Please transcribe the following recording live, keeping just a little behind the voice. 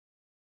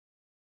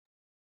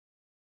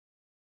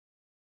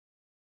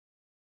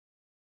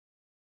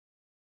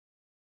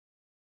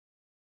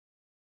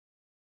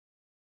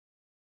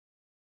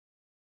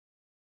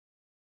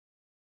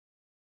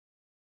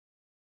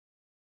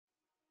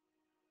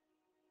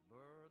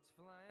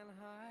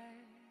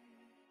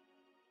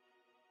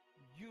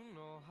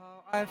know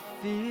how I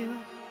feel.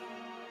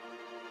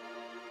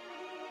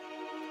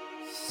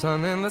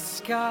 Sun in the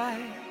sky.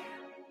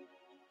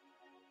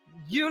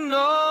 You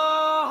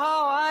know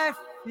how I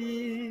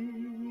feel.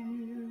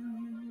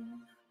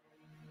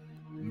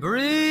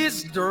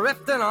 Breeze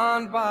drifting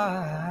on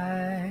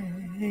by.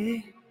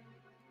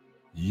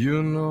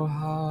 You know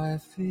how I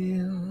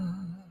feel.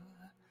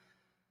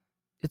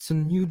 It's a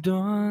new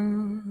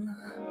dawn.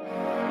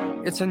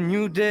 It's a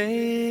new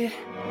day.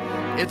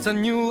 It's a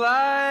new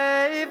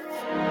life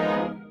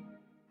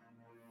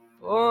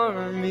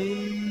for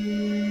me.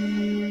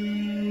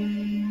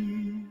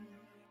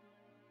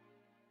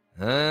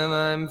 And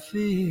I'm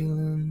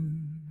feeling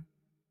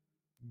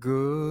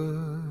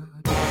good.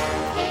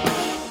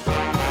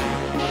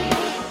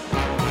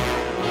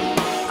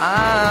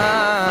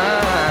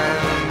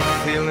 I'm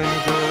feeling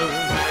good.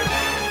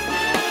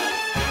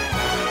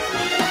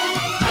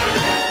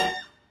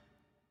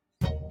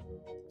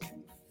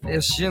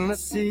 Fish in the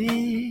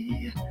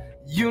sea,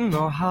 you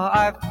know how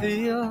I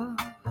feel.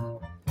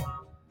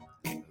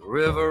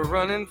 River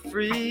running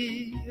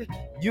free,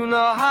 you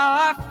know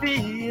how I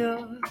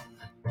feel.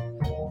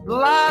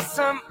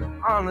 Blossom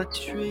on a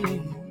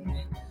tree,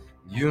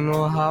 you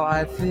know how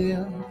I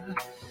feel.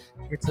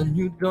 It's a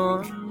new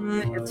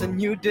dawn, it's a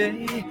new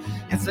day,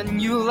 it's a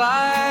new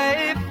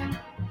life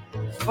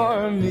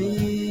for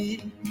me.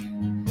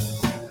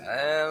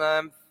 And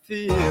I'm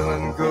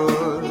feeling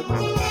good.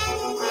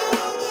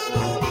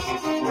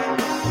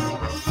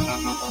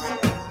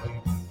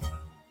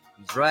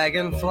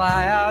 Dragonfly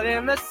out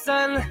in the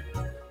sun,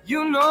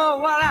 you know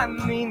what I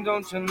mean,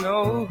 don't you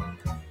know?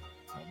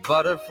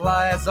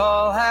 Butterflies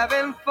all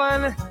having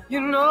fun, you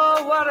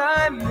know what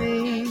I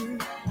mean.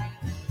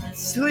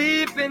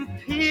 Sleep in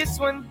peace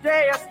when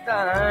day is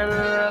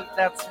done,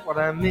 that's what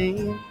I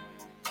mean.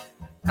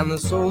 And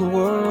this whole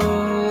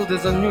world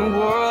is a new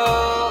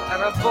world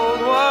and a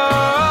bold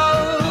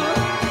world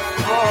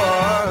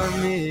for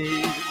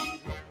me.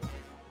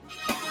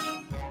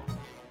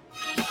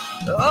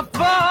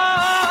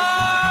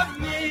 For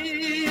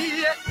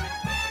me.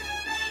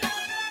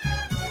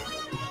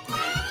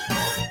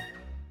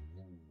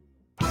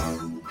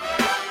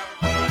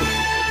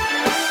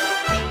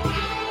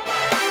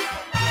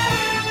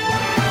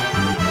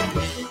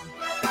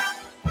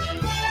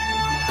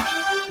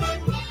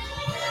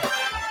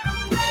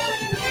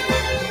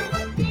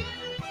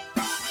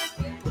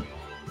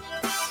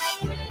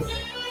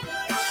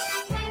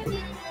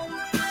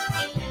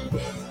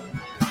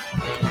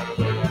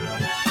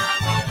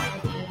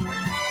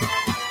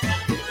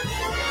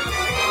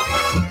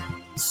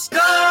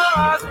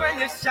 Stars when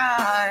you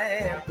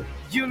shine,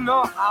 you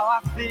know how I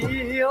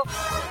feel.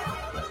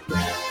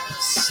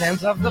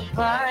 Scent of the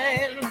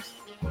pine,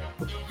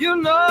 you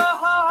know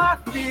how I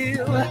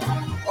feel.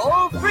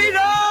 Oh,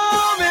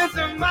 freedom is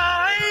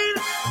mine,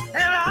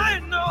 and I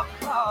know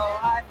how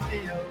I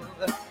feel.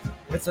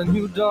 It's a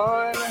new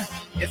dawn,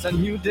 it's a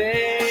new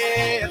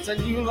day, it's a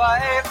new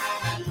life.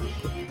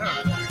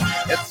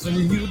 It's a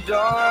new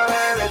dawn,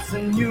 it's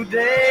a new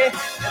day,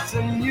 it's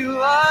a new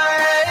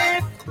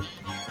life.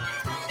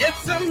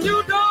 It's a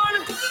new dawn,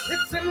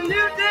 it's a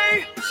new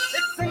day,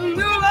 it's a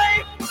new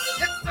life,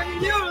 it's a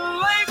new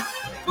life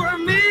for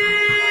me.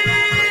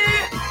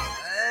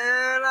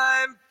 And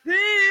I'm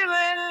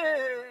feeling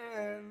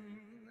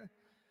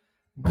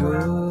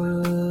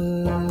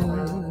good.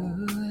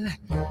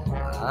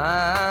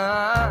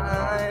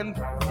 I'm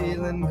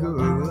feeling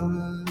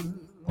good.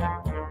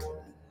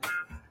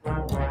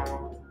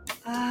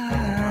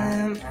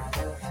 I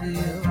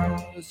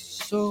feel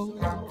so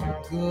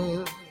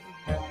good.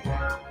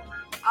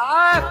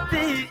 I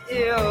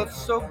feel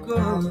so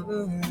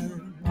good.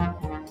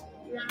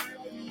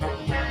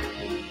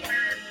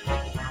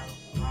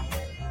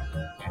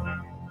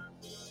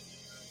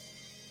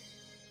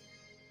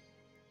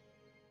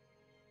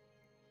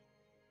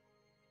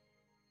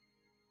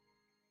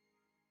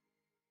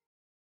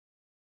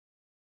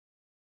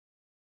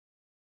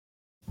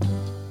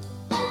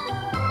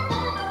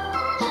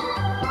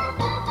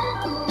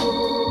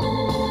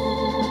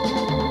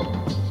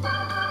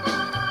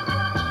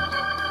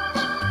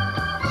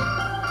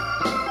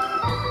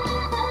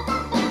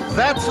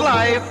 That's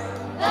life.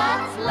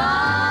 That's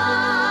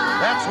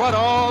life. That's what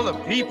all the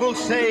people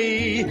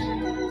say.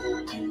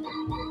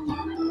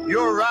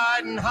 You're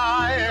riding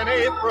high in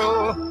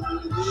April,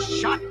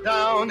 shot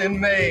down in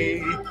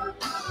May.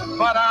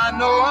 But I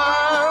know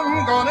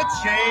I'm gonna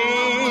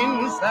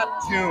change that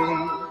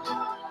tune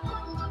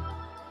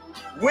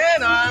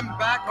when I'm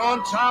back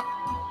on top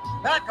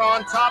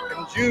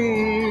in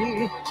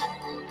June.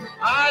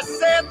 I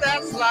said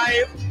that's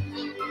life.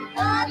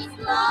 That's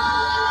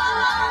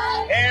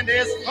life. And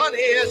as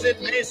funny as it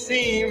may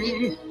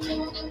seem,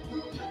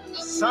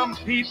 some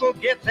people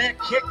get their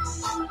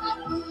kicks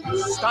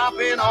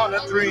stomping on a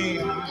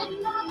dream.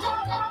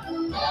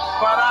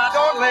 But I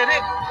don't let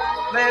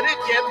it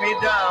get me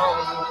down.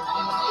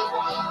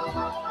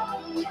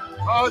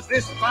 'Cause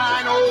this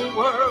fine old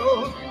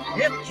world,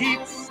 it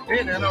keeps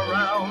spinning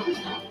around.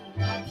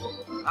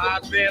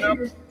 I've been a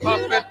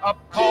puppet, a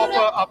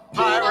pauper, a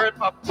pirate,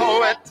 a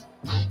poet,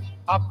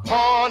 a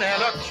pawn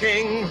and a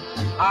king.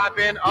 I've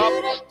been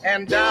up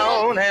and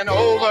down and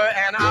over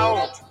and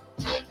out.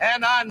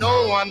 And I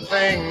know one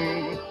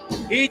thing,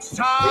 each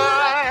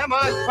time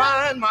I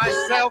find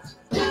myself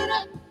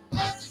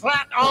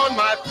flat on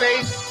my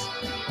face,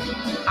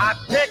 I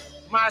pick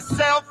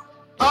myself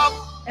up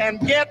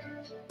and get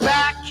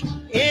back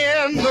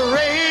in the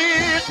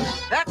race.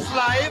 That's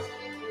life.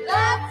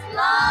 That's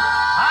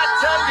life. I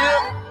tell you,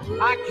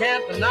 I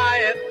can't deny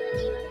it.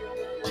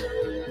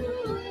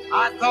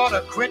 I thought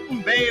of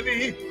quitting,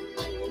 baby,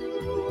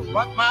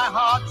 but my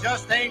heart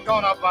just ain't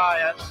gonna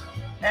buy it.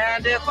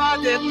 And if I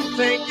didn't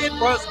think it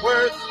was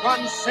worth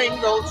one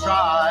single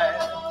try,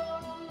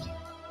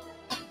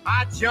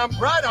 I'd jump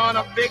right on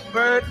a big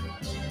bird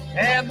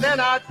and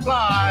then I'd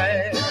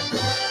fly.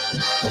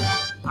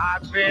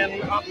 I've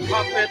been a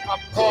puppet, a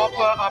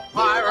pauper, a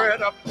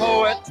pirate, a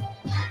poet,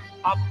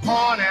 a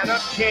pawn and a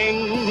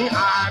king.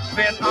 I've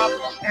been up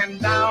and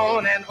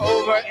down and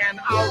over and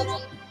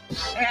out.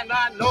 And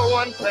I know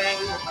one thing,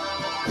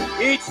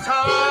 each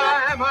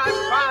time I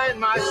find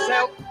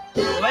myself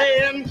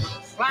laying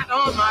flat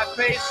on my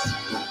face,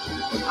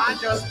 I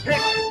just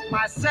pick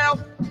myself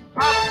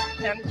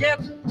up and get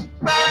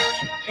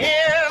back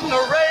in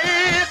the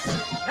race.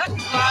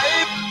 That's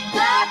life.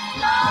 That's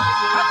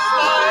life. That's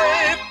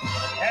life.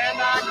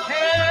 And I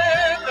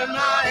can't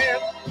deny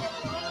it.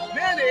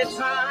 Many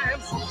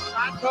times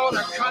I thought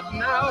of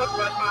cutting out,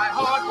 but my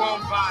heart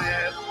won't buy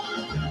it.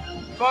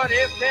 But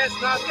if there's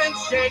nothing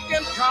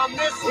shaking come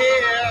this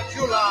here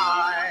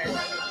July,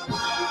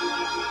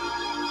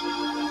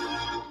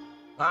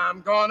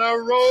 I'm gonna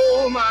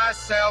roll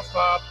myself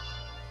up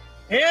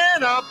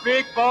in a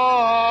big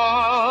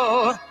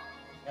ball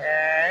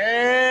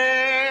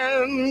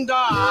and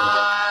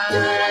die.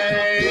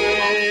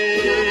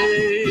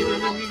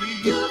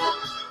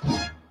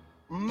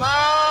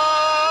 My.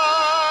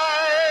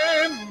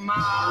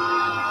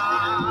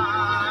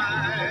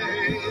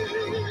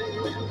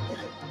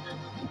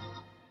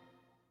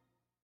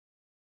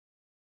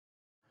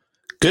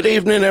 Good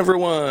evening,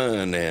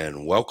 everyone,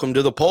 and welcome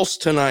to the Pulse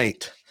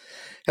tonight.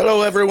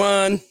 Hello,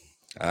 everyone.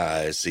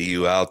 I see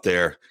you out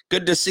there.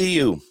 Good to see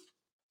you.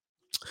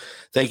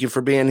 Thank you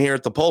for being here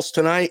at the Pulse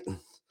tonight.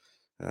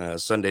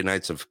 Sunday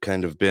nights have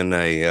kind of been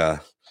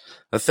a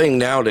thing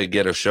now to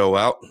get a show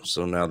out.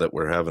 So now that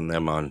we're having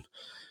them on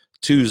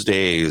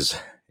Tuesdays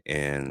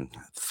and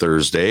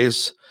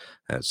Thursdays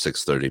at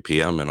 6:30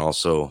 p.m. and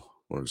also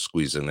we're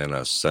squeezing in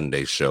a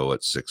Sunday show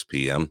at 6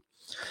 p.m.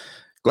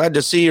 Glad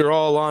to see you're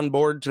all on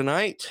board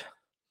tonight,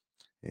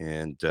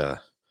 and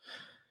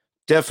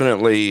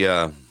definitely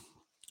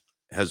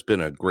has been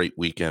a great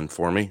weekend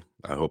for me.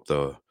 I hope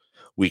the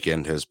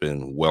weekend has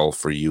been well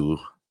for you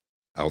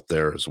out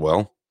there as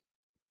well.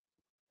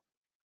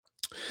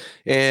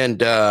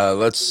 And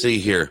let's see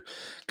here.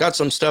 Got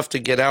some stuff to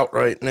get out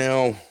right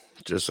now.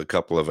 Just a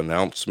couple of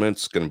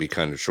announcements. Going to be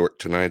kind of short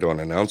tonight on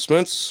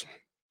announcements.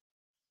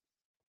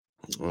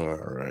 All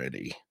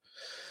righty.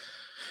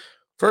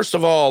 First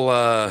of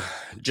all,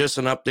 just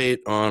an update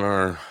on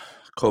our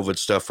COVID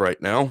stuff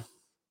right now.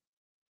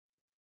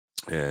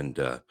 And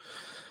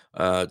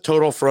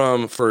total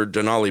for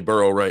Denali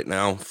Borough right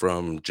now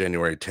from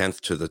January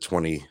 10th to the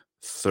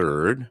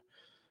 23rd,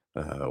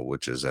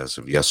 which is as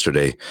of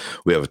yesterday,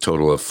 we have a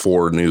total of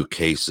 4 new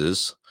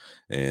cases.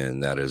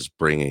 And that is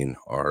bringing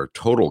our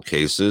total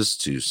cases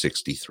to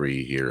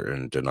 63 here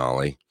in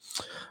Denali.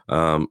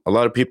 A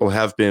lot of people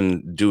have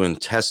been doing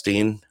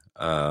testing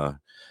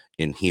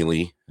in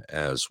Healy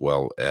as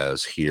well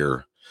as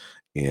here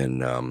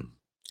in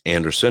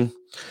Anderson.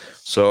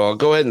 So I'll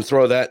go ahead and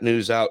throw that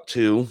news out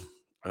too.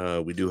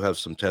 We do have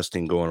some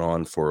testing going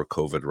on for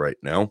COVID right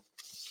now.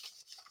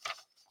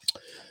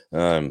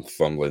 I'm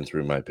fumbling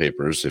through my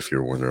papers if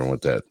you're wondering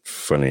what that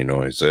funny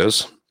noise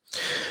is.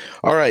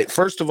 All right.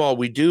 First of all,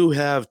 we do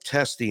have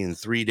testing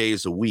 3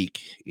 days a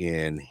week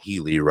in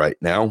Healy right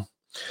now.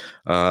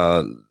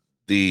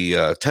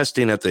 The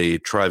testing at the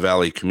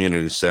Tri-Valley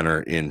Community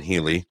Center in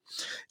Healy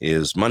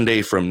is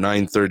Monday from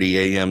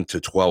 9:30 a.m. to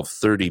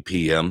 12:30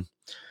 p.m.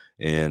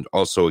 and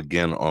also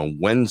again on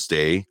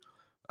Wednesday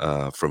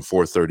from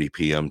 4:30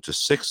 p.m. to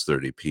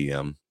 6:30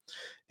 p.m.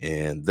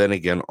 and then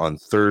again on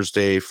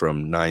Thursday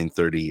from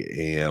 9:30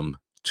 a.m.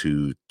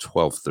 to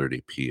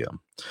 12:30 p.m.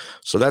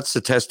 So that's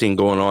the testing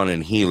going on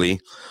in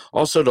Healy.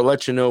 Also to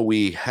let you know,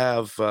 we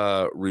have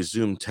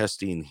resumed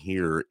testing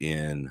here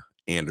in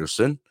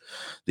Anderson.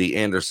 The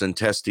Anderson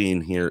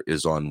testing here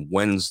is on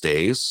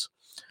Wednesdays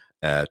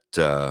at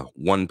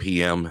 1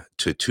 p.m.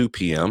 to 2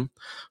 p.m.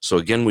 So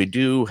again, we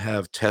do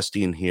have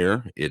testing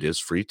here. It is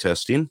free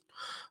testing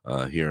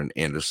here in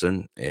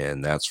Anderson,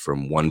 and that's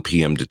from 1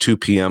 p.m. to 2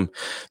 p.m.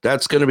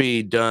 That's going to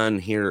be done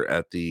here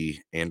at the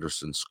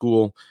Anderson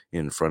School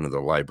in front of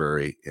the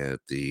library at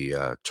the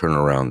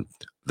turnaround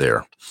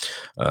there.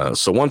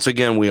 So once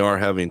again, we are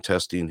having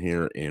testing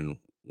here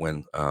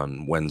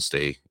on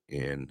Wednesday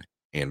in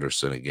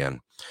Anderson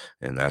again,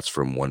 and that's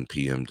from 1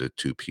 p.m. to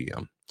 2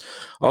 p.m.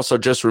 Also,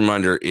 just a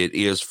reminder, it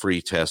is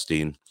free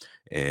testing,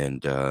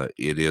 and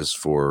it is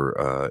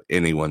for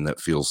anyone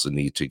that feels the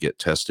need to get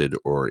tested,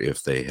 or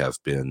if they have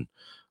been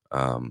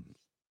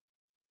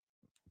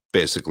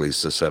basically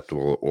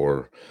susceptible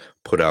or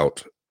put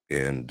out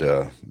and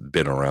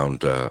been around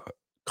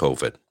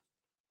COVID.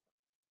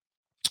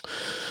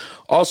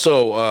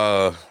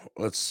 Also,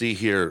 let's see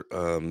here.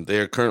 They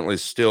are currently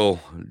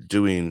still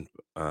doing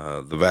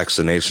the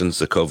vaccinations,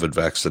 the COVID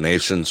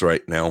vaccinations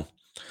right now,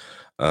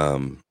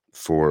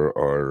 for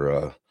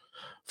our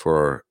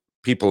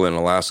people in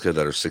Alaska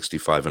that are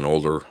 65 and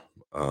older.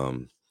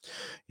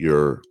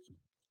 You're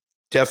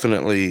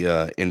definitely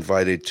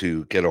invited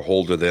to get a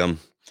hold of them.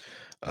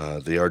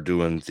 They are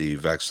doing the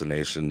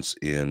vaccinations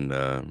in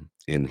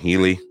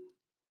Healy.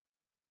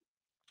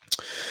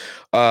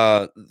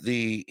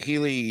 The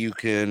Healy, you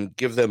can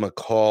give them a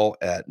call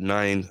at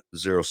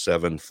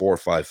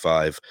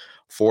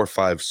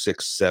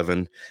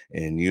 907-455-4567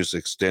 and use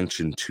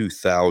extension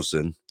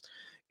 2000,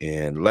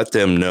 and let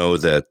them know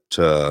that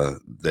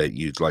that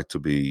you'd like to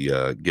be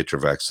get your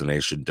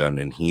vaccination done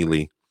in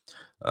Healy.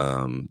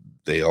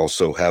 They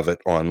also have it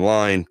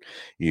online.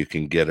 You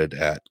can get it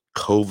at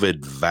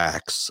COVID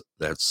Vax.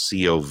 That's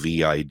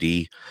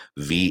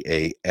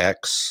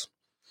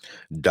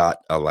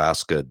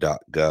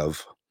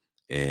COVIDVAX.alaska.gov,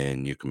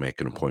 and you can make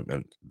an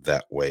appointment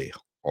that way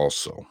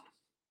also.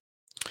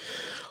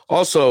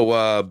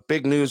 Also,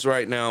 big news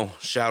right now.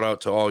 Shout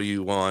out to all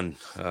you on,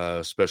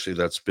 especially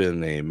that's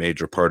been a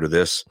major part of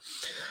this.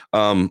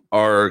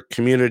 Our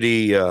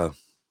community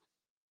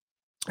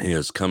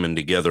is coming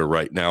together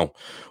right now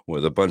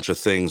with a bunch of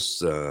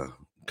things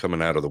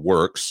coming out of the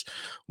works.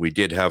 We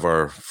did have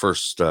our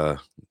first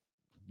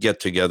get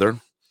together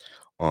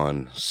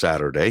on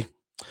Saturday,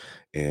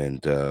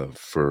 and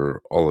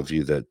for all of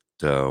you that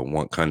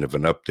want kind of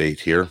an update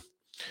here,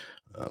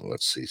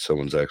 let's see,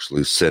 someone's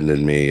actually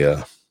sending me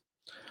a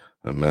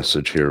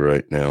message here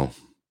right now.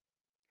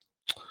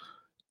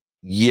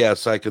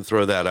 Yes, I could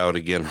throw that out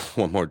again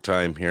one more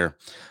time here.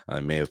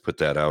 I may have put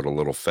that out a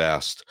little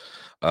fast.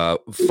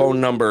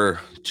 Phone number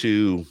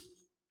to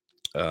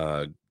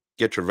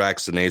get your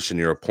vaccination,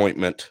 your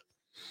appointment,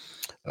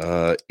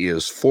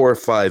 is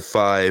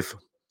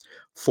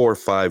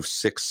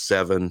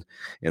 455-4567,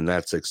 and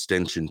that's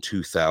extension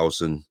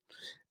 2000.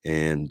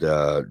 And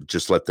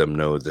just let them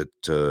know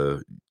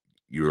that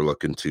you're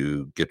looking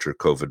to get your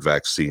COVID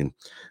vaccine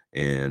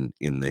and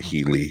in the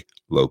Healy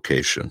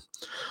location.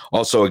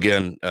 Also,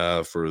 again,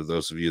 for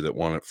those of you that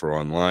want it for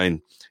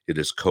online, it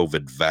is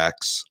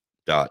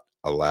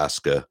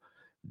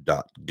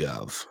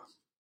covidvax.alaska.gov.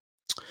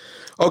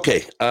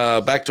 Okay,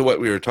 back to what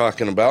we were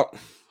talking about.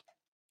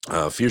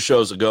 A few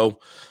shows ago,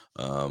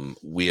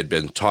 we had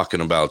been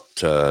talking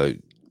about our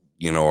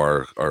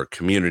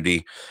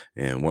community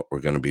and what we're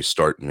going to be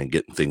starting and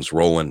getting things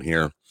rolling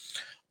here.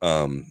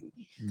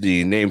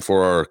 The name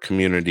for our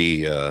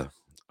community, our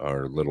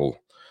little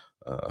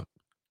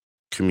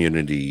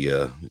community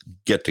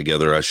get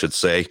together, I should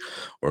say,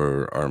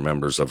 or our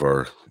members of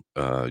our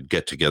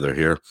get together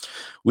here.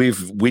 We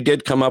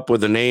did come up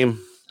with a name.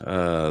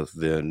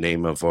 The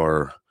name of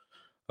our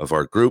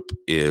group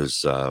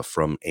is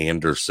From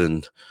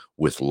Anderson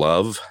with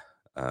Love.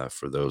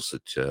 For those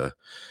that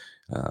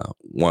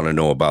want to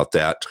know about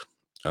that,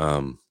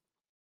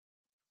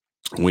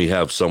 we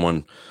have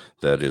someone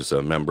that is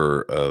a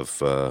member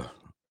of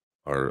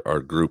our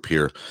group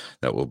here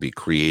that will be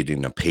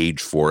creating a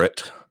page for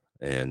it,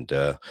 and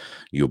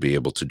you'll be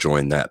able to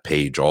join that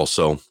page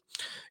also,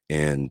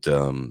 and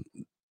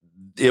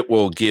it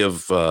will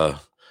give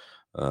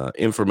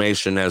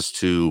information as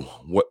to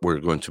what we're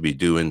going to be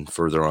doing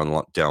further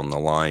on down the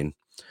line.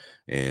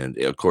 And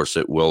of course,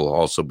 it will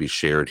also be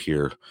shared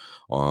here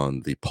on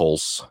the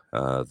Pulse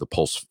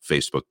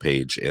Facebook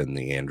page and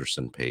the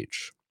Anderson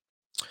page.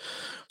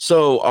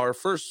 So our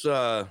first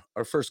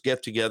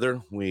get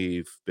together,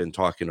 we've been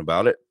talking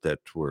about it, that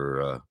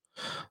we're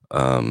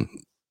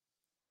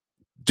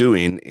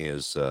doing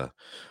is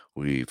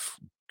we've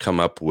come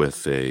up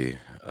with a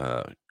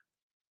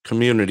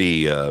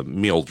community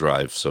meal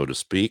drive, so to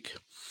speak.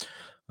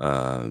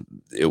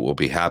 It will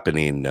be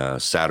happening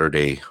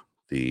Saturday.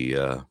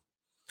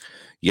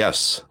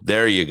 Yes,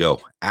 there you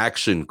go.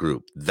 Action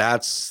group.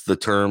 That's the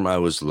term I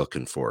was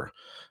looking for,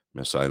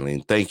 Miss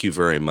Eileen. Thank you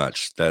very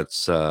much.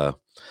 That's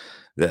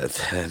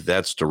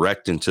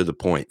direct and to the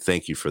point.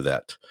 Thank you for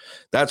that.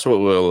 That's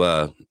what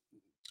we'll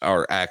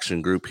our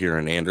action group here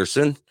in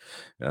Anderson,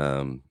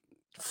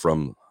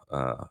 from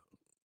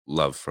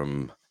Love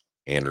from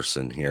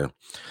Anderson here.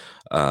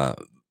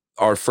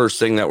 Our first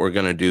thing that we're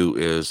going to do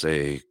is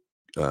a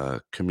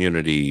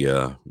community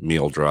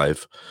meal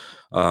drive.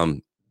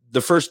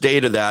 The first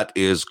date of that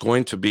is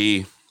going to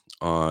be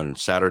on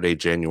Saturday,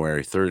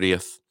 January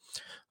 30th.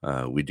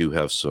 We do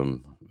have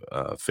some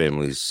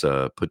families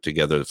put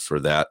together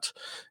for that,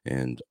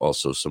 and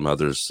also some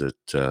others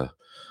that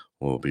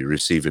will be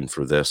receiving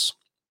for this.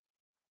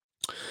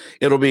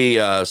 It'll be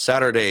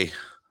Saturday,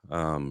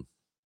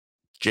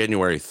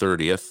 January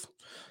 30th,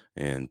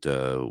 and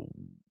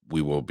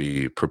we will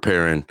be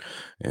preparing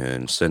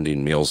and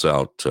sending meals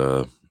out.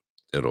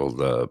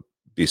 It'll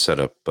be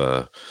set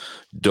up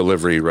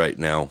delivery right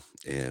now,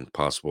 and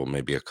possible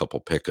maybe a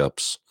couple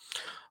pickups.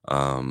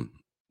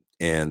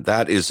 And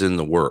that is in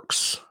the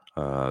works.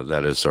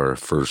 That is our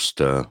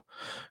first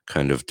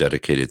kind of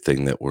dedicated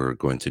thing that we're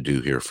going to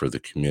do here for the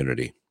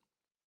community.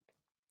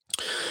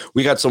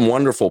 We got some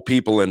wonderful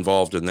people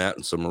involved in that,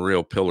 and some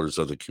real pillars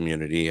of the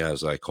community,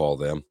 as I call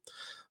them.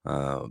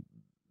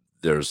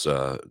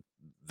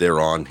 They're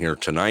on here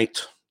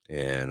tonight,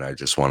 and I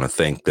just want to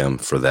thank them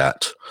for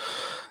that.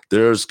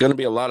 There's going to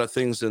be a lot of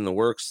things in the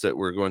works that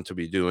we're going to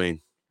be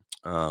doing.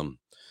 One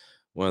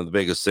of the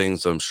biggest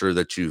things I'm sure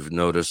that you've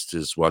noticed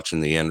is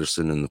watching the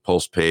Anderson and the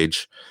Pulse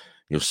page.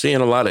 You're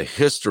seeing a lot of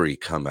history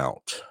come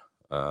out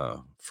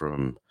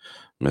from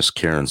Miss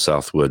Karen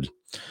Southwood,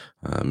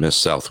 Miss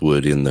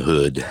Southwood in the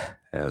hood,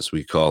 as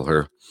we call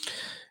her.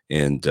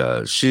 And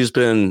she's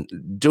been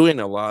doing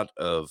a lot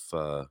of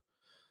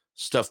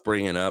stuff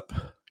bringing up,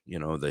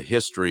 the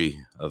history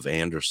of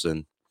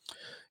Anderson,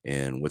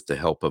 and with the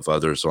help of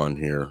others on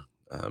here,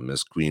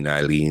 Miss Queen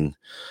Eileen,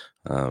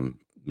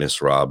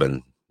 Miss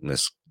Robin,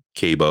 Miss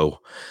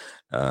Cabo.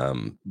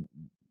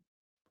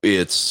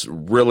 It's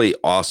really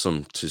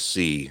awesome to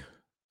see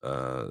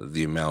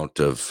the amount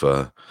of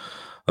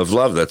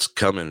love that's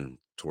coming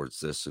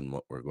towards this and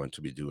what we're going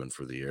to be doing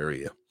for the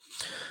area.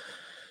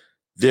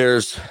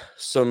 There's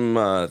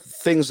some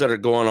things that are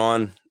going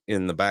on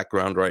in the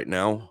background right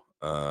now.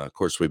 Of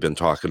course, we've been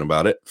talking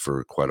about it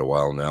for quite a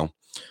while now.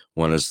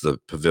 One is the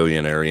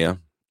pavilion area,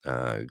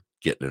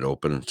 getting it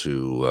open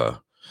to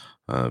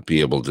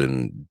be able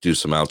to do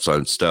some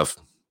outside stuff.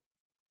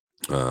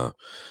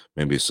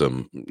 Maybe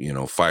some,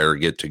 fire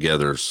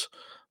get-togethers,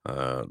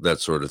 that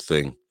sort of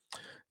thing.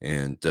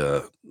 And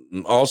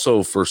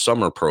also for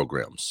summer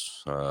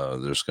programs.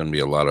 There's going to be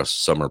a lot of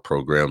summer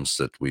programs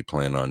that we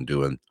plan on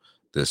doing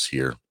this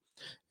year.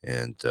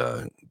 And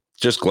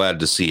just glad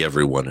to see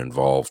everyone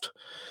involved.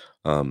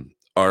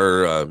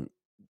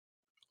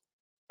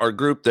 Our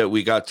group that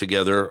we got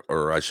together,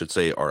 or I should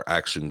say our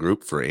action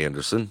group for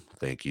Anderson,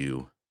 thank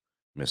you,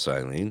 Miss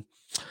Eileen,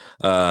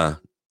 has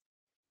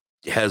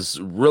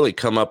really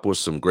come up with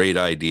some great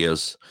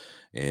ideas,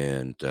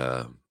 and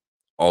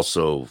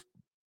also,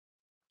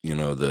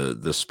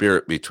 the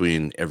spirit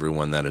between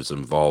everyone that is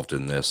involved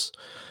in this.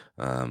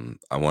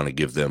 I want to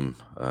give them,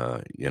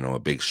 a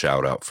big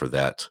shout out for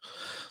that.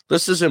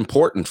 This is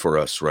important for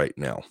us right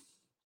now.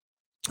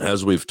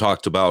 As we've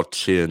talked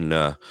about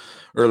in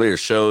earlier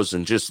shows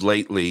and just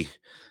lately,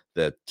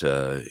 that,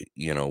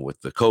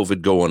 with the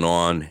COVID going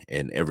on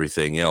and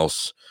everything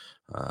else,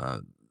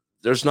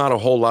 there's not a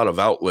whole lot of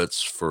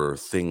outlets for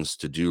things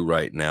to do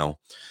right now.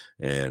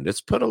 And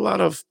it's put a lot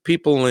of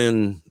people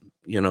in,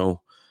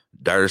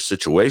 dire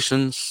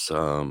situations.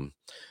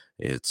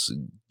 It's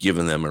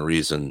given them a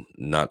reason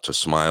not to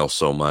smile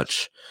so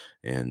much.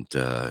 And,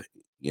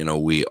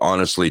 we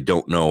honestly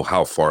don't know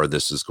how far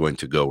this is going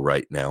to go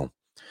right now.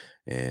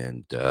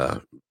 And,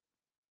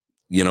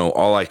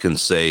 all I can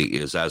say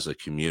is, as a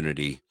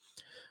community,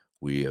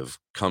 we have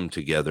come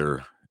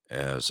together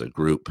as a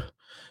group,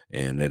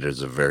 and it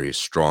is a very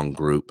strong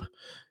group,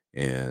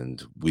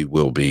 and we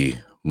will be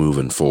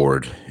moving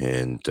forward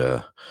and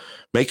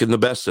making the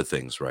best of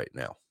things right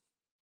now.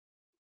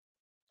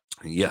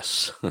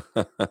 Yes.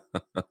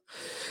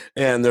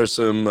 And there's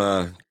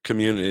some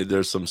community,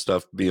 there's some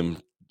stuff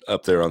being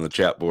up there on the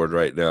chat board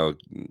right now.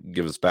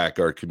 Give us back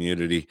our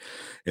community.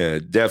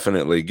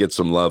 Definitely get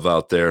some love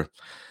out there.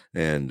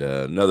 And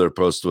another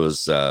post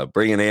was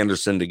bringing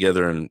Anderson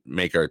together and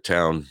make our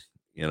town,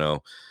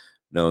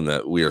 knowing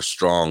that we are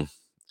strong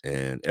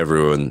and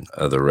everyone,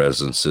 the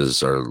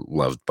residences are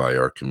loved by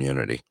our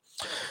community.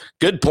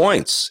 Good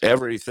points.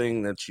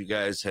 Everything that you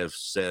guys have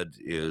said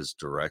is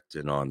direct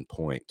and on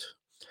point.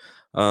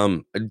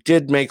 I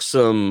did make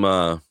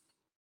some,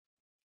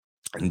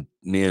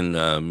 me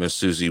and Miss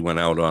Susie went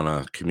out on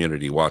a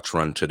community watch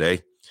run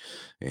today,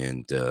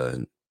 and,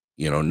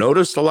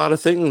 noticed a lot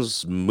of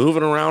things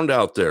moving around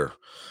out there.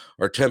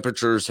 Our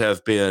temperatures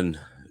have been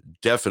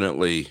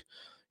definitely,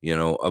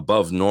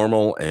 above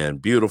normal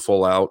and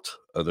beautiful out,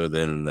 other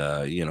than,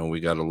 we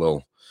got a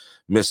little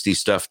misty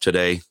stuff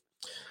today,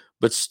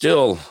 but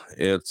still,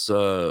 it's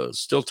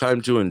still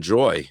time to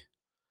enjoy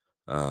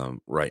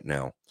right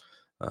now.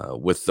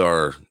 With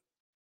our,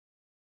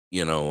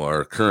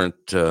 our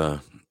current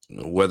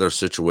weather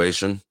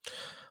situation,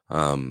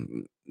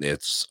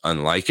 it's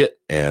unlike it,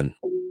 and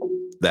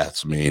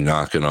that's me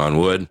knocking on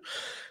wood.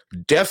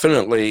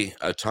 Definitely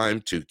a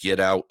time to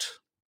get out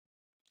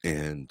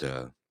and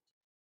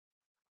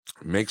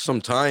make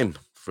some time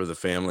for the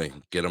family.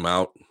 Get them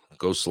out,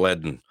 go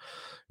sledding,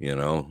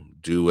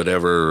 do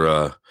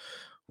whatever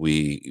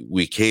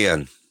we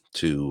can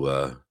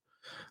to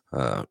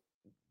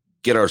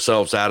get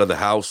ourselves out of the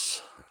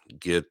house,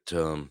 get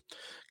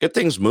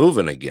things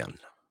moving again,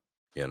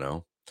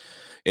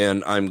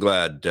 And I'm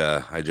glad,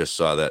 I just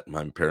saw that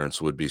my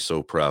parents would be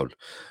so proud.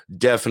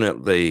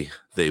 Definitely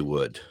they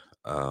would.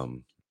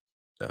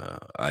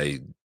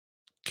 I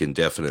can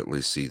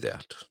definitely see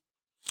that.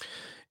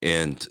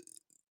 And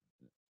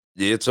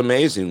it's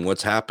amazing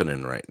what's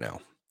happening right now.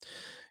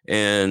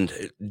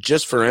 And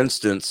just for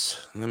instance,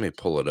 let me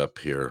pull it up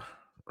here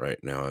right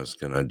now. I was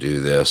going to do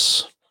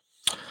this.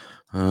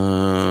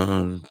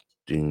 Ding,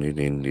 ding,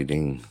 ding, ding,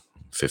 ding.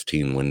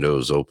 15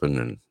 windows open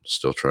and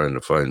still trying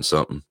to find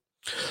something.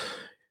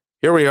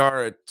 Here we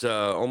are at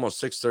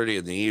almost 6:30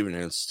 in the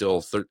evening. It's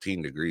still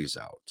 13 degrees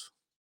out.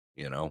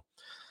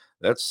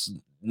 That's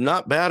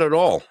not bad at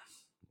all.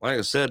 Like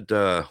I said,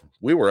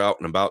 we were out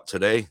and about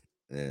today,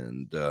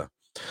 and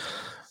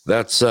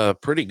that's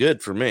pretty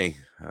good for me.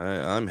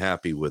 I'm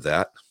happy with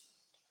that.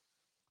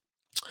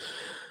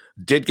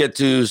 Did get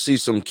to see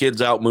some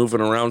kids out moving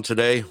around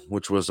today,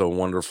 which was a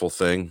wonderful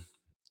thing.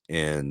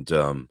 And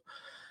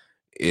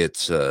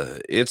it's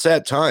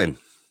that time.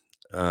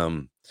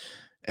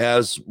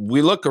 As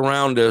we look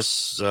around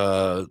us,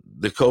 the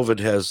COVID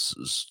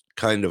has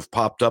kind of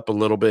popped up a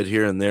little bit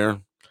here and there.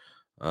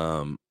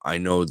 I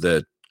know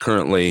that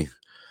currently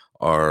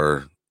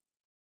our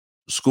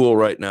school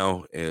right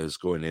now is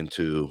going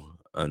into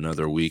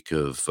another week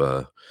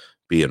of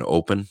being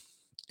open.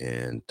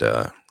 And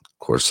of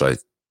course, I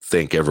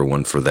thank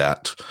everyone for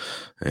that.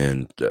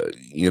 And,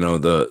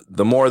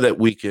 the more that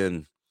we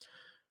can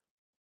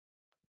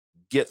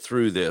get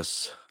through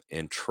this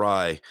and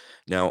try.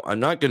 Now, I'm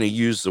not going to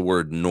use the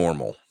word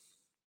normal.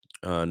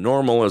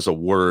 Normal is a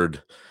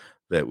word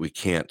that we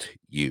can't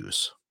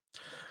use.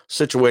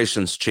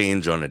 Situations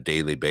change on a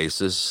daily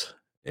basis.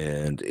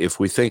 And if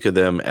we think of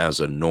them as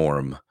a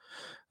norm,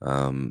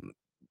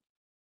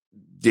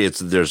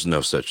 there's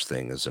no such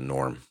thing as a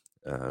norm,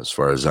 as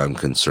far as I'm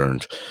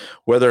concerned.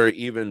 Whether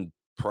even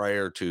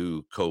prior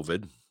to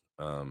COVID,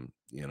 I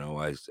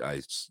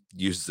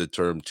use the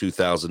term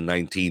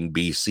 2019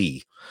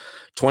 BC,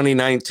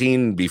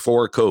 2019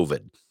 before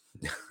COVID.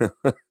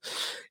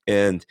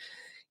 And,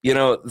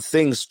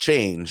 things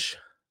change.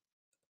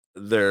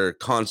 They're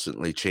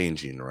constantly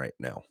changing right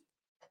now.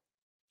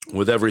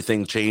 With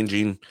everything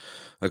changing,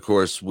 of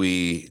course,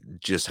 we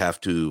just have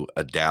to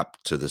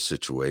adapt to the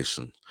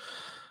situation.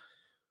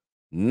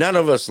 None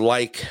of us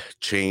like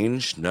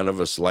change. None of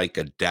us like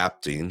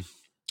adapting.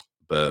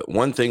 But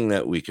one thing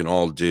that we can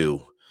all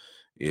do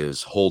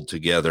is hold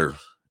together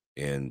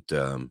and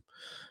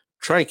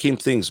try and keep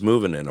things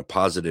moving in a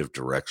positive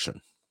direction.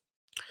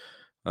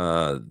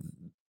 That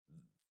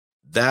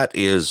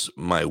is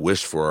my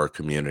wish for our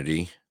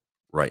community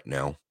right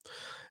now.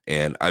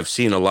 And I've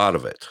seen a lot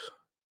of it.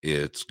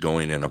 It's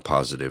going in a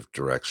positive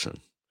direction.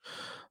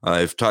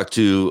 I've talked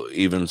to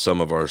even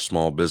some of our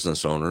small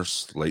business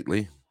owners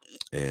lately,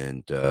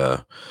 and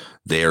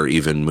they're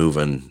even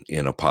moving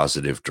in a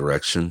positive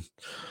direction.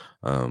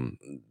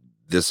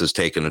 This has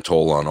taken a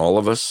toll on all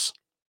of us.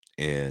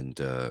 And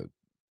of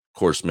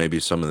course, maybe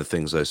some of the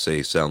things I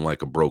say sound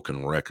like a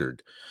broken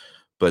record,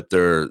 but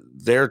they're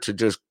there to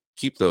just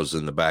keep those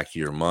in the back of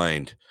your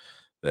mind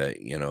that,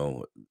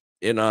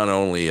 it not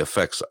only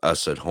affects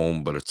us at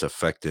home, but it's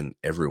affecting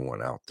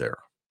everyone out there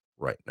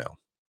right now.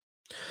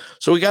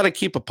 So we got to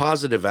keep a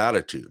positive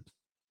attitude.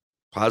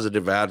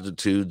 Positive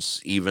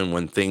attitudes, even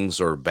when things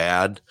are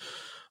bad.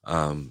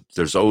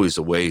 There's always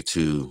a way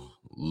to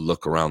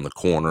look around the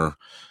corner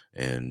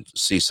and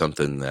see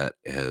something that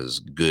as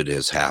good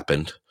has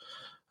happened.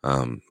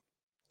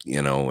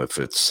 If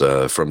it's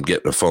from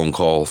getting a phone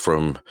call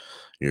from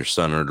your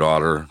son or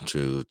daughter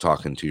to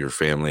talking to your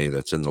family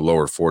that's in the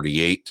lower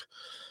 48,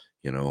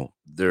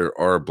 there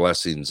are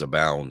blessings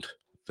abound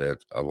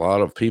that a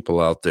lot of people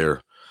out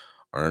there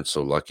aren't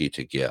so lucky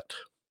to get.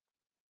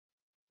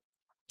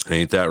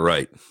 Ain't that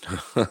right?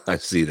 I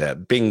see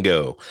that.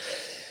 Bingo.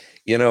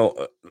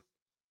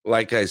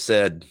 Like I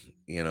said,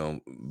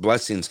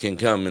 blessings can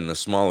come in the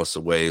smallest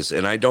of ways.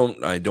 And I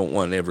don't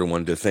want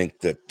everyone to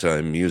think that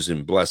I'm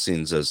using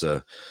blessings as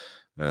a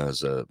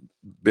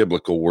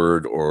biblical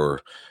word or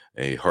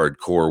a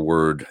hardcore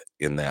word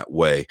in that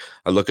way.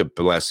 I look at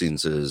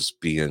blessings as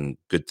being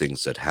good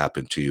things that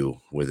happen to you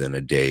within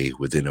a day,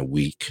 within a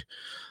week,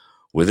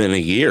 within a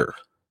year.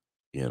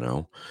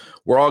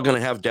 We're all going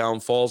to have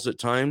downfalls at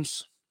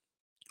times.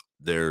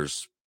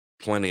 There's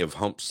plenty of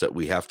humps that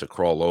we have to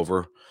crawl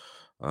over.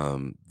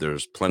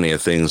 There's plenty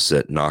of things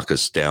that knock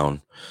us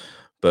down.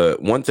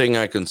 But one thing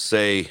I can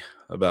say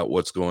about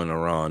what's going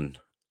on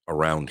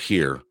around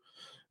here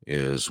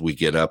is we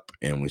get up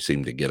and we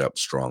seem to get up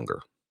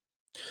stronger.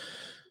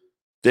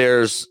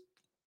 There's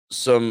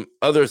some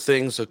other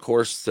things, of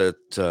course,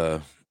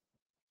 that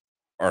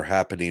are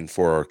happening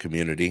for our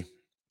community.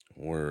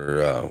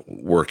 We're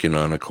working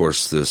on, of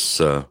course, this,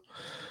 the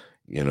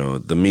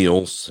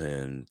meals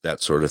and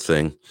that sort of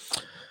thing.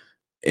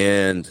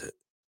 And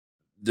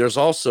there's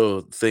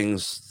also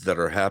things that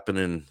are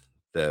happening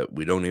that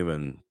we don't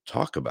even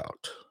talk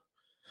about.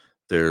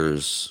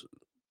 There's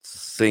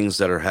things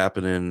that are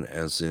happening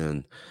as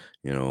in,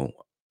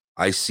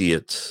 I see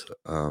it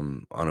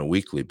on a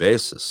weekly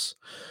basis.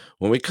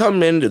 When we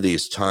come into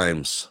these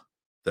times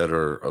that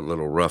are a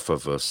little rough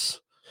of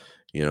us,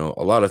 a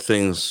lot of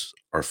things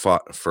are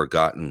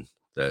forgotten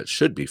that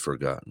should be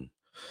forgotten.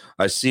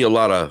 I see a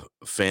lot of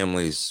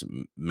families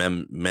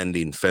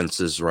mending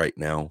fences right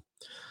now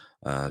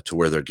to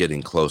where they're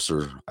getting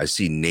closer. I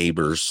see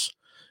neighbors,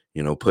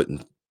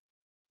 putting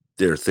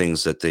there are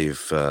things that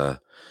they've,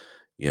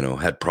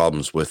 had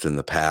problems with in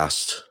the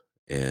past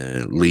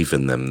and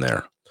leaving them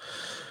there.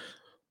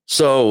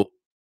 So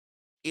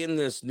in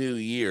this new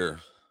year,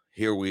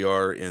 here we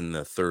are in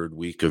the third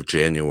week of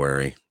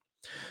January.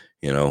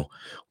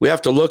 We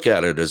have to look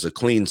at it as a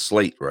clean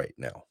slate right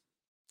now.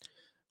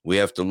 We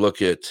have to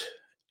look at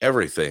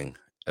everything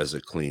as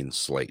a clean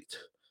slate.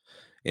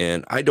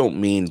 And I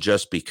don't mean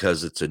just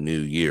because it's a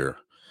new year.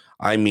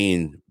 I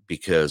mean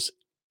because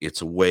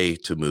it's a way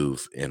to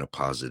move in a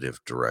positive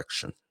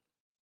direction.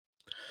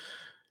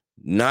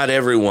 Not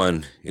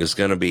everyone is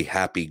going to be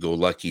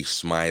happy-go-lucky,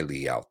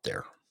 smiley out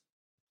there.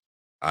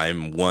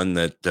 I'm one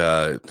that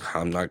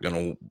I'm not going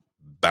to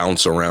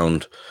bounce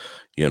around,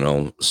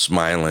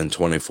 smiling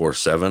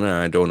 24/7, and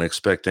I don't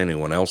expect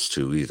anyone else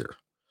to either.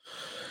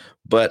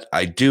 But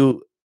I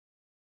do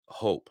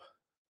hope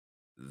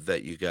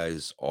that you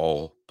guys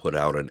all put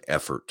out an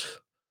effort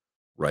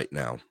right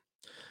now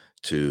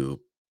to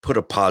put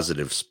a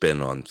positive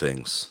spin on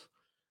things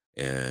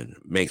and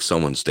make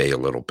someone's day a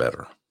little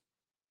better.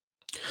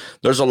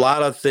 There's a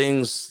lot of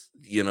things,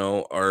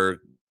 our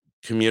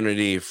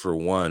community, for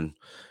one,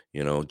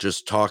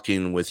 just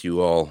talking with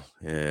you all,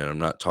 and I'm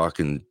not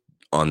talking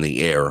on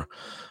the air,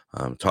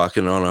 I'm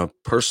talking on a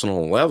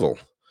personal level.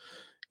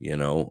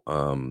 A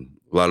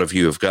lot of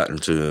you have gotten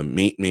to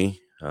meet me.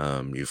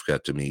 You've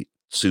got to meet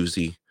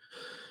Susie.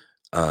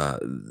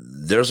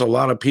 There's a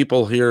lot of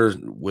people here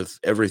with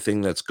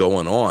everything that's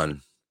going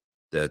on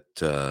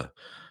that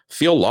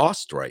feel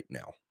lost right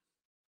now.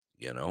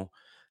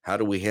 How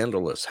do we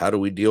handle this? How do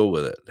we deal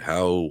with it?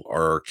 How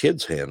are our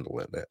kids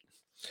handling it?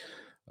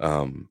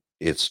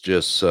 It's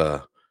just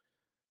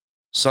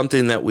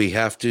something that we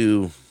have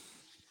to,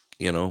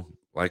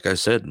 like I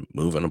said,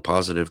 move in a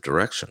positive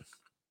direction.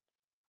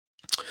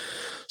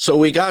 So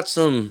we got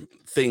some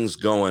things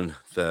going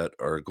that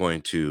are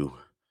going to,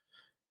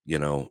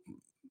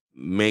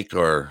 make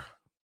our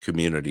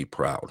community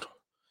proud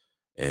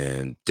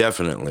and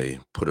definitely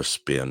put a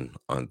spin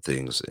on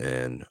things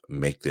and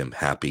make them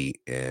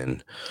happy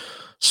and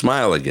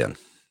smile again.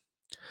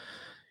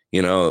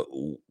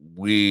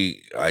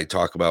 I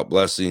talk about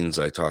blessings.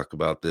 I talk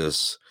about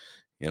this.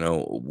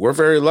 We're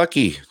very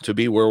lucky to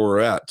be where we're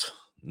at.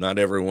 Not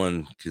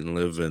everyone can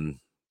live in,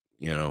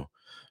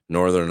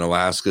 northern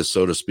Alaska,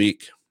 so to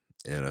speak,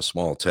 in a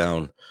small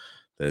town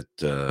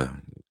that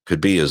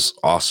could be as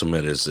awesome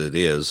as it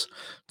is,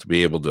 to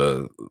be able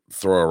to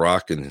throw a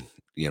rock and,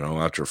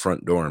 out your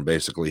front door and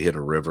basically hit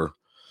a river,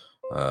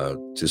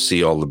 to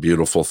see all the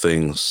beautiful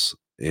things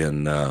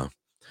in,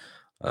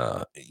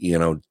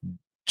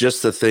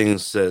 just the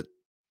things that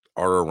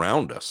are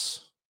around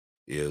us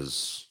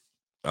is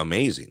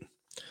amazing.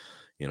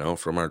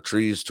 From our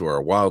trees to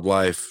our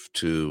wildlife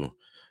to,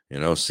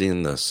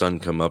 seeing the sun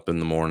come up in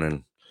the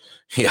morning.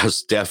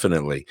 Yes,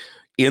 definitely.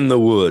 In the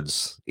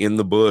woods, in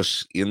the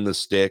bush, in the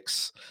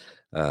sticks,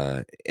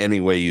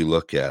 any way you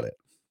look at it,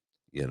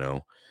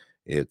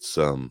 it's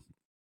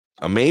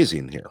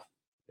amazing here.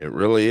 It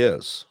really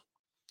is.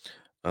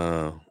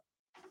 Hang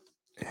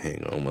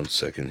on one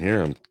second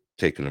here. I'm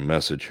taking a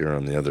message here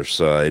on the other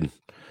side.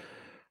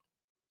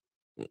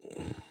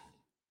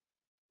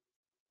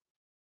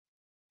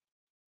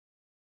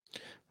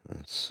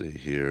 Let's see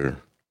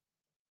here.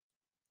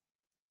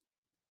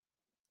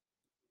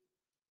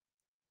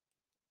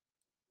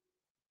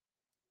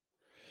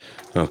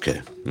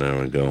 Okay,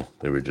 there we go.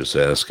 They were just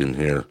asking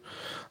here.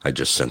 I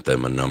just sent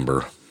them a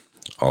number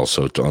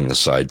also on the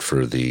side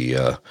for the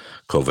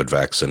COVID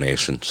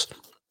vaccinations.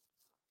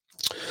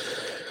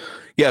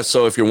 Yeah,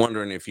 so if you're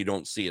wondering, if you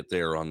don't see it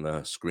there on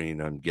the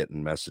screen, I'm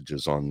getting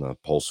messages on the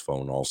Pulse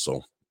phone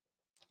also.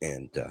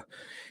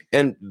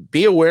 And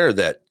be aware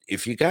that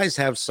if you guys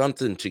have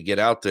something to get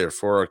out there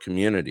for our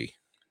community,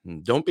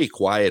 don't be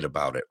quiet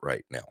about it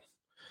right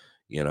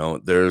now.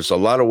 There's a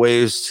lot of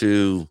ways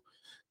to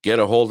get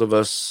a hold of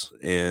us,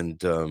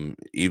 and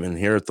even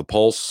here at the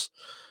Pulse,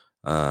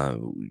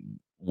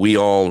 we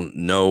all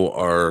know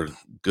our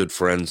good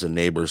friends and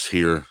neighbors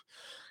here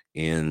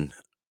in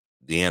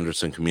the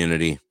Anderson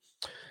community.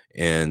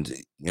 And,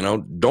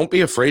 don't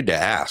be afraid to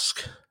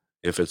ask.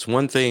 If it's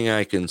one thing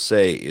I can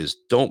say, is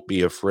don't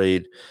be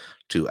afraid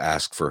to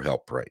ask for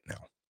help right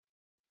now.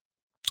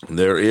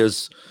 There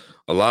is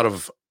a lot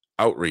of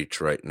outreach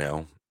right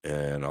now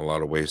and a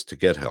lot of ways to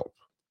get help.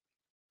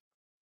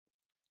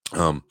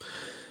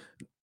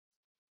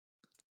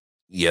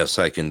 Yes,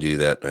 I can do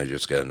that. I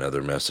just got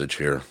another message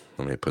here.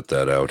 Let me put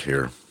that out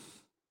here.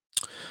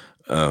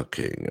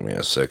 Okay, give me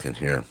a second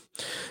here.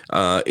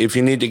 If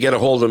you need to get a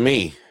hold of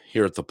me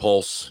here at the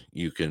Pulse,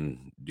 you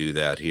can do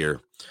that here.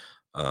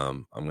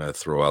 I'm going to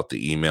throw out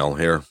the email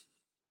here.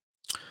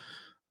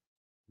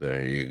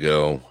 There you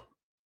go.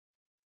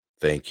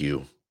 Thank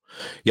you.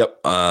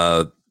 Yep.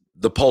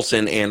 The Pulse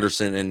in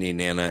Anderson and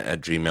Nenana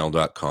at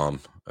gmail.com,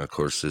 of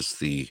course, is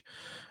the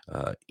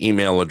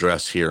email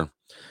address here.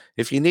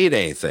 If you need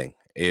anything,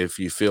 if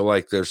you feel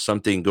like there's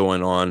something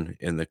going on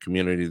in the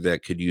community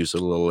that could use a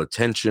little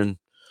attention,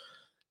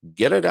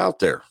 get it out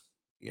there.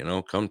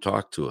 Come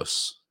talk to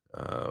us.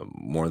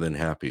 More than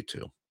happy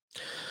to.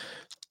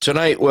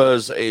 Tonight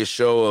was a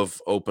show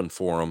of open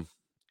forum,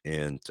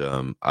 and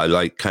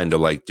I kind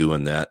of like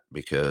doing that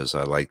because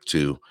I like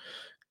to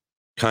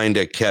kind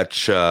of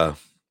catch. Let's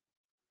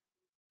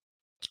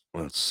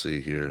see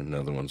here,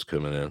 another one's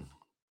coming in.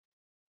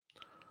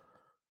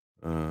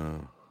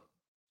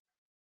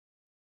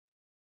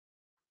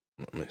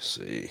 Let me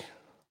see.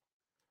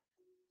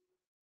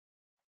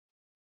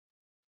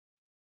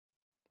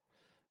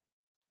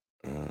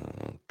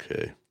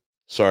 Okay.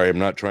 Sorry, I'm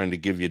not trying to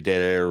give you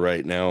dead air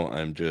right now.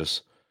 I'm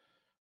just.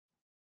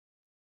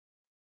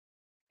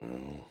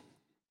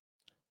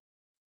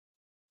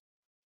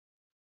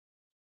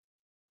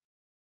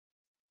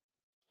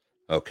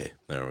 Okay,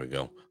 there we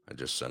go. I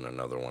just sent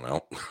another one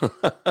out.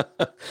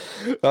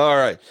 All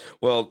right.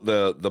 Well,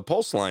 the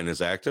pulse line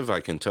is active. I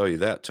can tell you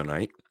that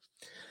tonight.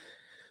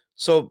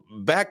 So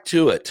back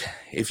to it.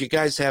 If you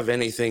guys have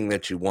anything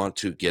that you want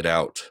to get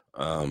out,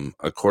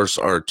 of course,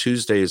 our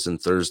Tuesdays and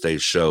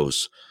Thursdays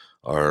shows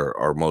are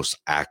our most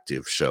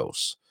active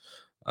shows.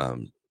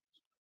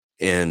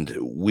 And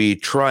we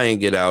try and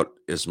get out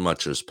as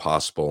much as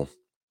possible,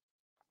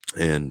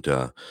 and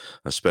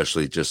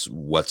especially just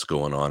what's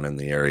going on in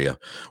the area.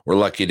 We're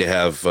lucky to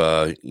have,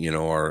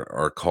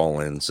 our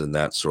call-ins and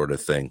that sort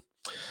of thing.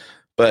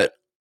 But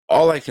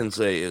all I can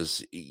say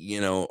is,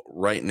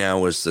 right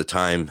now is the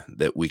time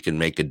that we can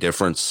make a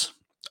difference.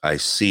 I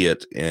see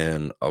it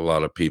in a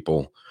lot of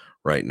people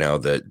right now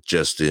that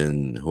just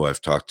in who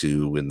I've talked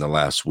to in the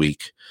last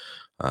week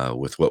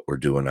with what we're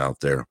doing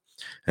out there.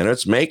 And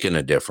it's making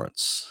a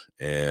difference,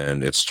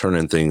 and it's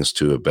turning things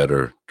to a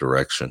better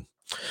direction.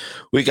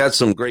 We got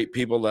some great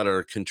people that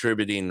are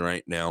contributing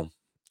right now.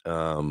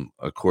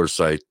 Of course,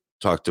 I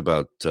talked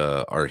about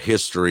our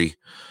history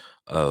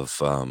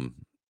of,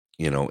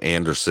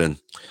 Anderson.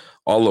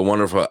 All the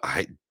wonderful.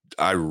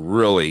 I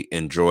really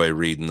enjoy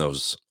reading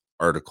those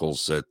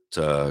articles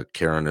that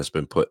Karen has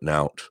been putting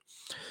out,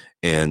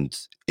 and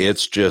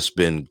it's just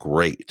been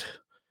great.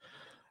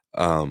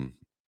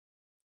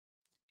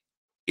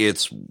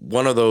 It's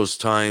one of those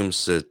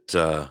times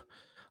that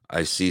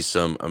I see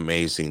some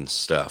amazing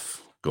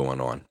stuff going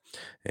on,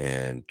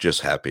 and just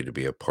happy to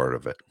be a part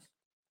of it.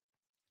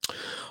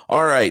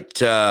 All right.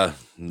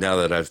 Now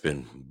that I've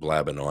been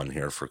blabbing on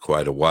here for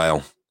quite a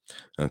while,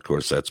 of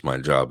course, that's my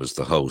job as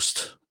the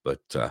host,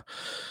 but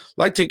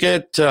like to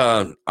get,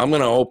 I'm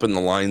going to open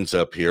the lines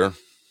up here,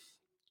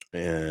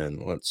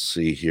 and let's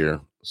see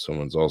here.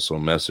 Someone's also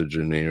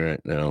messaging me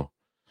right now.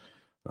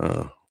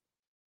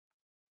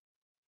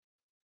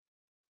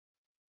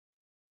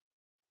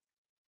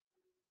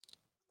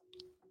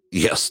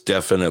 Yes,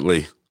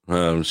 definitely.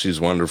 She's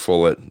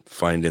wonderful at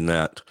finding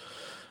that.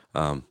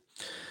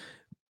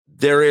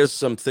 There is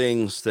some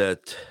things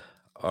that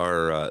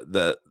are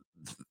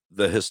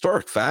the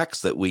historic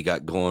facts that we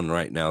got going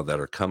right now that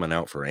are coming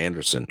out for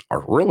Anderson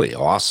are really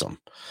awesome.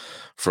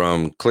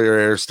 From Clear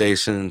Air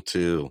Station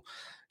to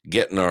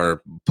getting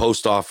our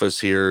post office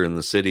here in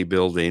the city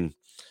building,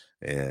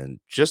 and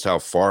just how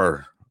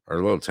far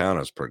our little town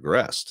has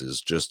progressed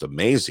is just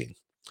amazing.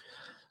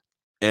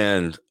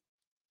 And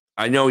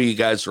I know you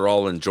guys are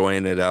all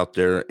enjoying it out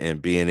there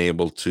and being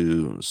able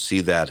to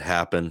see that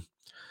happen.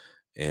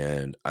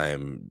 And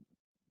I'm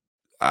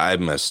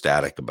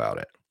ecstatic about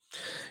it.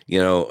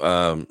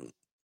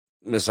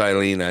 Miss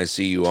Eileen, I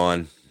see you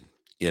on.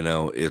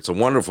 It's a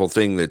wonderful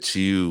thing that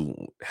you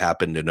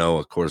happen to know,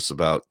 of course,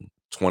 about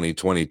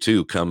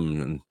 2022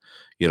 coming.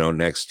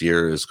 Next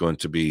year is going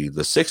to be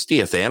the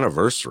 60th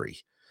anniversary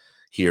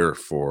here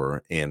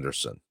for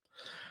Anderson.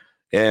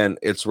 And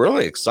it's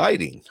really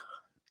exciting.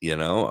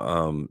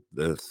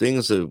 The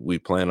things that we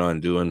plan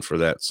on doing for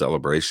that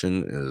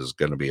celebration is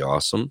going to be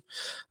awesome.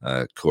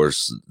 Of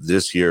course,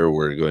 this year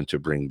we're going to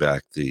bring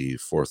back the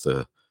 4th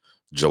of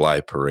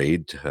July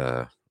parade /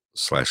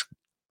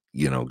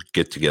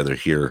 get together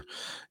here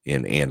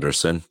in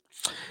Anderson.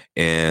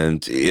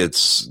 And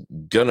it's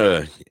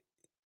gonna,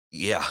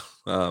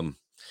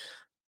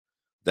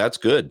 that's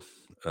good.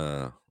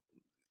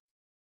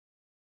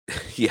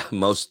 Yeah,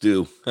 most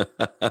do.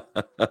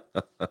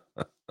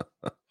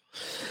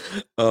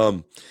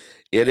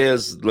 It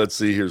is. Let's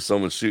see here.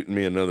 Someone's shooting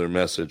me another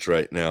message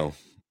right now.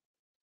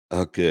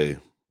 Okay,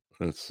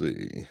 let's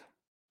see.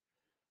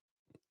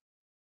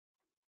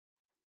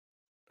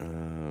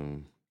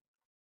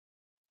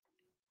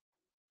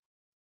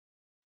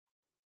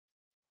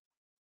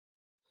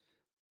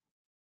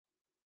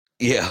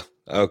 Yeah,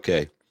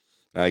 okay.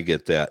 I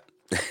get that.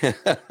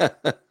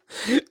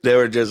 They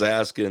were just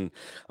asking,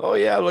 oh,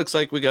 yeah, looks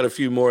like we got a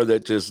few more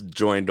that just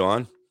joined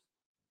on.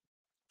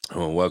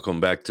 Well, welcome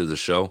back to the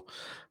show.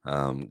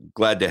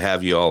 Glad to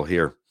have you all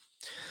here.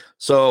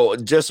 So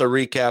just a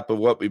recap of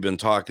what we've been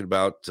talking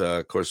about.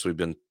 Of course, we've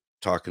been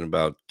talking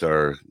about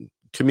our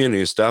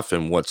community stuff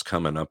and what's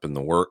coming up in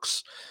the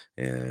works.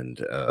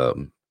 And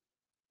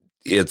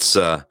it's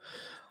a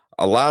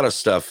lot of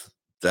stuff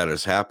that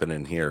is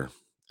happening here.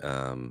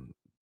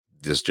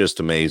 It's just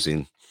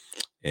amazing.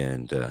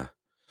 And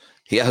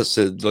yes,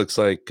 it looks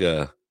like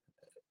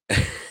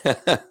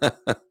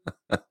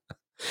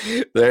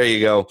there you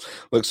go.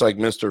 Looks like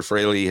Mr.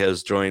 Fraley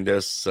has joined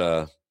us.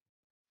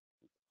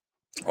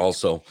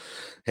 Also,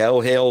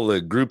 hail,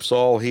 the group's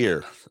all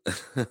here.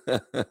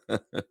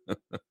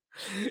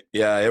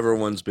 Yeah,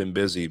 everyone's been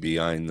busy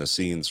behind the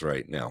scenes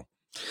right now.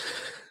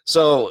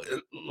 So,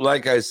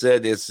 like I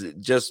said, it's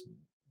just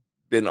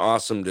been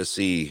awesome to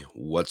see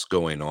what's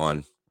going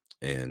on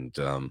and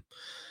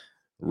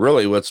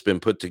really what's been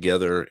put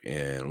together,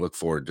 and look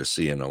forward to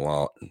seeing a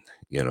lot,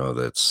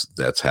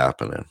 that's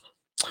happening.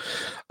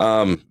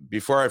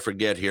 Before I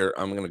forget here,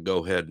 I'm going to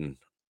go ahead and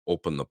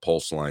open the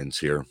pulse lines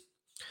here.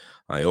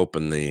 I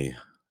open the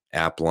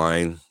app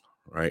line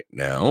right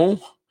now,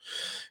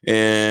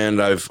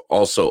 and I've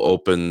also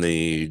opened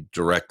the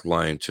direct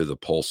line to the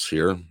pulse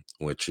here,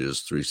 which is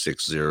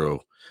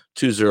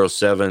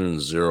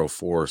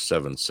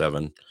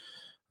 360-207-0477.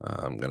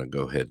 I'm going to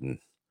go ahead and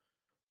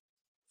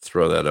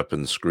throw that up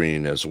in the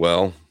screen as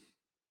well.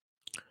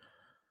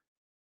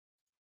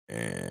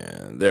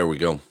 And there we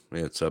go.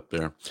 It's up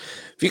there.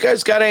 If you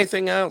guys got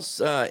anything else,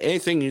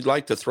 anything you'd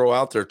like to throw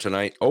out there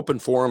tonight, open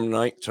forum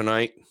night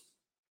tonight.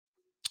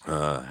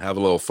 Have a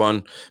little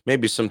fun.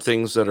 Maybe some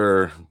things that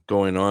are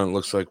going on. It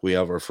looks like we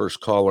have our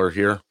first caller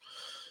here.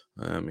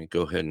 Let me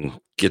go ahead and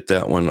get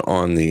that one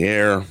on the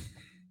air.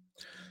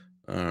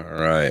 All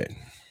right.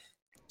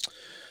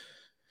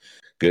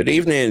 Good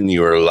evening.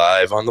 You are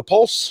live on the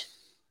Pulse.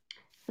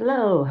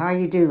 Hello, how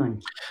you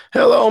doing?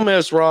 Hello,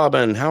 Miss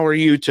Robin. How are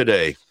you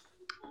today?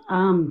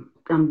 I'm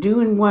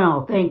doing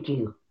well, thank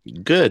you.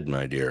 Good,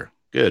 my dear.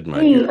 Good, my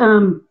Hey,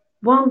 dear.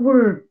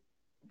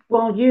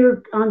 while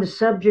you're on the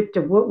subject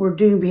of what we're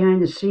doing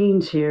behind the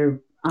scenes here,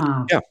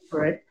 Yeah.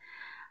 Brett,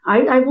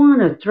 I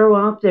want to throw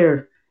out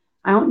there.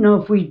 I don't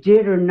know if we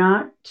did or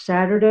not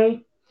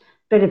Saturday,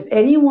 but if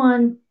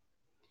anyone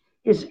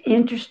is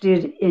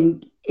interested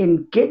in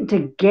getting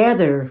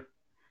together,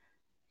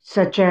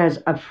 such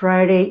as a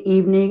Friday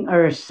evening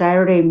or a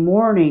Saturday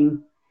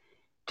morning,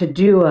 to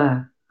do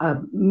a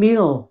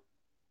meal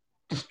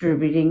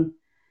distributing,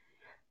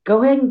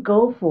 go ahead and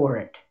go for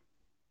it.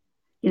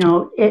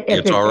 If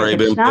It's already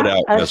it's been put not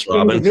out, us Miss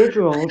Robin.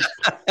 individuals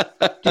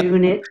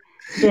doing it,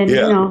 then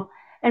Yeah.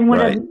 And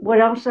Right. what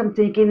else I'm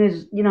thinking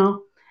is,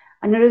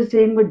 another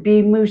thing would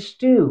be moose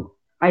stew.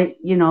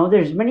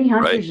 There's many Right.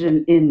 hunters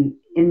in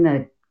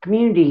the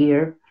community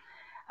here.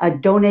 A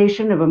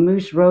donation of a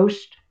moose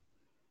roast.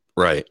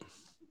 Right.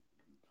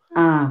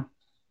 Uh,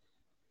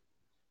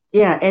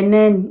 yeah, and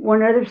then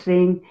one other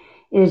thing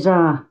is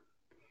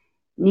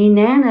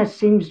Nenana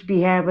seems to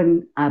be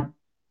having a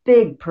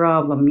big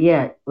problem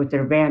yet with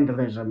their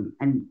vandalism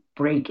and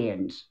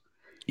break-ins.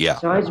 Yeah.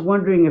 So I was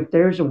wondering if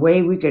there's a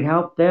way we could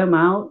help them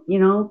out,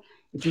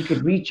 if you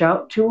could reach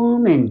out to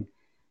them and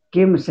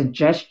give them a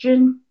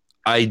suggestion.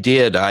 I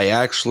did. I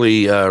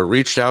actually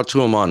reached out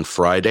to him on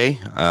Friday.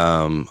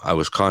 I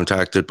was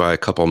contacted by a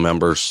couple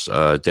members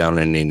down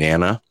in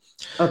Nenana,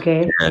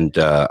 Okay. and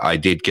I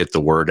did get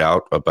the word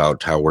out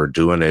about how we're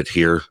doing it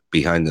here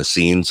behind the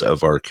scenes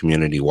of our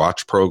community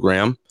watch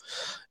program,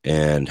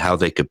 and how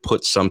they could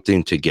put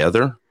something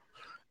together.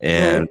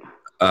 And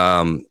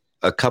Right.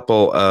 a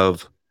couple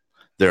of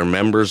their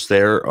members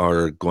there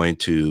are going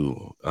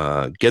to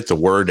get the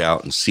word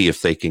out and see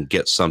if they can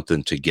get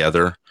something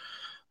together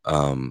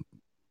um,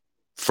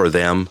 for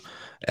them,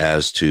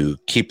 as to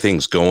keep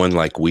things going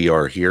like we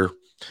are here.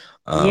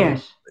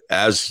 Yes.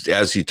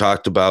 As you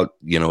talked about,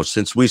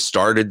 since we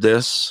started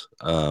this,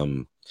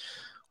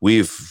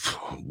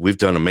 we've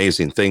done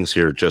amazing things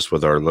here just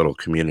with our little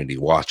community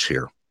watch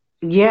here.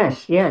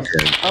 Yes. Yes.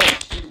 And, Oh,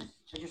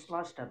 I just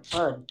lost a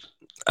bud.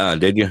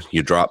 did you?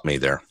 You dropped me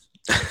there.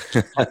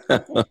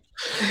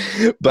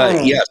 But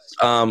Uh, yes,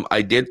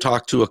 I did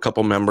talk to a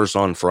couple members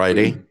on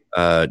Friday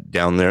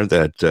down there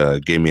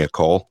that gave me a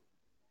call.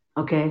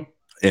 okay.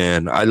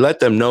 And I let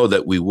them know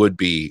that we would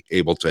be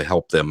able to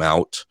help them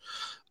out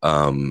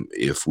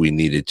if we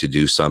needed to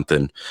do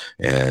something.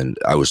 And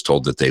I was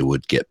told that they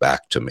would get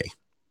back to me.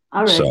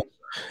 All right. So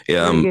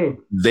Very good.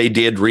 they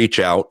did reach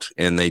out,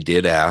 and they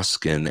did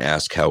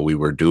ask how we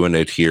were doing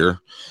it here.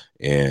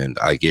 And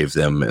I gave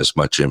them as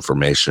much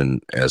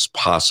information as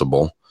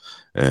possible,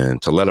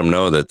 and to let them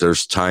know that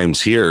there's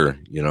times here,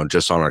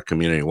 just on our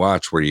community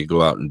watch, where you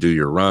go out and do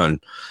your run,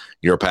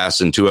 you're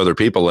passing two other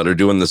people that are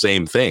doing the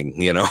same thing.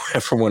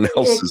 Everyone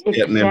else is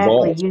getting Exactly.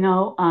 involved.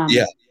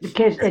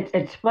 Because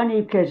it's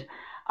funny because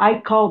I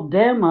called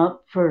them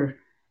up for,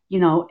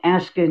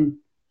 asking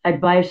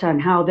advice on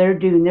how they're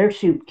doing their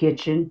soup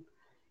kitchen,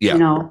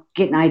 Yeah.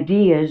 getting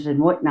ideas and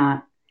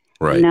whatnot.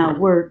 Right. And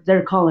now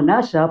they're calling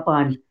us up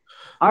on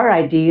our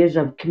ideas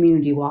of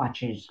community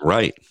watches.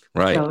 Right.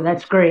 So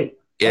that's great.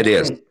 It That's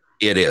is. great.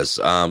 It is.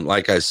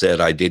 Like I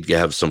said, I did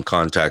have some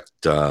contact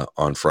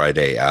on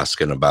Friday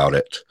asking about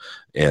it,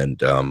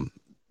 and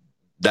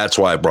that's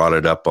why I brought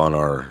it up on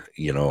our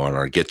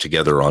get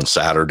together on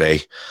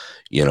Saturday.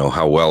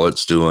 How well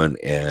it's doing,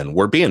 and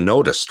we're being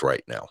noticed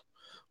right now,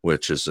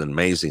 which is an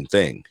amazing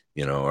thing.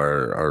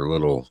 Our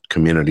little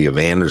community of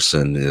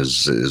Anderson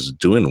is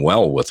doing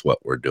well with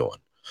what we're doing.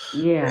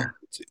 Yeah.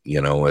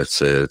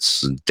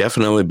 It's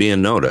definitely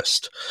being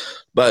noticed.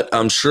 But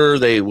I'm sure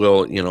they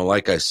will,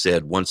 like I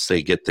said, once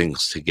they get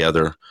things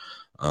together,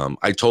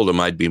 I told them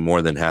I'd be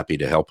more than happy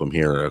to help them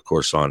here, of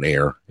course, on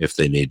air if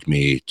they need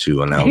me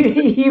to announce.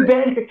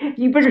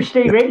 You better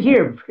stay right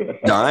here.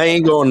 No, I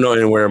ain't going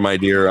anywhere, my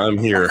dear. I'm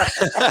here.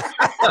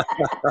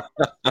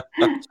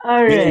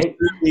 All Me and right.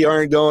 Susie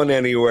aren't going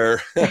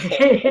anywhere.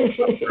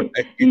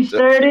 You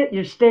started,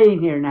 you're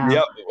staying here now.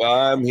 Yep,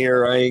 I'm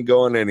here. I ain't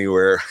going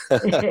anywhere. All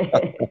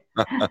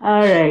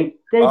right.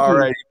 Thank All you.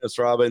 right, Miss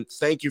Robin.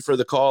 Thank you for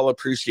the call.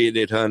 Appreciate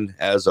it, hun,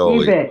 as You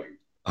always. bet.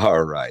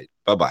 All right.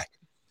 Bye-bye.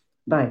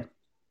 Bye.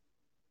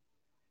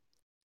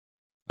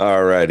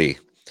 All righty.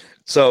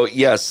 So,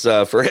 yes,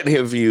 for any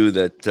of you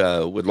that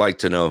would like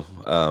to know,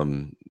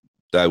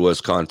 I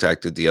was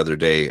contacted the other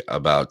day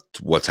about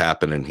what's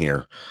happening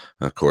here,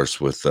 of course,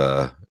 with,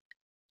 our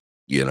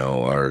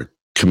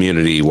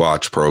community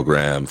watch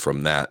program,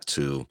 from that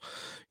to,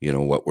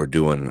 what we're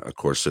doing, of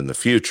course, in the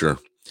future.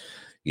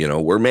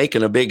 We're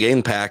making a big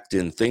impact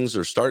and things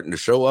are starting to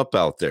show up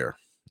out there.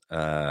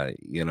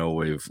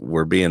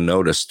 We're being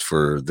noticed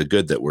for the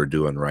good that we're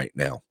doing right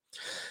now.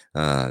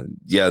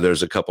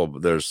 There's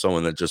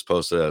someone that just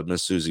posted,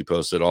 Miss Susie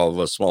posted, all of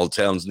us small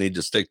towns need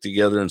to stick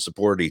together and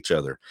support each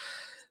other.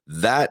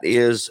 That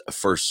is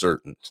for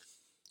certain.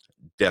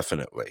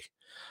 Definitely.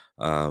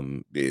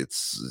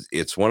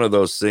 It's one of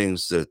those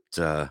things that,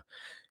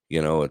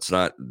 it's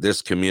not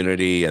this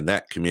community and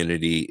that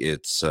community.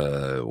 It's,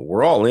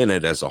 we're all in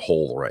it as a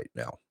whole right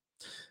now.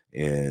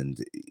 And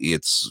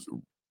it's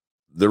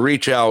the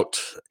reach out.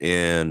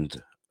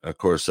 And of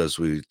course, as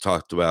we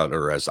talked about,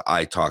 or as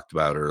I talked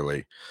about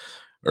earlier,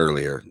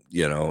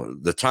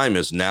 the time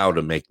is now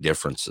to make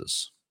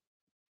differences.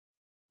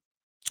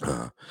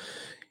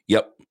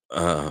 Yep.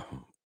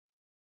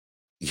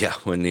 Yeah,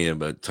 we need,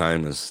 but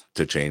time is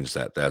to change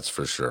that. That's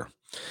for sure.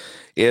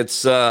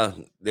 It's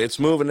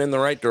moving in the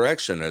right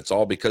direction. It's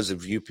all because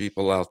of you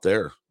people out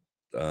there,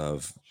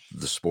 of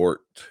the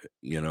sport,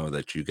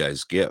 that you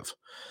guys give.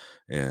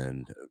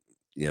 And,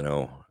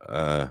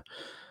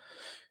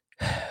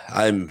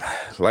 I'm,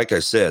 like I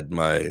said,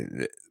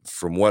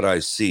 from what I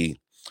see,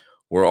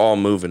 we're all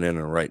moving in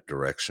the right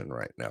direction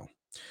right now.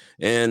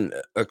 And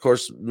of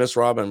course, Miss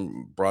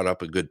Robin brought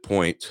up a good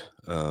point.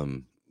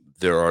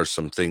 There are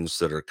some things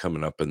that are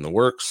coming up in the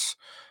works.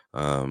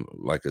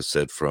 Like I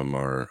said, from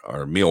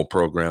our meal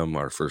program,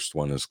 our first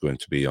one is going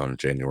to be on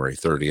January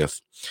 30th.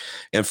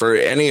 And for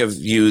any of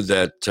you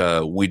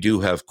that we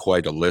do have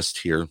quite a list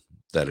here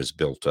that is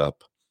built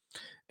up.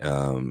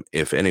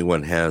 If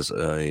anyone has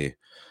a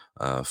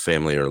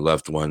family or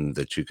loved one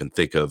that you can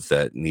think of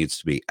that needs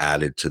to be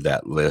added to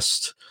that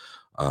list,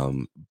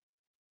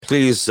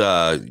 please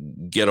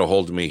get a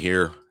hold of me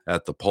here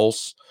at the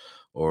Pulse,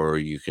 or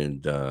you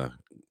can,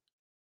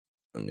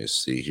 let me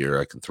see here,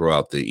 I can throw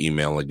out the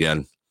email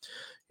again.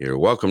 You're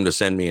welcome to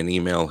send me an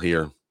email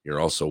here. You're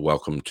also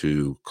welcome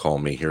to call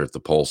me here at the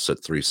Pulse at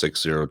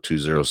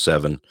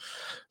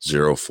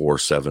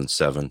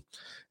 360-207-0477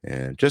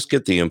 and just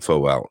get the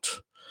info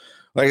out.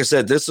 Like I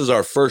said, this is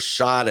our first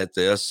shot at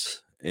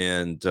this.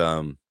 And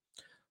of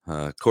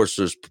course,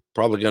 there's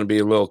probably going to be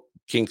a little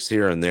kinks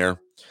here and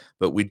there,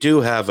 but we do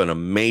have an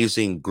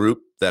amazing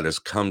group that has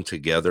come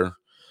together.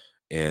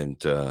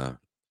 And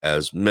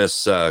as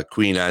Miss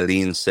Queen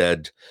Eileen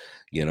said,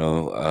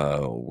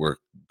 we're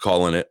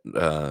calling it,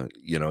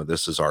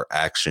 this is our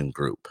action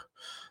group.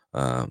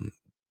 The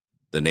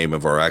name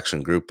of our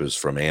action group is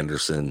From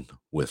Anderson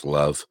with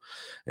Love.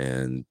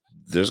 And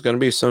there's going to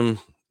be some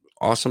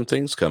awesome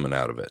things coming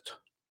out of it,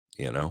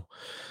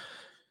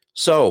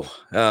 So,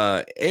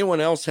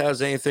 anyone else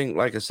has anything?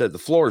 Like I said, the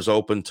floor is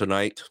open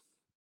tonight.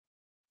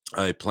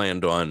 I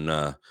planned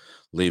on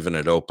leaving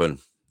it open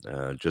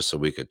just so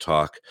we could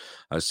talk.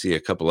 I see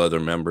a couple other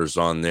members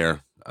on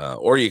there,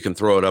 or you can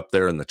throw it up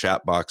there in the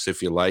chat box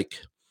if you like.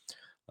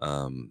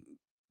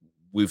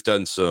 We've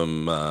done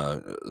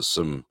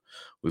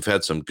we've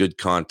had some good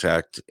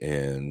contact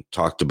and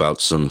talked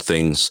about some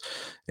things.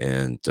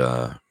 And,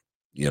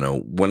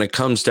 when it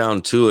comes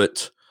down to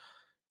it,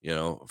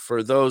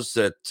 for those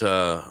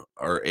that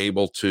are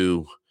able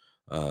to,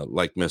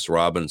 like Miss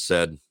Robin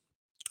said,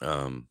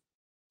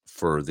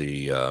 for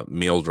the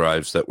meal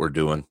drives that we're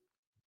doing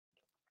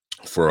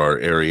for our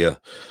area,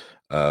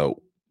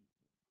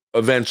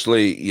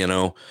 eventually,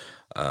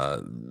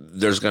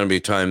 there's going to be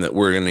time that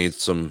we're going to need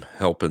some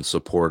help and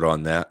support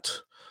on that.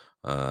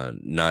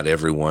 Not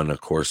everyone,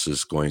 of course,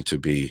 is going to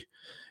be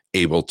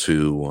able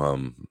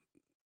to,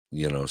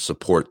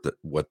 support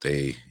what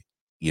they,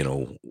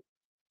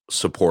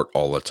 support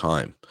all the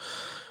time.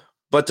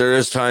 But there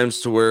is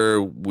times to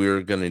where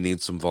we're going to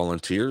need some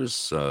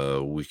volunteers.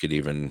 We could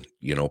even,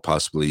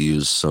 possibly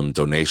use some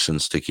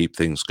donations to keep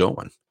things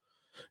going,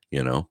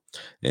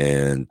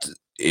 and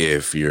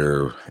if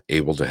you're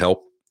able to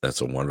help,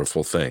 that's a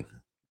wonderful thing,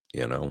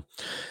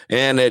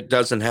 and it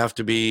doesn't have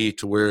to be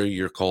to where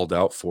you're called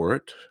out for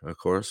it. Of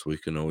course, we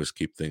can always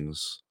keep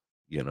things,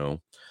 to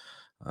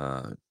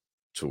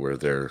where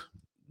they're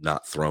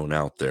not thrown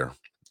out there,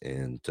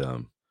 and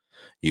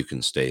you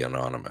can stay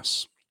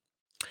anonymous.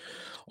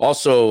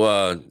 Also,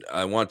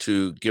 I want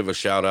to give a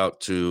shout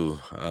out to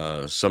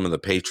some of the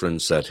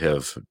patrons that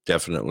have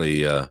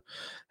definitely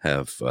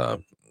have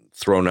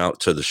thrown out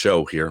to the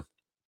show here.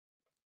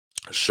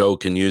 Show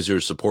can use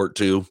your support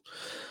too.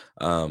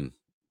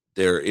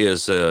 There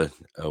is a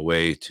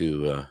way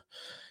to,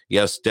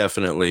 yes,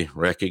 definitely.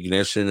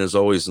 Recognition is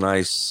always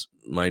nice,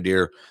 my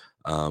dear.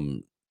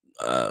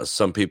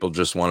 Some people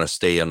just want to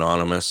stay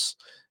anonymous,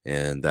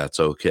 and that's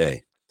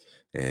okay.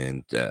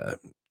 And,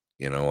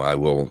 I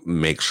will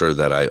make sure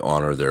that I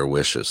honor their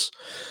wishes.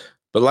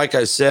 But like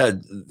I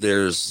said,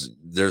 there's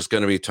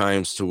going to be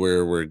times to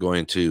where we're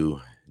going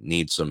to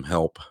need some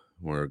help.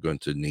 We're going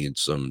to need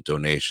some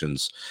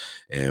donations,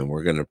 and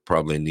we're going to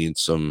probably need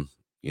some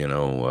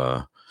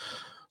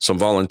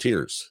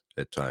volunteers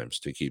at times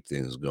to keep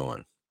things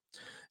going.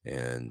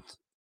 And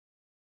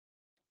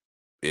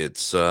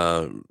it's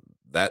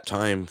that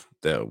time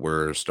that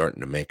we're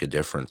starting to make a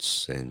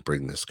difference and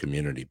bring this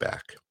community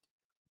back.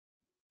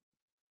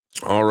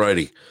 All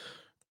righty.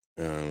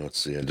 Let's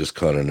see. I just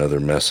caught another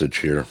message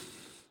here.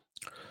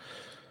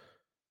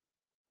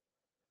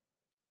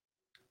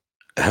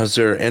 Has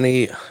there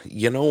any,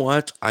 you know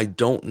what? I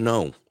don't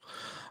know.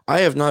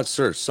 I have not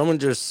searched. Someone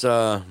just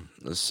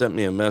sent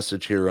me a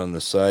message here on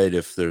the side.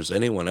 If there's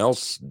anyone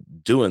else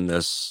doing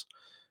this,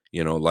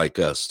 like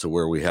us, to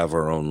where we have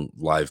our own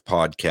live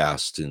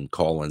podcast and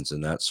call-ins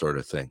and that sort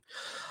of thing.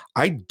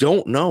 I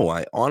don't know.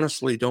 I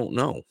honestly don't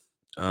know.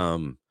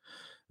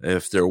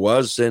 If there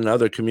was in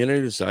other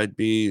communities, I'd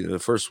be the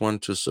first one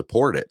to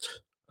support it,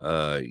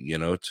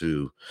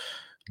 to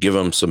give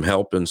them some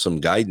help and some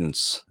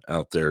guidance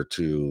out there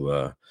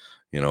to,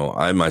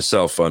 I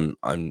myself,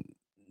 I'm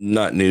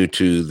not new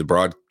to the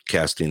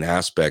broadcasting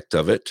aspect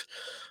of it,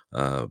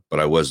 but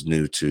I was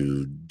new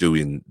to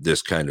doing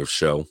this kind of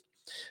show,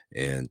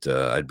 and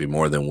I'd be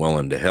more than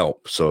willing to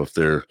help. So if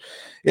there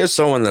is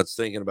someone that's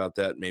thinking about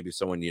that, maybe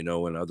someone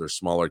in other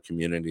smaller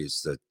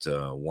communities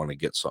that want to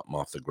get something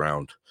off the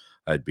ground,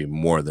 I'd be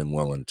more than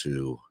willing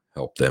to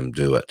help them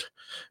do it,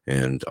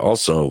 and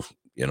also,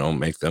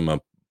 make them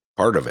a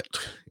part of it.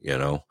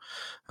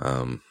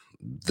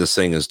 This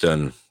thing is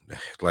done,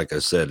 like I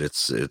said,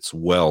 it's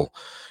well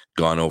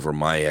gone over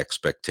my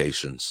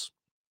expectations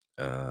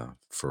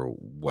for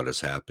what is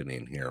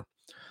happening here.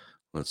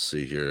 Let's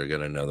see here. I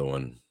got another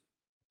one.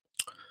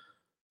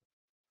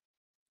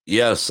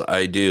 Yes,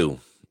 I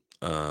do.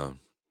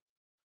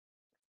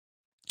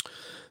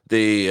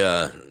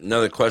 The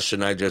another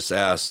question I just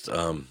asked.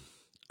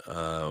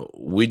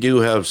 We do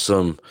have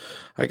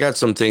I got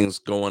some things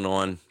going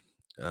on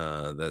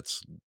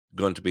that's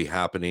going to be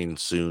happening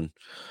soon.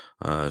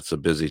 It's a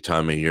busy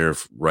time of year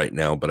right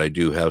now, but I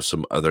do have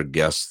some other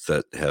guests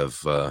that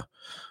have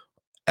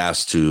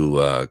asked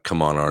to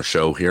come on our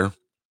show here,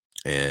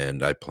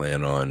 and I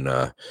plan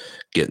on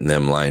getting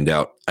them lined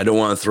out. I don't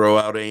want to throw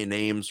out any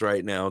names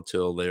right now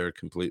till they're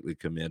completely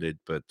committed,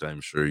 but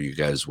I'm sure you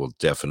guys will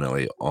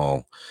definitely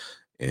all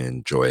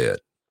enjoy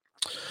it.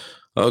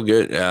 Oh,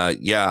 good.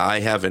 Yeah, I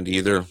haven't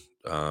either.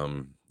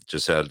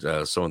 Just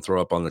had someone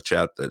throw up on the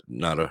chat that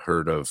not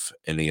heard of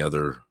any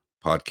other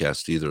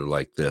podcast either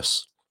like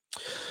this.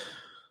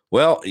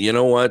 Well, you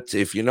know what?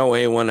 If you know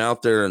anyone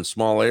out there in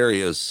small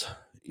areas,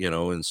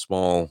 in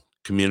small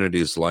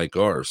communities like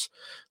ours,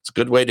 it's a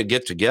good way to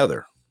get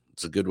together.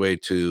 It's a good way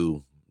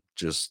to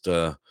just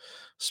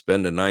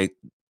spend a night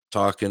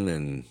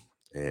talking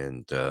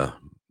and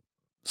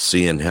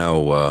seeing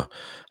how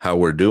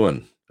we're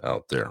doing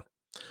out there.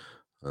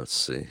 Let's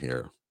see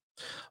here.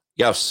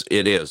 Yes,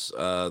 it is.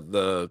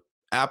 The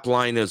app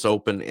line is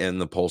open and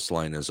the pulse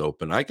line is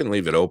open. I can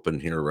leave it open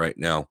here right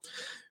now.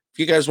 If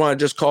you guys want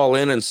to just call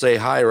in and say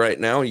hi right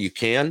now, you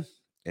can.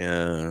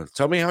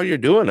 Tell me how you're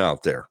doing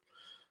out there.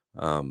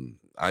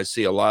 I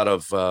see a lot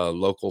of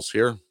locals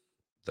here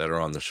that are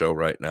on the show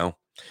right now,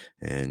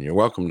 and you're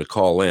welcome to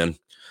call in.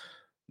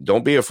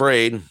 Don't be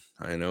afraid.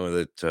 I know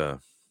that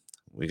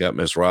we got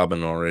Miss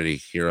Robin already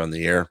here on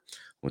the air,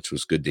 which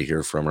was good to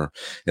hear from her.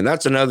 And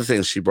that's another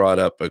thing she brought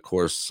up. Of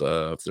course,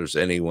 if there's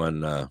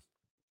anyone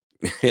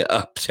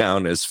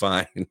uptown is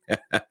fine.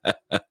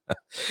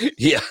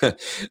 Yeah,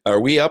 are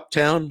we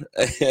uptown?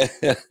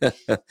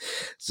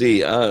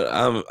 See,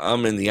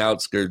 I'm in the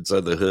outskirts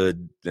of the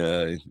hood.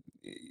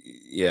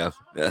 Yeah,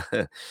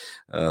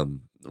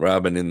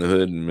 Robin in the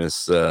hood and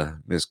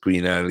Miss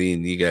Queen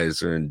Eileen, you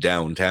guys are in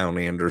downtown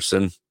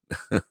Anderson.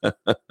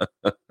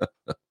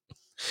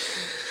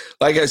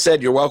 Like I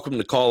said, you're welcome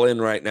to call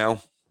in right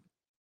now.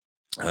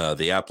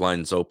 The app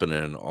line's open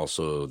and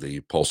also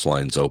the pulse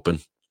line's open.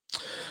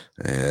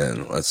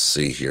 And let's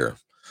see here.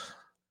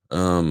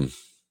 I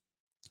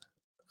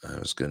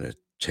was going to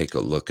take a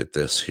look at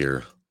this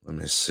here. Let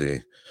me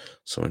see.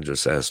 Someone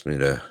just asked me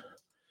to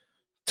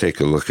take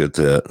a look at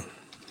that.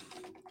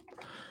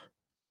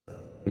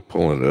 Let me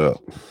pull it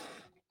up.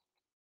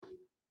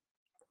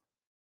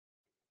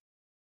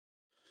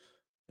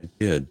 I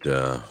did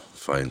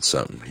find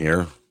something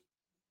here.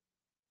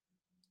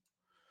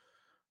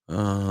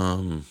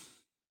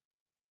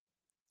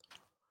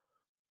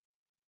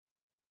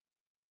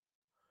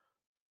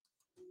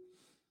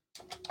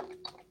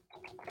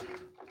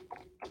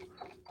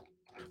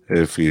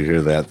 If you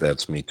hear that,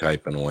 that's me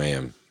typing away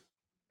and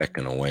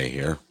pecking away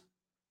here.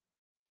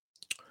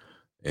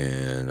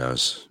 And I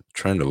was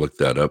trying to look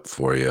that up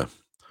for you.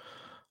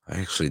 I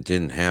actually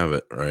didn't have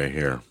it right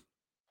here.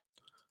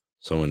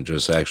 Someone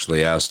just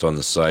actually asked on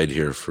the side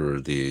here for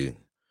the,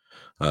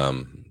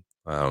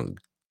 I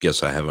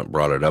guess I haven't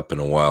brought it up in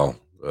a while,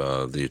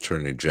 the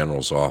Attorney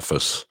General's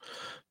office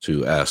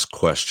to ask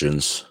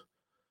questions.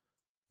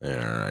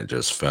 And I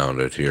just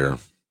found it here.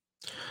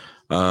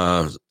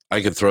 I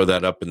could throw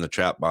that up in the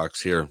chat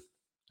box here.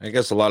 I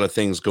guess a lot of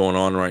things going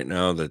on right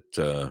now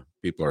that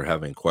people are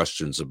having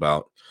questions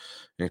about.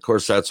 And of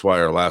course, that's why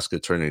our Alaska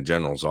Attorney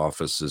General's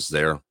office is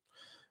there.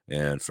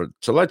 And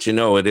to let you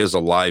know, it is a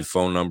live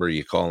phone number.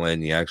 You call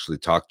in, you actually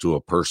talk to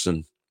a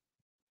person.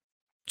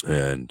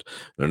 And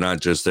they're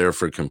not just there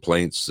for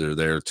complaints. They're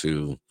there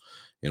to,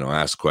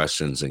 ask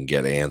questions and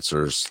get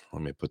answers.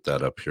 Let me put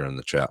that up here in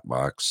the chat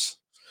box.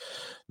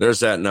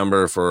 There's that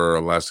number for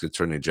Alaska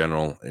Attorney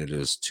General. It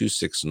is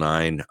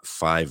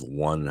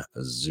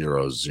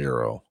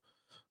 269-5100.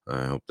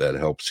 I hope that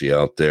helps you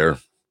out there.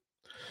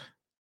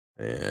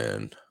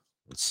 And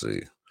let's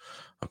see.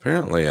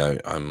 Apparently,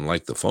 I'm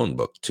like the phone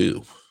book,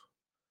 too.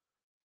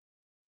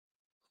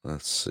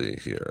 Let's see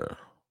here.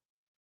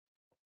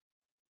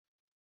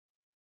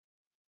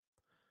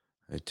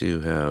 I do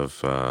have,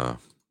 let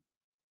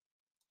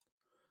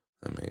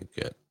me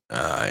get,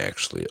 I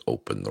actually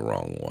opened the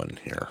wrong one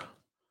here.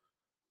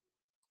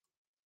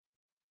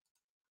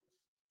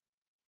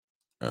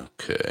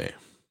 Okay.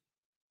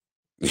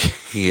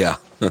 Yeah.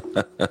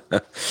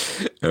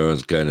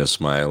 Everyone's kind of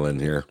smiling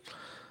here.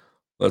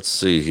 Let's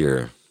see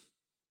here.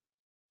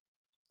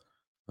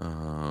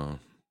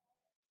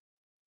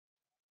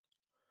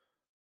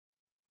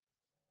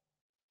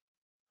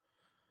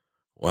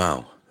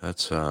 Wow.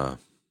 That's, I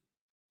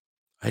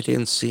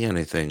didn't see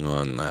anything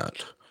on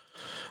that.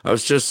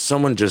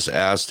 Someone just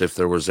asked if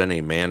there was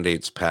any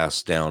mandates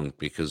passed down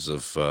because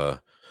of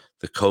the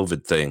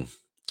COVID thing.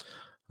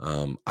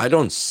 I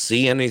don't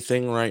see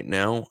anything right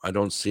now. I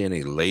don't see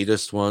any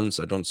latest ones.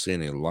 I don't see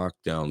any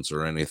lockdowns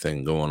or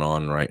anything going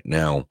on right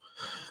now.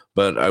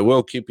 But I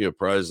will keep you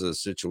apprised of the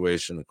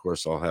situation. Of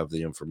course, I'll have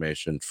the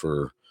information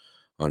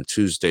on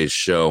Tuesday's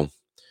show.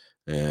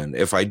 And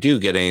if I do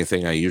get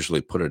anything, I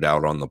usually put it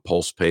out on the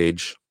Pulse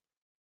page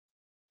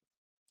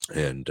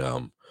and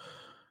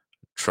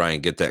try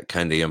and get that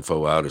kind of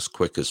info out as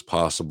quick as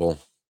possible.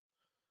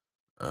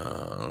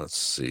 Let's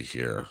see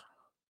here.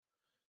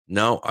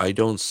 No, I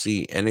don't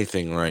see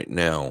anything right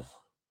now.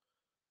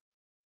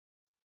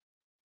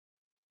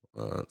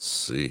 Let's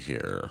see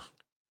here.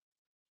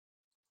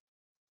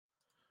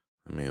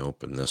 Let me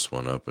open this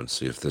one up and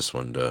see if this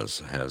one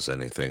has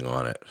anything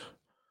on it.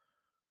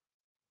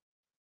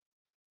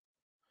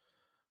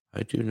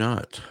 I do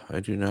not. I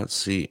do not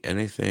see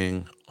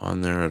anything on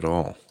there at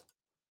all.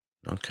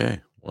 Okay.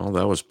 Well,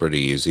 that was pretty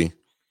easy.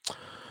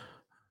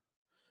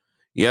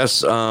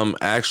 Yes,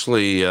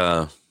 actually,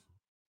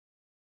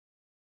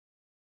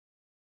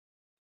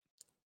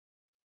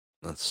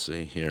 let's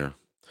see here.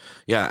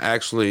 Yeah,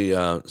 actually,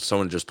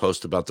 someone just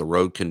posted about the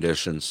road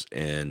conditions,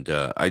 and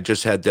I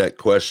just had that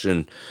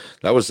question.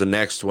 That was the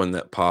next one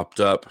that popped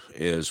up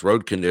is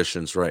road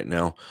conditions right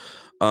now.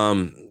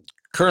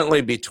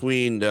 Currently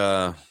between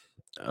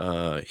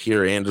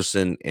here,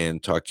 Anderson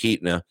and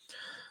Talkeetna,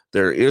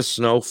 there is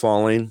snow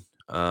falling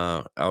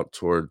out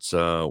towards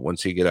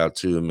once you get out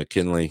to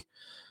McKinley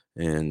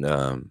and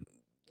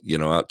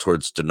out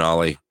towards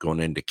Denali going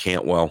into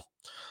Cantwell.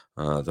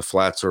 The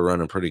flats are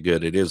running pretty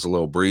good. It is a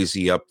little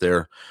breezy up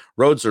there.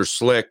 Roads are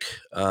slick.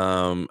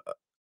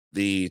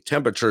 The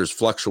temperature is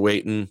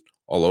fluctuating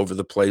all over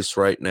the place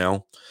right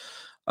now.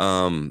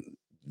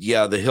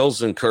 Yeah, the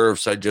hills and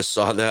curves, I just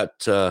saw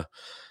that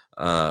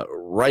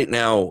right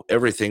now,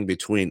 everything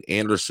between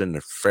Anderson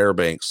and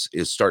Fairbanks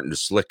is starting to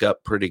slick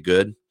up pretty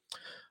good.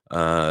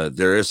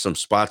 There is some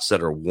spots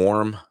that are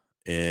warm,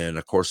 and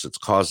of course it's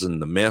causing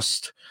the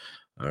mist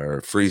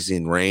or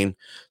freezing rain.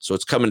 So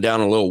it's coming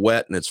down a little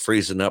wet and it's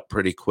freezing up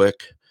pretty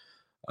quick.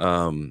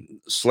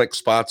 Slick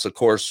spots, of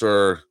course,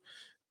 are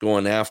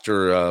going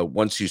after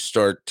once you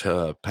start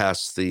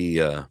past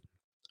the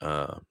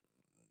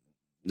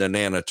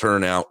Nenana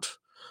turnout,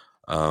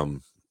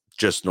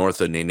 just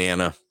north of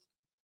Nenana.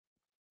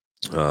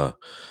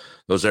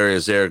 Those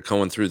areas there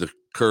going through the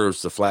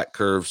curves, the flat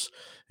curves,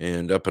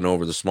 and up and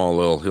over the small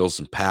little hills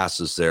and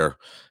passes there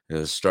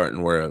is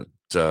starting where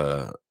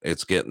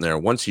it's getting there.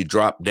 Once you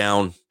drop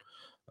down,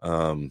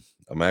 I'm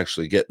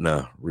actually getting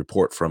a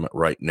report from it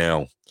right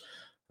now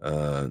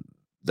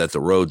that the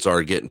roads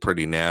are getting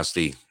pretty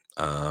nasty.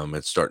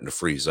 It's starting to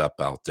freeze up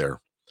out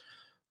there.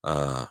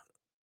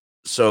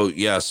 So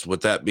yes,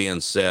 with that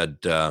being said,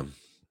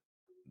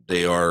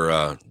 they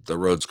are the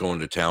roads going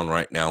to town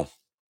right now.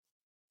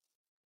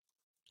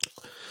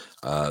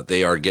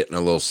 They are getting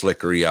a little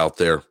slickery out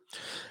there.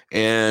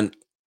 And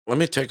let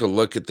me take a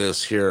look at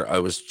this here. I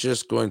was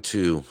just going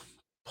to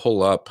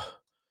pull up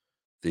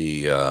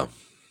the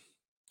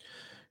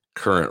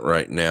current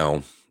right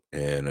now,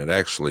 and it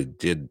actually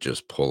did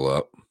just pull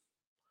up.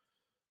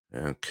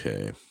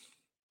 Okay.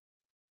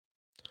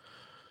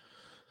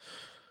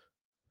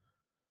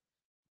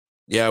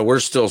 Yeah, we're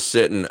still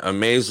sitting,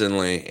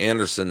 amazingly,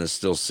 Anderson is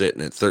still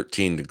sitting at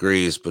 13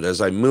 degrees. But as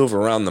I move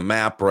around the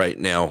map right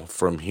now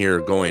from here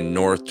going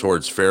north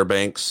towards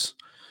Fairbanks,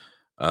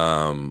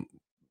 there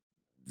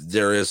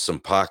is some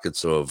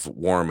pockets of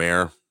warm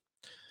air.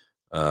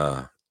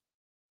 Yeah,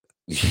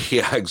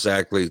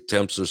 exactly.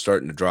 Temps are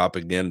starting to drop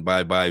again.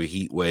 Bye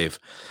heat wave.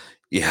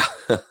 Yeah.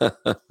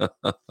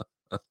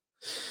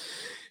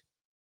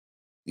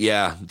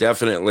 Yeah,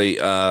 definitely.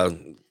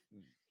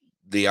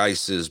 The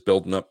ice is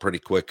building up pretty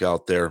quick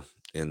out there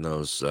in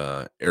those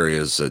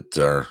areas that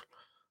are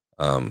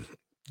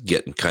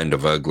getting kind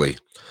of ugly.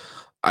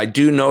 I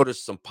do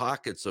notice some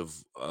pockets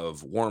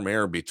of warm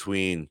air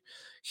between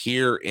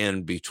here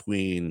and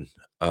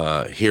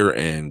here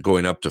and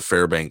going up to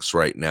Fairbanks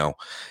right now.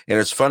 And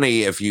it's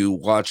funny, if you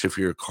watch, if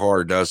your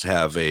car does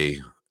have a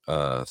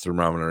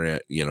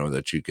thermometer,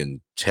 that you can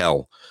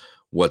tell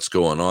what's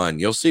going on,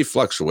 you'll see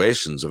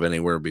fluctuations of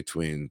anywhere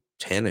between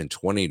 10 and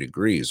 20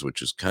 degrees,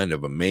 which is kind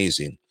of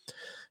amazing.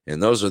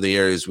 And those are the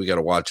areas we got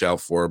to watch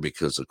out for,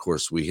 because of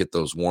course we hit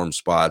those warm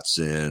spots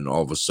and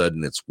all of a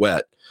sudden it's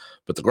wet.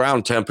 But the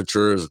ground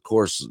temperature is, of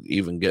course,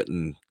 even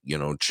getting,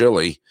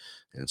 chilly,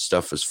 and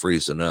stuff is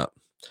freezing up.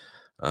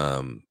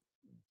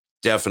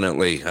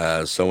 Definitely.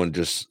 Someone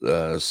just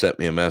sent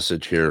me a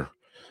message here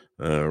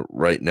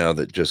right now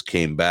that just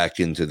came back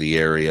into the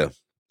area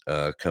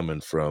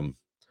coming from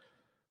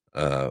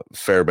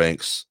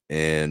Fairbanks,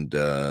 and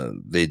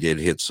they did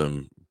hit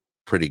some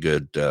pretty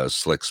good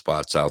slick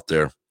spots out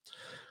there.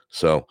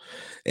 So,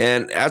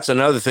 and that's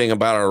another thing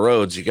about our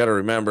roads. You got to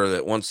remember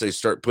that once they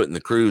start putting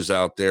the crews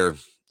out there,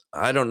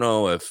 I don't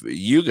know if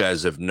you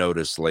guys have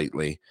noticed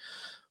lately,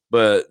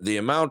 but the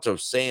amount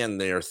of sand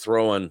they are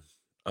throwing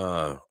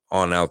on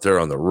out there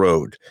on the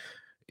road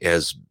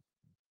has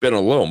been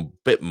a little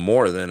bit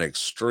more than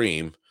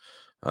extreme.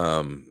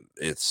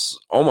 It's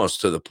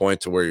almost to the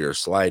point to where you're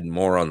sliding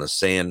more on the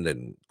sand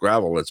and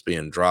gravel that's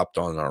being dropped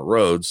on our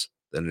roads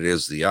than it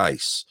is the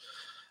ice.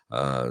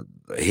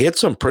 Hit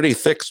some pretty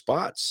thick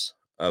spots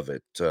of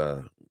it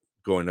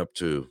going up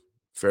to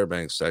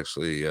Fairbanks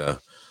actually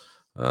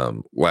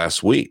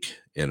last week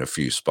in a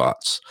few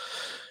spots.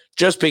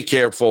 Just be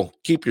careful.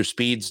 Keep your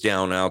speeds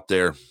down out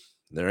there.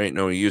 There ain't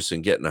no use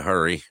in getting a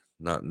hurry,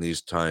 not in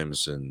these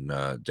times, and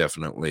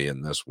definitely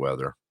in this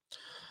weather.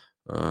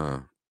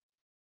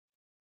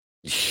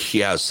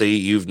 Yeah, see,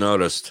 you've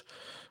noticed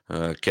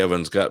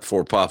Kevin's got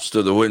 4 pops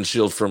to the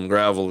windshield from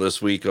gravel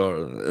this week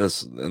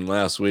and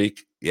last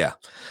week. Yeah.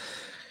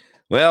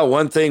 Well,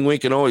 one thing we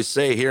can always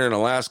say here in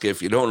Alaska,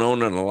 if you don't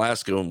own an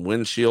Alaska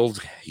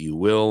windshield, you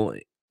will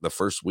the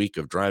first week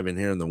of driving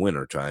here in the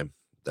wintertime.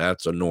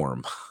 That's a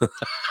norm.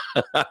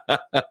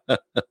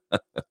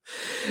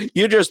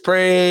 You just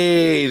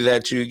pray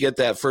that you get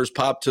that first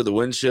pop to the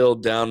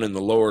windshield down in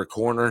the lower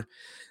corner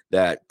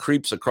that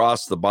creeps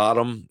across the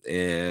bottom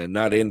and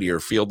not into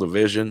your field of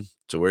vision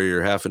to where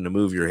you're having to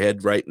move your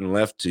head right and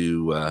left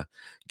to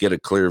get a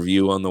clear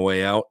view on the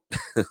way out.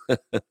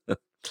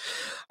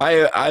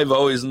 I've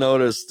always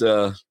noticed,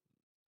 yeah,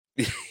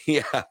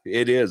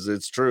 it is.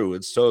 It's true.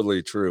 It's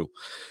totally true.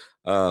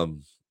 Yeah.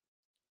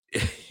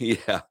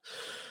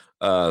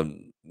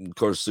 Of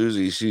course,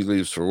 Susie, she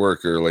leaves for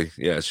work early.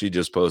 Yeah, she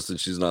just posted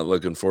she's not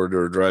looking forward to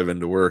her driving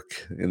to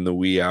work in the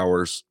wee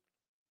hours.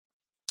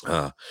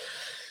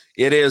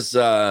 It is.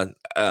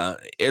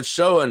 It's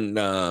showing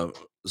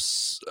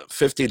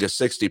 50 to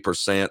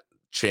 60%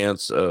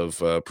 chance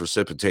of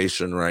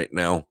precipitation right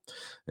now,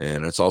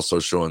 and it's also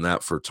showing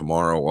that for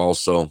tomorrow.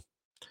 Also,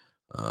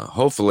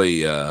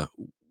 hopefully,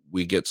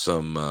 we get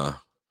some.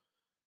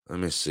 Let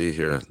me see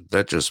here.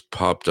 That just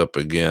popped up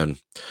again.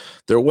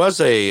 There was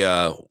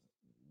a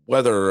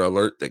weather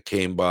alert that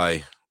came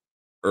by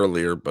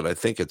earlier, but I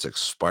think it's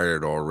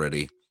expired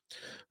already.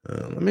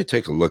 Let me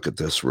take a look at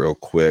this real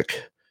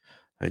quick.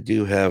 I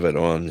do have it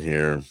on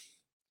here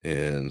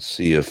and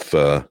see if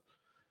there's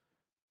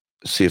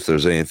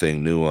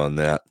anything new on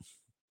that.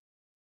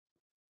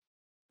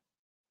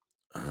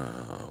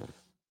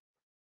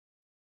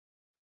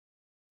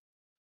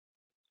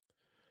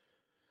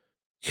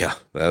 Yeah,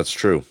 that's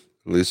true.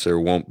 At least there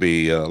won't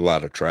be a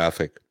lot of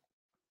traffic.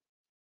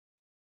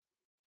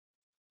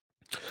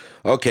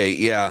 Okay,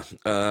 yeah.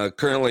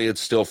 Currently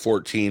it's still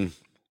 14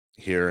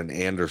 here in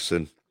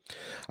Anderson.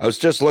 I was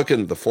just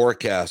looking at the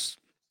forecast.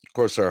 Of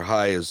course, our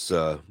high is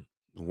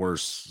we're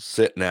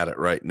sitting at it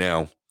right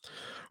now.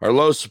 Our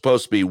low is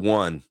supposed to be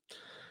 1.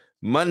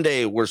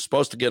 Monday, we're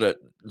supposed to get it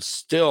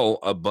still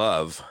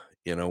above.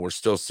 We're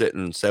still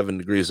sitting 7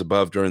 degrees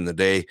above during the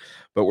day,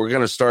 but we're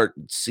going to start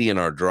seeing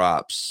our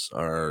drops.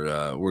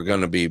 We're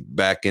going to be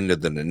back into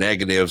the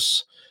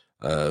negatives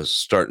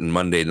starting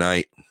Monday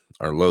night.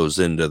 Our lows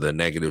into the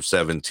negative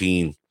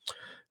 17.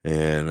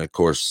 And of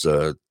course,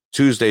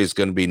 Tuesday is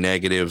going to be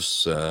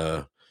negatives.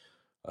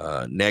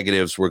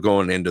 Negatives, we're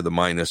going into the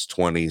minus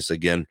 20s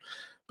again.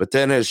 But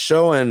then it's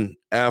showing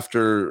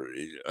after,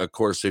 of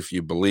course, if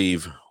you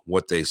believe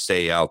what they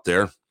say out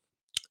there,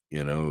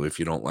 if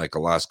you don't like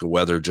Alaska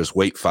weather, just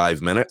wait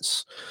 5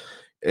 minutes.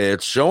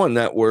 It's showing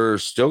that we're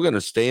still going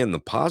to stay in the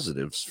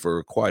positives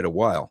for quite a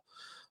while.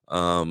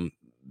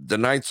 the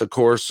nights, of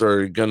course,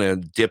 are going to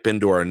dip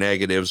into our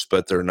negatives,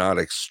 but they're not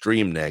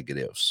extreme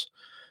negatives.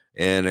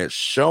 And it's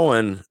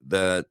showing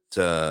that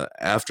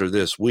after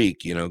this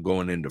week,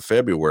 going into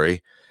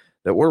February,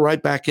 that we're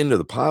right back into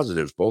the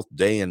positives, both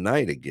day and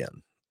night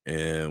again.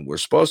 And we're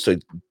supposed to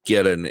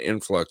get an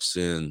influx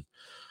in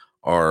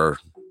our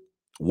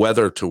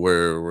weather to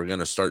where we're going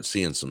to start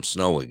seeing some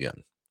snow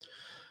again.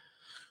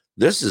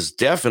 This has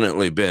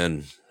definitely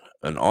been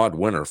an odd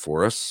winter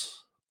for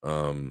us.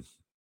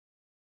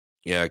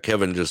 Yeah,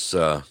 Kevin just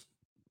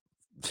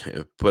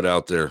put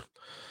out there.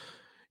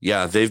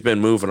 Yeah, they've been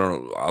moving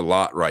a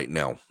lot right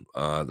now.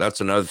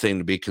 That's another thing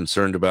to be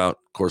concerned about.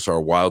 Of course,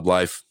 our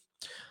wildlife.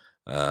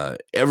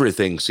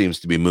 Everything seems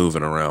to be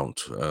moving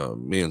around.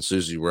 Me and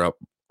Susie were up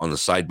on the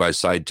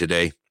side-by-side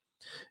today,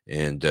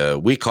 and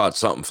we caught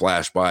something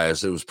flash by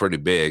us. It was pretty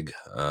big.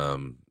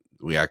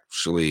 We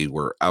actually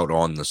were out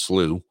on the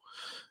slough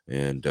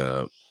and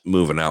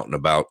moving out and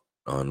about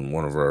on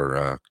one of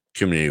our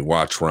community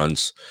watch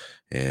runs,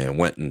 and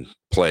went and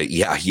played.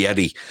 Yeah,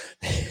 Yeti.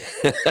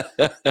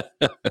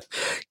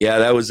 Yeah,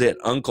 that was it.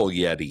 Uncle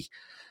Yeti.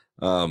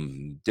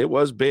 It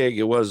was big.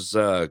 It was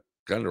kind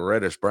of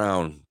reddish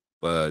brown,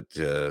 but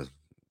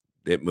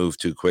it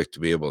moved too quick to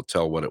be able to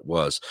tell what it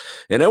was.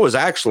 And it was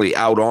actually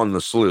out on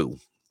the slough.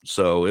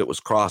 So it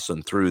was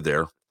crossing through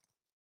there.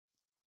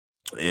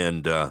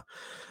 And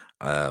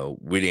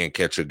we didn't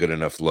catch a good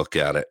enough look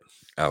at it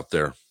out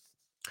there.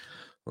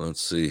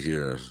 Let's see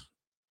here.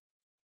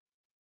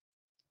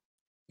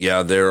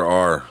 Yeah, there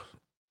are.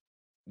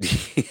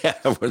 Yeah,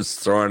 I was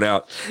throwing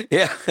out.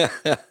 Yeah.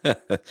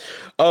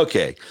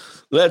 Okay.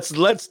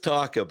 Let's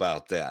talk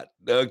about that.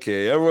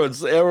 Okay,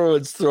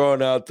 everyone's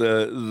throwing out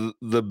the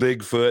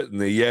Bigfoot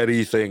and the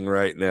Yeti thing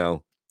right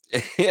now.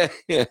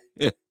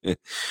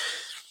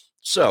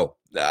 So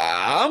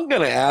I'm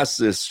gonna ask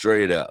this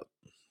straight up.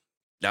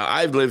 Now,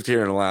 I've lived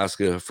here in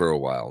Alaska for a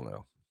while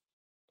now.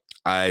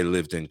 I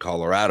lived in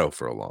Colorado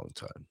for a long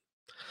time.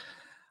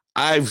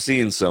 I've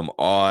seen some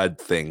odd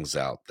things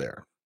out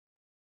there.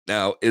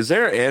 Now, is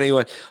there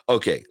anyone?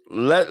 Okay,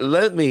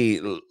 let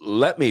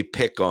me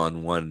pick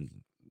on one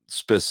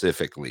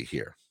specifically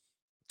here.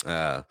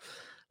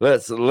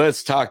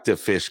 Let's talk to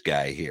Fish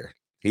Guy here.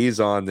 He's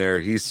on there.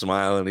 He's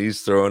smiling.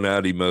 He's throwing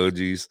out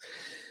emojis.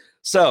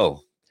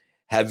 So,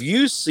 have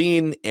you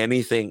seen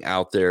anything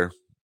out there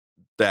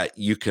that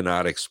you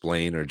cannot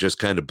explain or just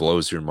kind of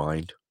blows your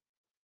mind?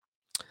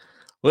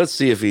 Let's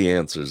see if he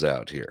answers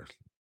out here.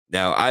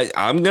 Now,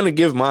 I'm going to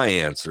give my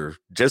answer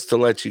just to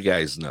let you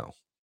guys know.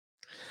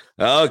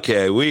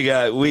 Okay, we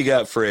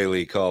got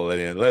Fraley calling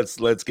in.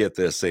 Let's get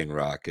this thing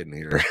rocking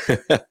here.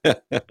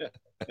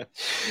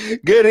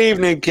 Good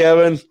evening,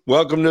 Kevin.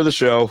 Welcome to the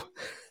show.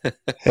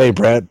 Hey,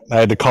 Brett. I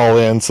had to call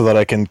in so that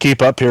I can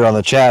keep up here on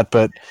the chat,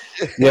 but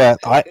yeah,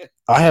 I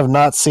have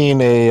not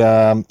seen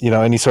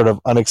any sort of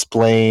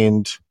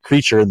unexplained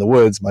creature in the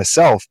woods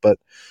myself, but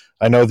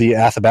I know the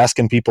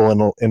Athabascan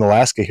people in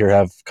Alaska here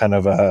have kind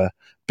of a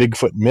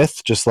Bigfoot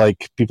myth, just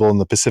like people in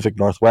the Pacific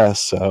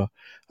Northwest. So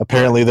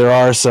apparently there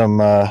are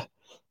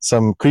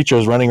some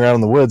creatures running around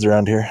in the woods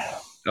around here.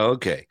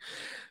 Okay.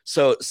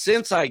 So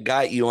since I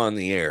got you on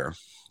the air,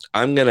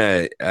 I'm going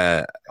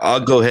to, I'll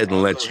go ahead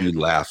and let you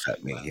laugh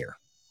at me here.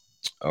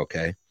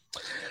 Okay.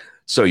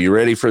 So you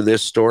ready for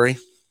this story?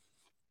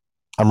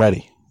 I'm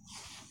ready.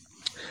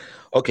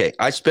 Okay.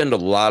 I spend a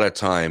lot of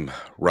time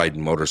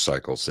riding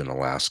motorcycles in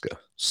Alaska.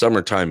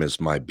 Summertime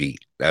is my beat.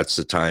 That's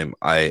the time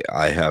I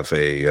have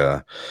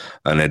an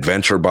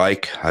adventure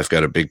bike. I've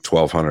got a big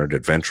 1200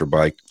 adventure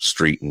bike,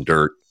 street and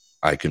dirt.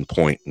 I can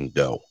point and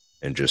go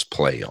and just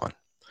play on.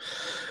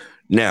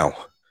 Now,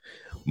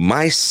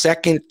 my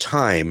second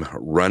time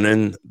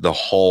running the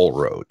haul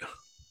road,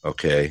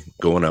 okay,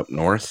 going up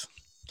north,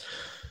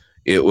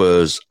 it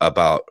was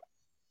about,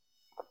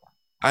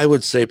 I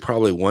would say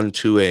probably 1,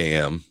 2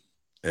 a.m.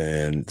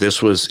 And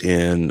this was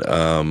in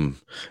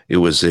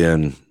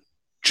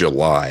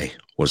July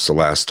was the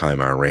last time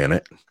I ran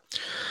it.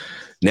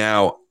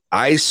 Now,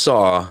 I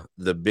saw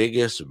the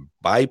biggest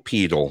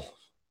bipedal,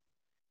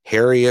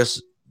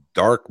 hairiest,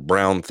 dark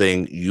brown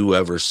thing you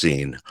ever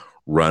seen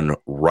run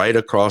right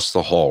across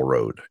the haul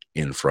road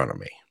in front of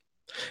me.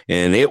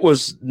 And it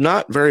was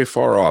not very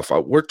far off.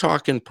 We're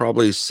talking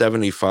probably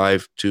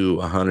 75 to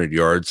 100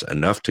 yards,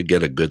 enough to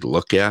get a good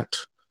look at,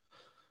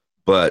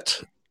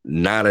 but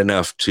not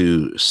enough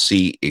to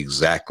see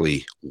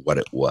exactly what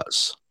it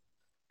was.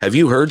 Have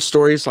you heard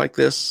stories like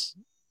this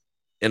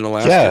in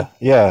Alaska?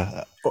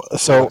 Yeah.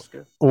 So,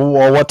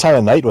 well, what time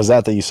of night was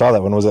that you saw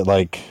that one? Was it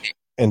like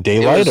in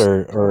daylight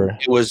or?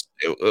 It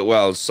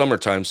was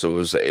summertime, so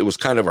it was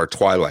kind of our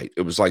twilight.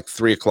 It was like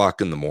 3 o'clock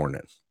in the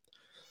morning.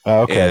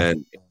 Oh, okay.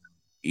 And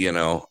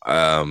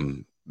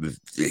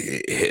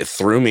it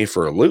threw me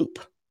for a loop.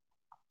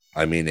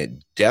 I mean,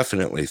 it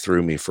definitely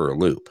threw me for a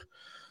loop.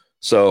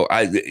 So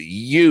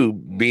you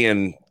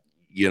being,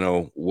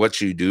 what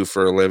you do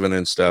for a living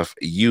and stuff,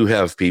 you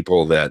have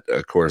people that,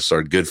 of course,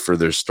 are good for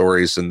their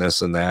stories and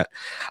this and that.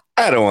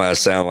 I don't want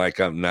to sound like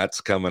I'm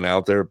nuts coming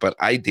out there, but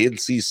I did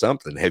see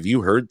something. Have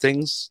you heard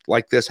things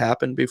like this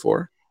happen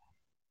before?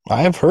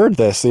 I have heard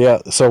this. Yeah.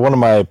 So one of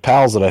my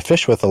pals that I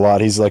fish with a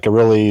lot, he's like a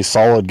really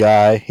solid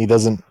guy.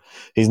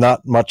 He's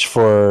not much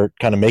for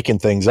kind of making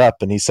things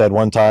up. And he said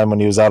one time when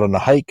he was out on a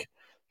hike,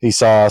 he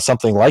saw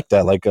something like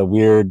that, like a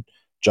weird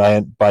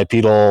giant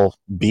bipedal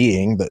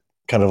being that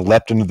kind of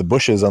leapt into the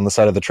bushes on the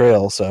side of the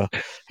trail. So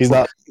he's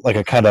not like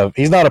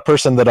he's not a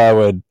person that I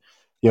would,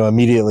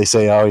 immediately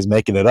say, oh, he's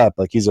making it up.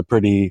 Like he's a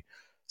pretty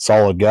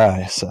solid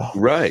guy. So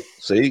Right.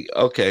 See,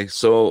 okay.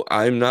 So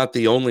I'm not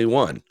the only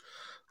one.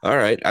 All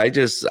right. I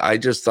just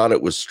thought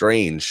it was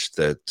strange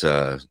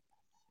that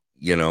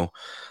you know,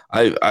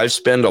 I've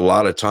spent a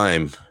lot of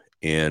time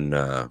in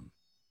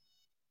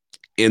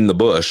in the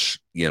bush,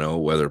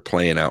 whether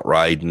playing out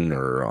riding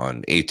or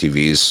on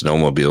ATVs,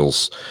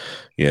 snowmobiles,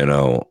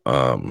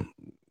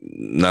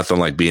 nothing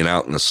like being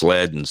out in the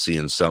sled and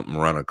seeing something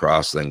run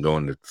across, then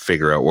going to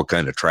figure out what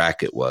kind of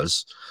track it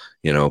was,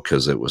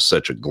 because it was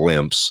such a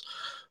glimpse.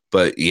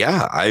 But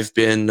yeah, I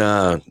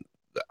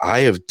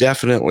have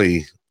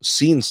definitely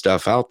seen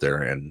stuff out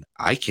there and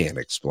I can't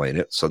explain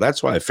it. So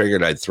that's why I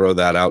figured I'd throw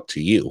that out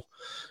to you.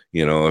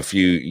 If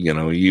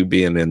you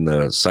being in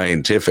the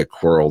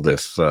scientific world,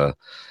 if,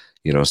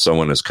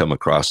 someone has come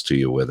across to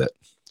you with it.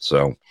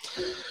 So,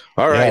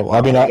 all yeah, right. well,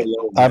 I mean,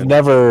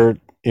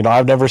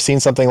 I've never seen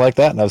something like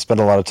that, and I've spent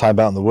a lot of time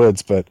out in the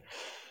woods. But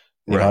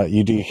Right.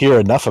 you do hear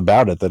enough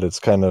about it that it's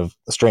kind of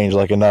strange.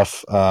 Like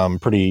enough,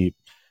 pretty,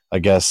 I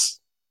guess,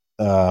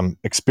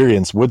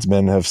 experienced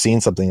woodsmen have seen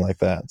something like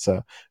that.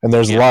 So, and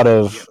there's a lot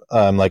of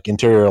like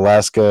interior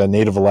Alaska,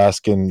 Native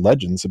Alaskan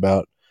legends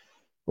about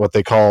what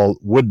they call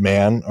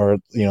woodman, or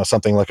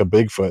something like a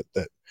Bigfoot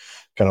that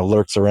kind of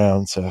lurks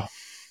around. So,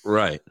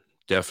 Right.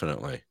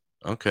 Definitely.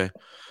 Okay.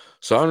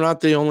 So I'm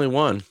not the only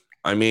one.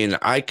 I mean,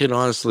 I can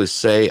honestly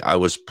say I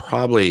was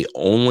probably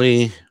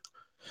only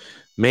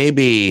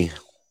maybe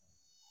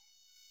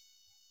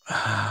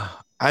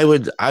I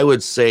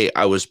would say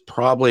I was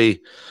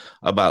probably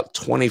about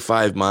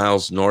 25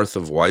 miles north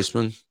of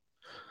Weissman.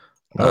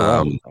 oh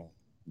wow, Um,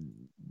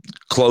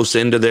 close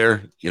into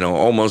there,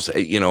 almost,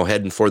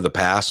 heading for the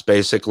pass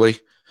basically.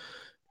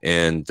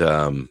 And,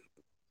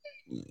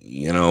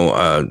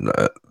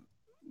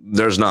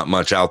 there's not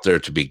much out there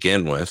to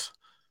begin with,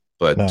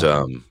 but,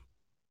 no,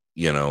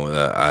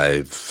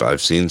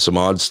 I've seen some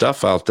odd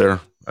stuff out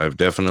there. I've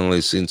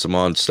definitely seen some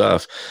odd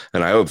stuff,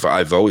 and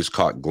I've always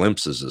caught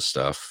glimpses of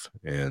stuff,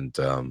 and,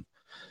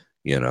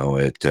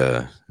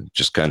 it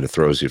just kind of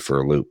throws you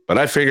for a loop. But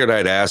I figured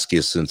I'd ask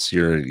you since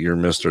you're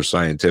Mr.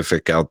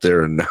 Scientific out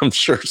there, and I'm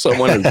sure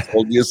someone has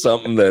told you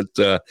something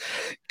that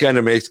kind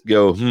of makes you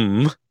go,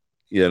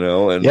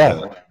 and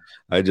yeah,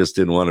 I just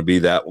didn't want to be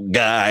that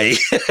guy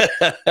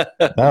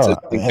no, to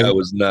think I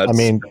was I nuts.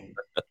 mean,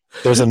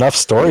 there's enough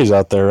stories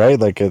out there, right?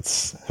 Like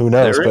it's who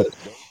knows, There but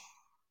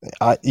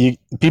is.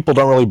 people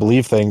don't really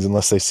believe things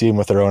unless they see them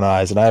with their own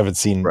eyes, and I haven't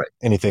seen Right.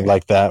 anything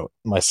like that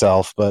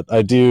myself. But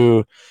I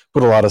do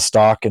put a lot of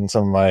stock in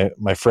some of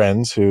my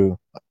friends who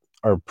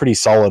are pretty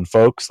solid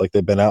folks. Like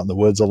they've been out in the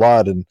woods a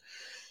lot, and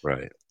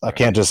Right. I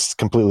can't just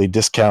completely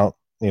discount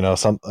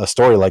a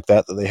story like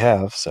that they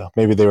have. So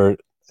maybe they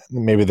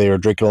were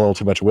drinking a little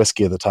too much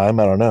whiskey at the time.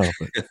 I don't know,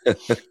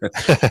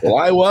 Well,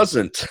 I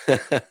wasn't.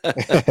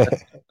 but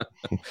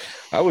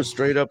I was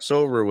straight up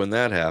sober when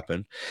that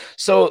happened.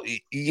 So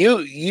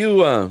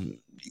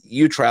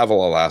you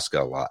travel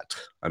Alaska a lot.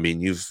 I mean,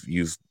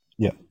 you've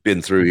yeah,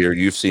 been through here.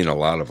 You've seen a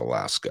lot of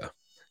Alaska.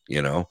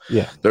 yeah.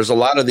 There's a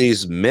lot of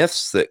these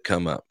myths that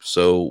come up.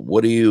 So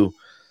what do you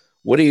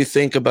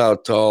think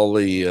about all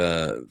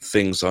the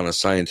things on a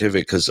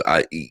scientific? Because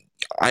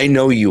I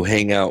know you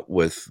hang out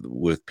with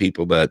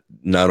people that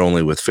not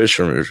only with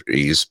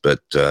fisheries, but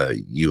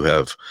you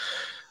have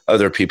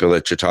other people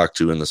that you talk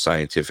to in the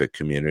scientific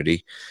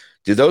community.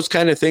 Do those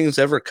kind of things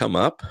ever come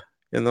up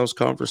in those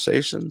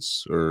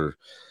conversations, or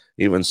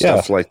even Yeah.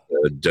 stuff like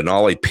the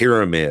Denali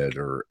Pyramid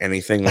or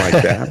anything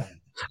like that?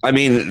 I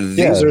mean, these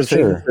Yeah, are things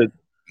sure. that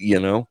you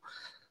know.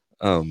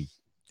 Um,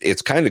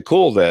 it's kind of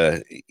cool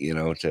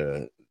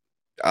to.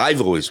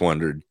 I've always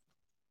wondered,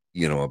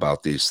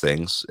 about these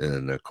things,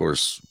 and of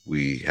course,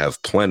 we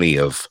have plenty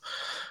of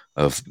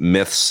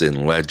myths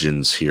and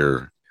legends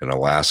here in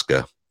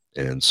Alaska.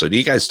 And so, do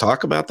you guys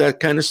talk about that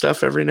kind of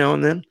stuff every now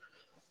and then?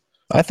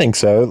 I think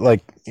so.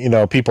 Like,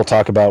 people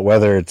talk about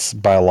whether it's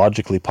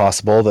biologically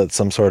possible that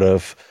some sort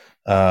of,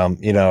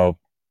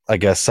 I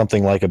guess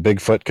something like a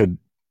Bigfoot could,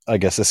 I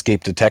guess,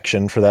 escape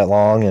detection for that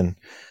long and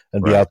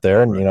be Right. out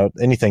there. And,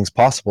 anything's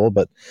possible.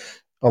 But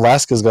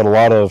Alaska's got a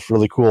lot of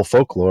really cool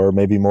folklore,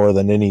 maybe more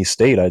than any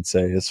state, I'd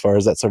say, as far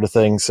as that sort of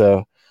thing.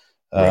 So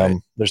Right.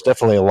 there's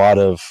definitely a lot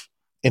of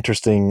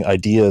interesting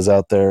ideas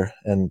out there.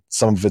 And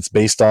some of it's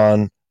based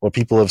on what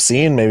people have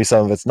seen, maybe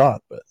some of it's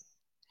not. But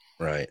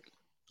Right.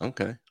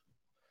 Okay.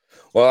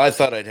 Well, I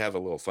thought I'd have a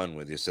little fun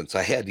with you since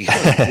I had you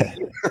on here.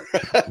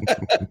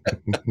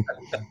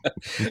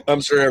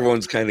 I'm sure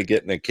everyone's kind of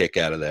getting a kick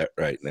out of that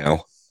right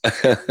now.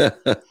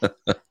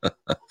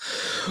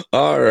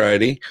 All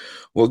righty.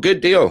 Well, good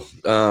deal.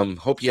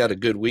 Hope you had a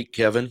good week,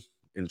 Kevin.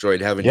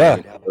 Enjoyed having you yeah,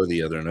 on the show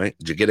the other night.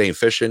 Did you get any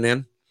fishing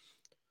in?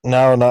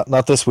 No,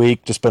 not this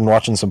week. Just been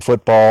watching some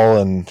football,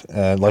 and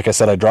like I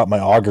said, I dropped my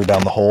auger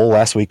down the hole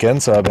last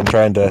weekend, so I've been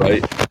trying to,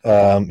 Right.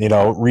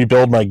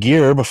 rebuild my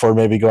gear before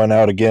maybe going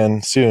out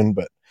again soon.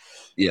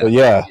 Yeah. But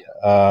yeah,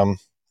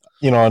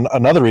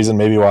 another reason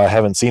maybe why I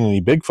haven't seen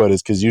any Bigfoot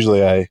is because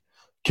usually I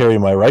carry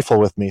my rifle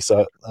with me,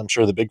 so I'm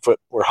sure the Bigfoot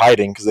were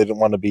hiding because they didn't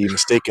want to be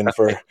mistaken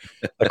for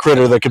a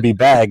critter that could be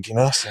bagged.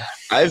 So.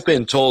 I've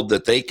been told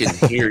that they can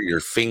hear your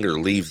finger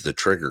leave the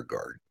trigger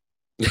guard.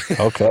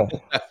 Okay.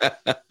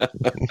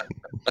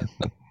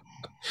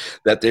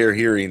 That their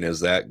hearing is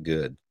that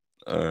good.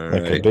 All right.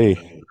 That could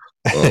be.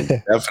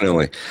 Well,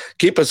 definitely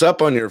keep us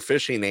up on your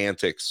fishing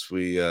antics.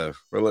 We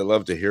really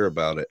love to hear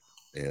about it,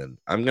 and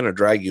I'm going to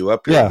drag you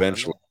up here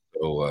eventually.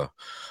 So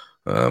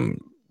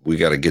we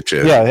got to get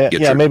you.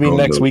 Yeah. Maybe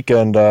next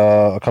weekend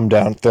I'll come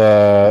down.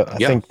 I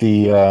think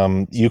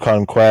the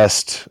Yukon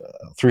Quest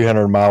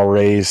 300-mile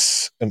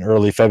race in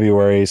early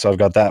February. So I've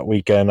got that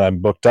weekend. I'm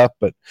booked up,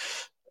 but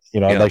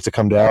I'd like to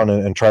come down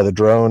and try the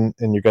drone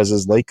in your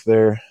guys' lake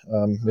there.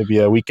 Maybe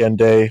a weekend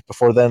day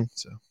before then.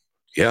 So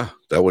yeah,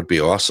 that would be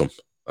awesome.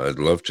 I'd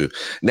love to.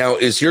 Now,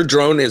 is your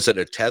drone, is it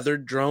a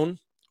tethered drone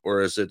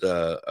or is it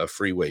a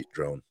free weight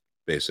drone,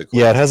 basically?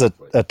 Yeah, it has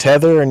a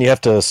tether, and you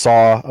have to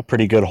saw a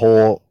pretty good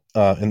hole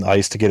in the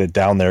ice to get it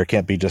down there. It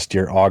can't be just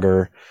your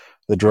auger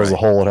that drills a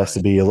hole. It has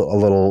to be a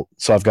little.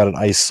 So I've got an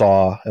ice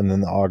saw and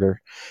then the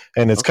auger.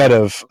 And it's kind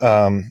of,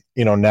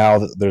 now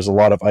that there's a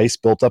lot of ice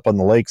built up on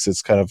the lakes,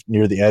 it's kind of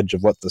near the edge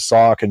of what the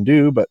saw can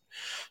do, but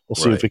we'll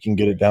see if we can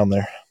get it down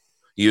there.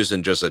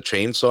 Using just a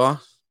chainsaw?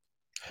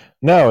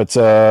 No, it's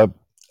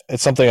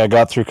something I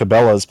got through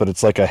Cabela's, but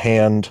it's like a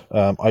hand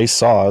ice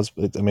saw.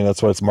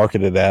 That's what it's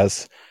marketed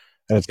as,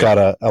 and it's got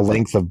a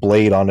length of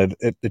blade on it.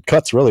 It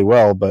cuts really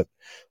well, but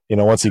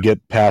once you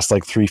get past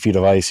like 3 feet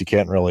of ice, you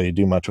can't really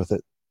do much with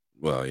it.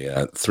 Well,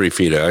 yeah, 3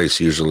 feet of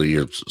ice, usually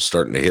you're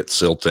starting to hit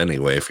silt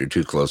anyway if you're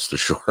too close to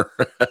shore.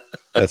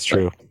 That's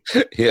true.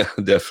 Yeah,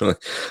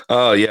 definitely.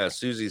 Oh, yeah,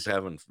 Susie's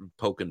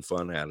poking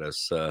fun at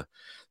us.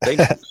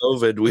 Thanks to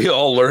COVID, we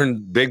all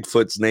learned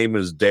Bigfoot's name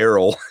is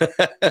Daryl.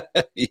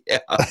 Yeah.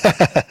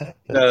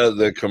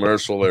 The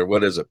commercial, or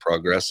what is it,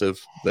 Progressive,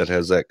 that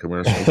has that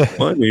commercial?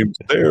 My name's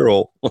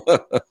Daryl.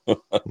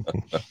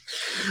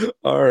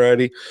 All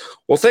righty.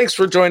 Well, thanks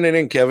for joining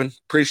in, Kevin.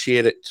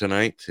 Appreciate it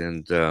tonight,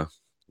 and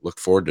look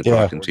forward to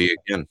talking to you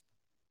again.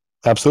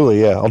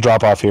 Absolutely, yeah. I'll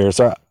drop off here.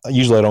 So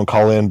usually I don't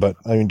call in, but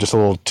just a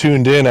little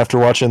tuned in after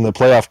watching the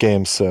playoff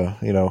games. So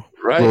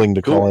willing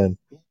to call in.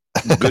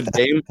 Good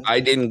game. I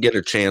didn't get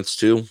a chance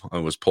to. I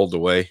was pulled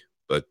away,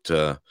 but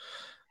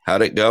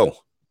how'd it go?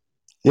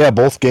 Yeah,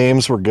 both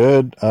games were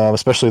good,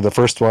 especially the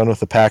first one with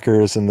the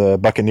Packers and the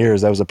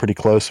Buccaneers. That was a pretty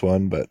close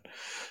one, but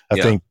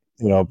I think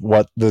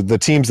what the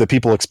teams that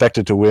people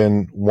expected to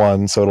win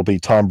won. So it'll be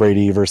Tom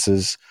Brady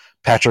versus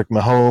Patrick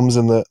Mahomes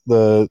in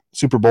the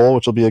Super Bowl,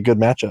 which will be a good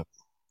matchup.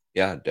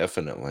 Yeah,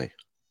 definitely.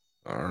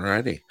 All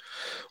righty.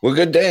 Well,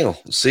 good day.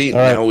 See,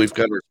 now we've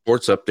got our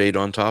sports update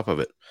on top of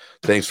it.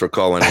 Thanks for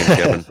calling in,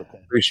 Kevin.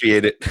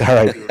 Appreciate it.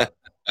 All right.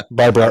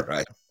 Bye, Brett. All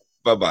right.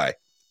 Bye-bye.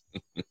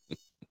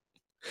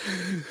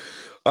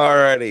 All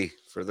righty.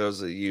 For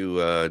those of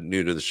you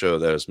new to the show,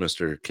 that is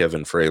Mr.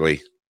 Kevin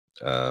Fraley.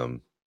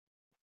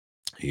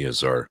 He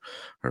is our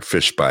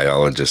fish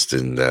biologist,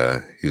 and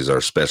he's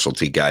our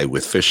specialty guy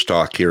with Fish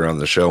Talk here on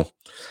the show.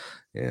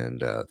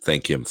 And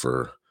thank him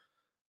for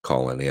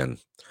calling in.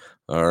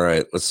 All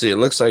right. Let's see. It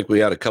looks like we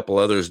had a couple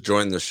others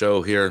join the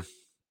show here.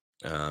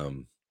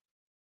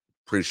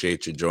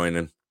 Appreciate you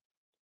joining.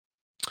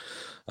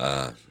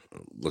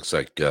 Looks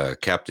like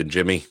Captain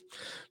Jimmy.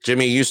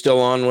 Jimmy, you still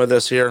on with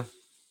us here?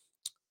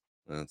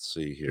 Let's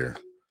see here.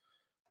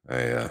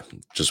 I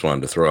just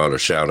wanted to throw out a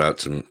shout out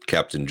to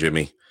Captain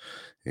Jimmy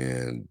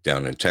and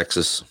down in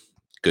Texas.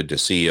 Good to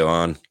see you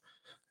on,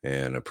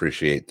 and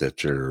appreciate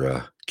that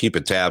you're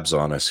keeping tabs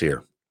on us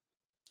here.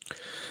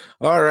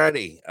 All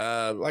righty.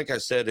 Like I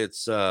said,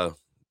 it's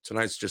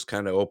tonight's just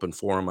kind of open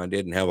forum. I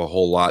didn't have a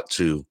whole lot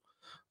to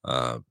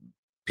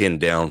pin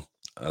down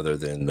other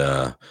than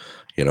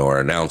our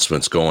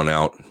announcements going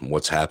out,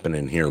 what's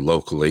happening here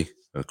locally,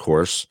 of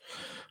course.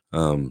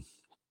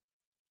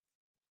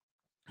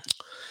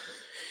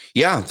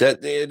 Yeah,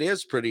 that it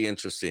is pretty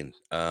interesting.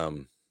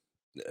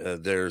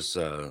 There's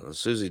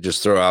Susie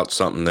just throw out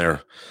something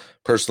there.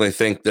 Personally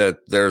think that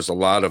there's a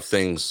lot of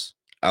things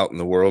out in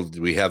the world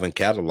we haven't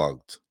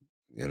cataloged.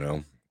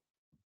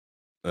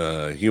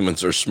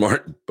 Humans are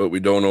smart, but we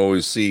don't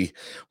always see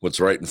what's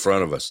right in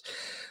front of us.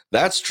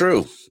 That's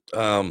true.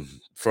 From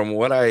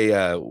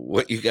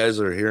what you guys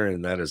are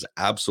hearing, that is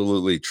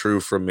absolutely true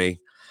from me.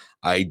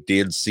 I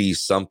did see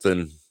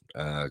something.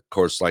 Of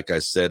course, like I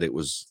said, it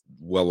was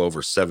well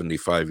over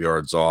 75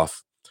 yards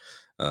off,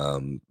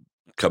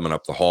 coming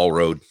up the Hall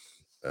Road.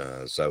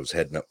 So I was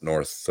heading up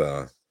north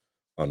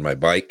on my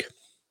bike.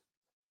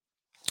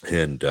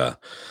 And,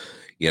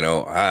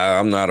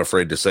 I'm not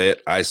afraid to say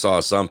it. I saw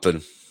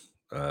something.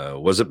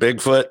 Was it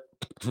Bigfoot?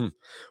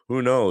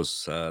 Who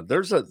knows?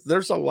 There's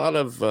a lot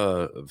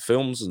of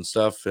films and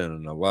stuff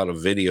and a lot of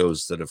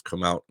videos that have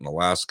come out in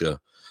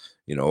Alaska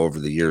over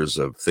the years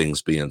of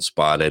things being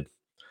spotted.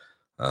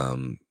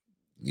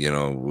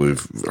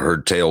 We've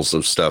heard tales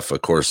of stuff,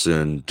 of course,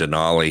 in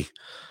Denali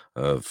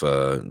of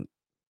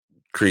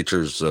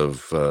creatures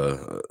of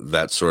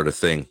that sort of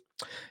thing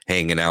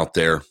hanging out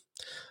there,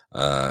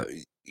 all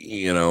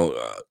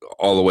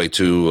the way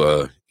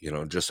to,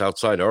 just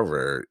outside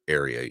our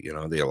area,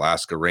 the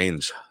Alaska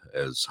Range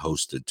has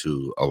hosted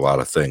to a lot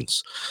of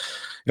things.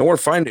 And we're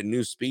finding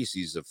new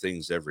species of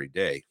things every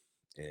day.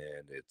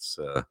 And it's,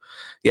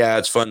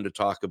 it's fun to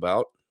talk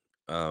about.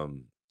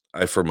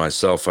 For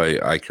myself,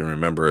 I can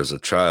remember as a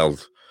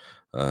child,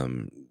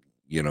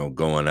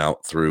 going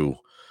out through,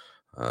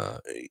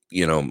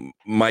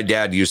 my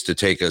dad used to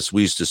take us,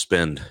 we used to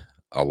spend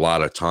a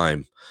lot of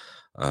time.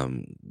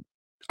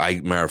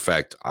 Matter of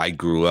fact, I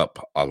grew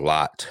up a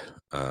lot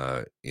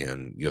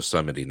in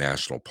Yosemite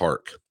National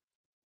Park.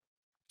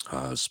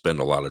 Spent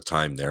a lot of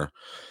time there.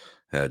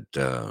 Had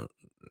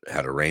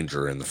a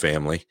ranger in the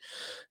family,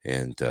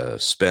 and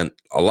spent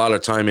a lot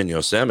of time in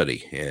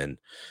Yosemite. And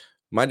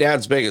my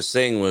dad's biggest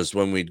thing was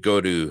when we'd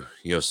go to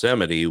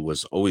Yosemite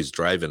was always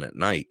driving at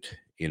night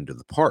into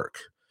the park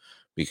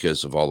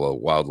because of all the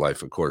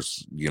wildlife. Of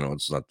course,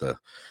 it's not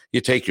you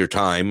take your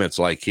time. It's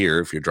like here,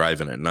 if you're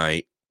driving at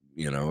night,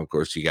 of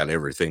course, you got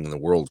everything in the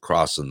world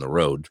crossing the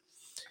road.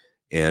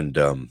 And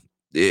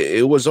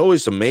it was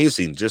always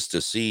amazing just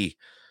to see,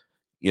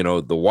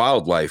 the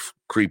wildlife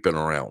creeping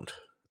around,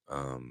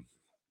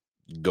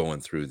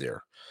 going through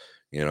there.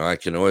 I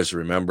can always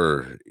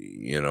remember,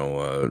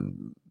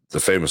 the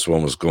famous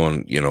one was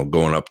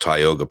going up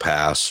Tioga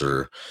Pass,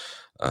 or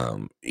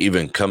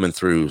even coming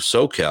through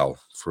SoCal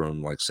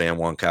from like San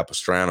Juan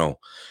Capistrano,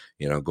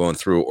 going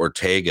through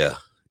Ortega.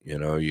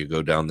 You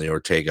go down the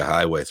Ortega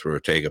Highway through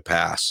Ortega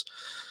Pass.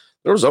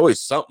 There was always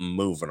something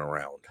moving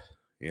around.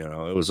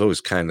 It was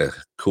always kind of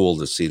cool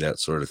to see that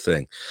sort of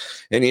thing.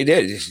 And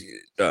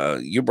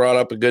you brought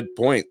up a good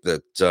point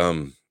that,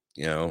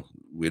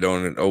 we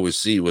don't always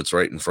see what's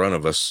right in front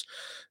of us.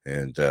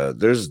 And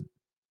there's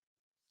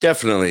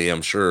definitely,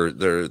 I'm sure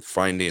they're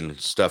finding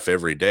stuff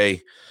every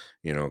day,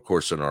 of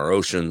course, in our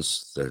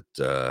oceans that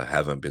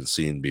haven't been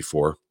seen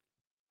before.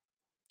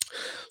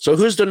 So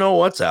who's to know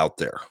what's out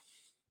there?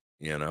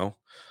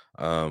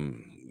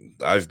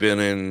 I've been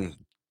in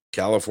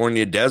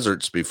California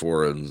deserts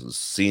before and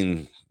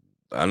seen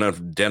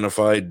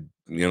unidentified,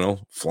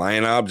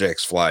 flying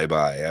objects fly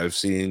by. I've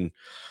seen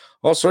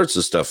all sorts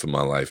of stuff in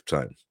my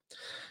lifetime.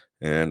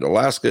 And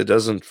Alaska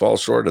doesn't fall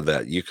short of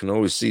that. You can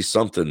always see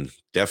something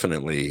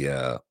definitely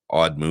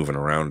odd moving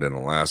around in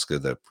Alaska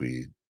that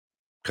we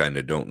kind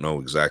of don't know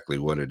exactly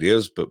what it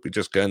is, but we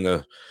just kind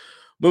of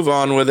move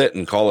on with it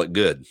and call it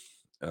good.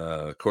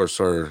 Of course,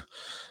 our,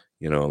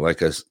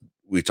 like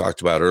we talked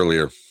about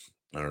earlier,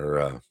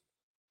 our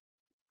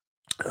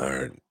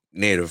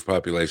native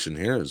population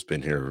here has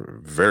been here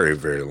a very,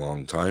 very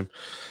long time.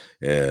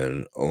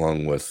 And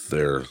along with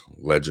their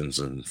legends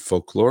and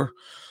folklore,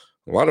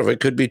 a lot of it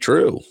could be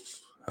true.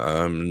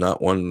 I'm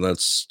not one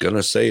that's going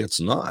to say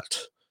it's not,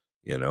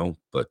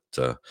 but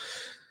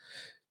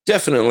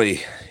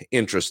definitely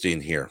interesting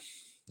here.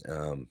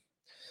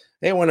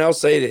 Anyone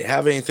else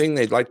have anything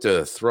they'd like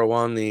to throw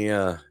on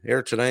the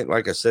air tonight?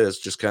 Like I said, it's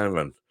just kind of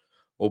an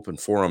open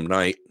forum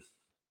night,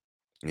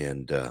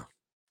 and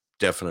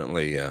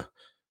definitely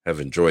have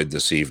enjoyed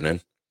this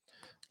evening.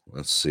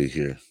 Let's see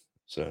here.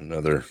 So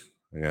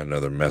I got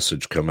another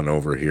message coming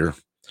over here.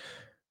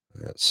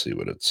 Let's see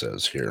what it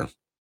says here.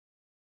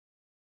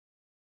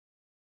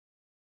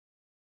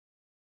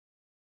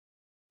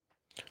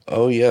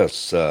 Oh,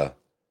 yes.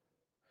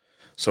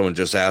 Someone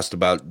just asked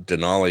about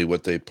Denali,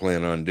 what they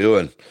plan on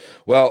doing.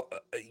 Well,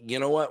 you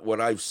know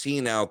what I've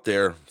seen out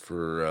there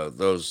for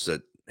those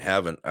that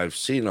haven't, I've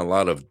seen a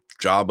lot of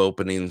job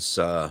openings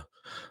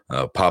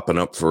popping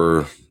up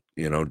for,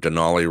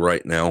 Denali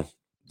right now.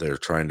 They're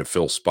trying to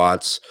fill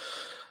spots.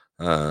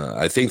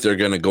 I think they're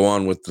going to go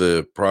on with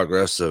the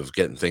progress of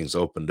getting things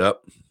opened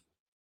up.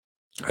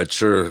 I'd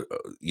sure,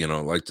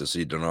 like to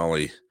see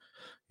Denali,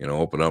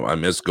 open up. I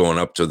miss going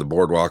up to the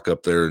boardwalk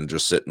up there and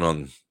just sitting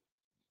on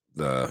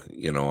the,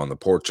 on the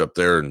porch up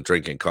there and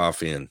drinking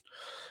coffee and,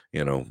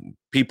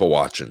 people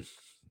watching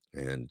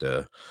and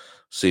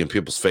seeing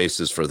people's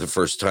faces for the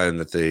first time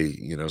that they,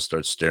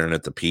 start staring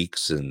at the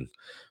peaks and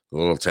the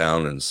little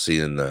town and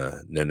seeing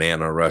the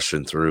Nenana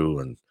rushing through.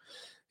 And,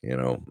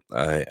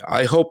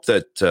 I hope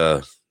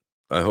that,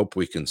 I hope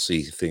we can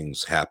see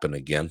things happen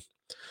again.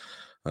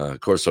 Of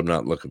course, I'm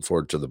not looking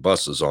forward to the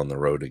buses on the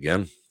road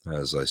again.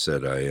 As I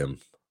said, I am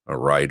a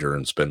rider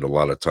and spend a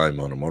lot of time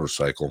on a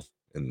motorcycle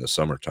in the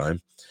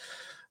summertime,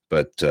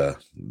 but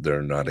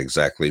they're not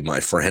exactly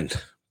my friend,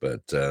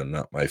 but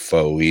not my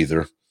foe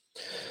either.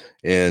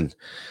 And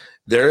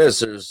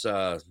there's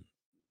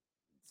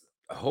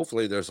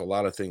hopefully there's a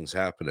lot of things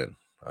happening.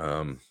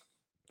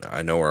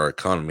 I know our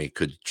economy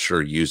could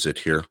sure use it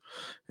here.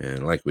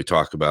 And like we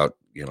talk about,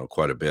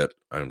 quite a bit,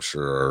 I'm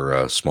sure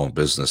our small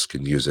business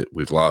can use it.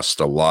 We've lost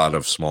a lot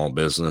of small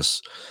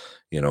business,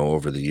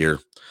 over the year.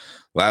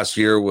 Last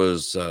year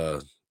was,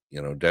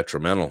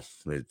 detrimental.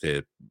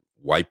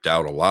 wiped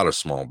out a lot of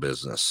small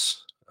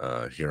business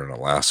here in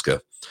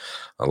Alaska,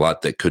 a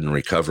lot that couldn't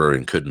recover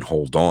and couldn't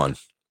hold on.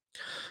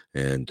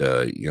 And,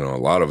 a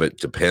lot of it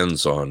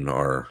depends on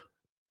our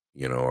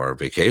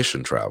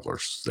vacation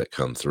travelers that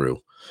come through.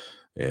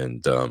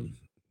 And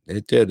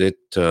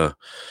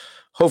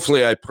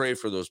hopefully I pray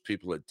for those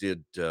people that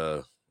did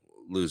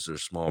lose their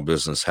small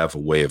business, have a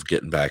way of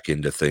getting back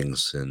into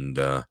things and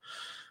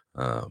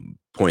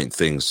point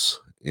things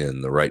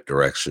in the right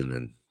direction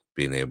and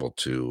being able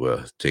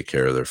to take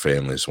care of their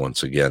families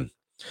once again.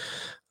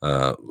 We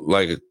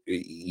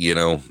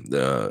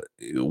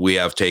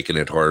have taken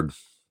it hard.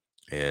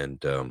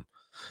 And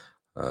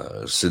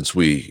since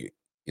we,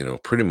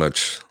 pretty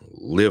much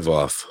live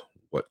off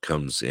what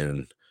comes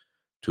in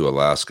to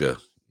Alaska,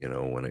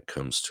 when it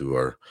comes to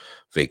our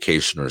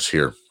vacationers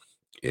here,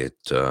 it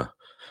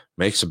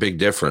makes a big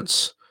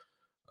difference.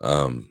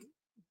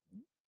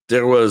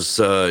 There was,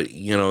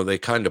 they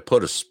kind of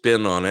put a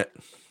spin on it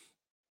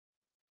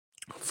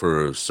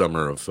for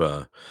summer of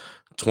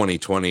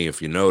 2020.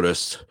 If you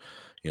noticed,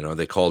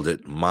 they called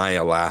it My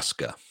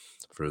Alaska.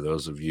 For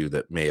those of you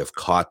that may have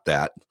caught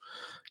that,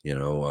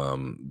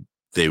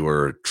 they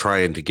were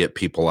trying to get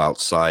people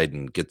outside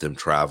and get them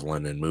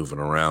traveling and moving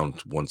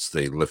around once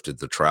they lifted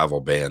the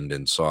travel ban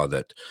and saw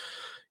that,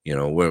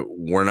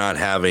 we're not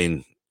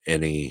having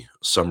any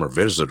summer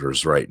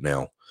visitors right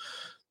now.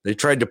 They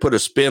tried to put a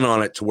spin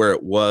on it to where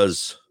it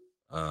was,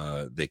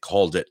 they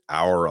called it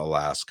Our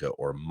Alaska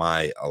or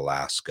My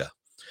Alaska.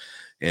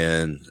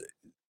 And,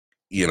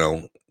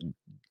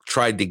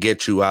 tried to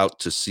get you out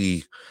to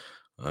see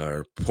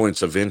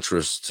points of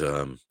interest.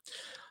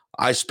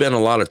 I spent a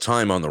lot of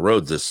time on the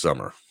road this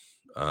summer.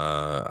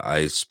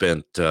 I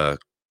spent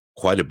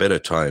quite a bit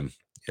of time,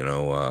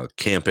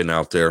 camping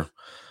out there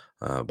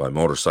by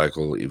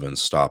motorcycle, even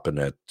stopping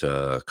at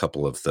a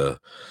couple of the,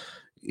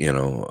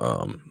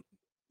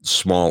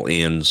 small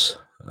inns,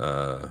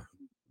 that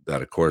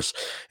of course.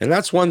 And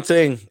that's one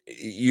thing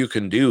you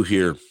can do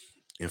here.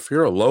 If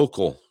you're a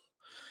local,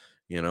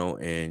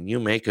 and you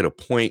make it a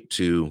point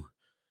to,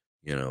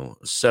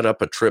 set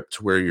up a trip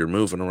to where you're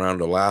moving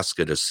around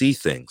Alaska to see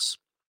things.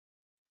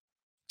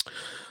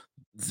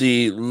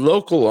 The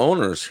local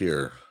owners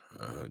here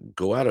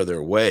go out of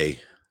their way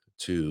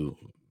to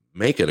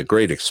make it a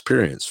great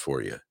experience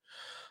for you.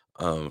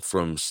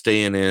 From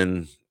staying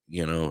in,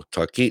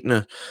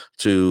 Talkeetna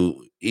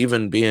to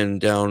even being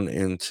down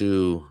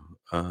into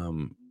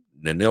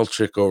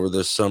Ninilchik over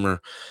this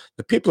summer.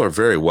 The people are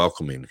very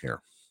welcoming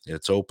here.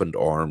 It's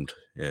open-armed,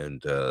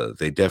 and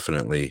they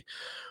definitely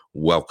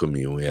welcome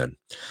you in.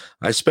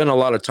 I spent a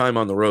lot of time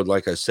on the road,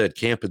 like I said,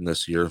 camping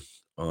this year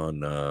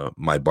on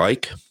my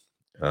bike.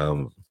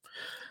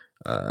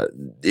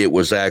 It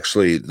was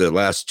actually the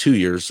last 2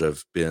 years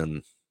have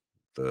been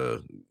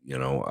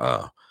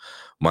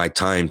my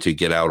time to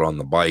get out on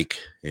the bike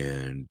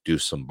and do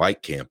some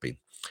bike camping.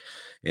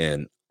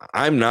 And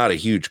I'm not a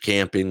huge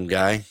camping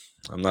guy.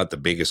 I'm not the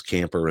biggest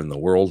camper in the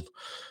world.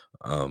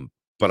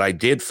 But I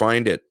did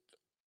find it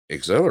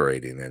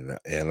exhilarating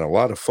and a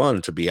lot of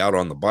fun to be out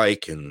on the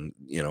bike and,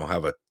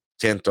 have a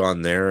tent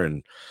on there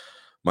and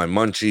my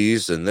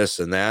munchies and this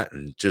and that,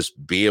 and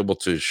just be able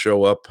to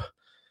show up,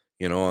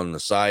 on the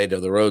side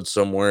of the road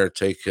somewhere,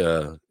 take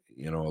a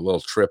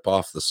little trip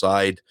off the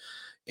side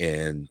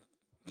and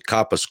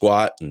cop a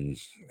squat and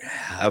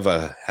have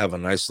a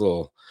nice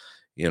little,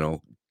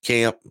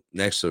 camp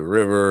next to the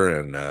river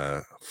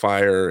and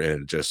fire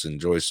and just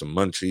enjoy some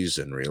munchies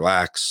and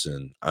relax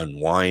and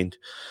unwind.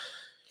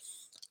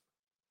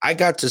 I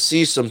got to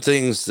see some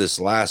things this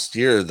last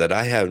year that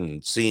I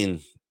haven't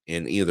seen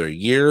in either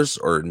years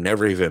or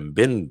never even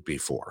been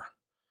before,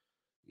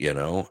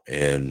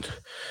 and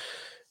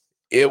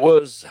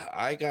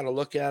I got to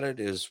look at it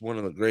as one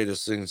of the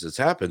greatest things that's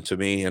happened to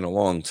me in a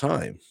long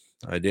time.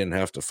 I didn't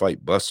have to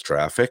fight bus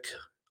traffic.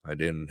 I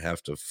didn't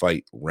have to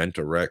fight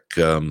rent-a-wreck,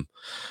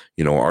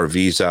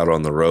 RVs out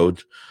on the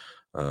road.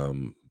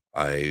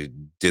 I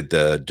did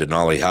the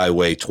Denali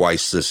Highway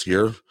twice this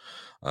year.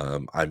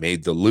 I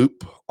made the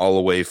loop all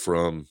the way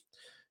from,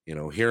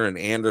 here in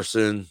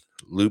Anderson,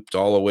 looped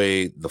all the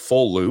way, the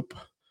full loop,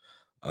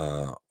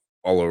 all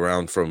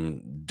around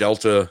from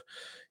Delta,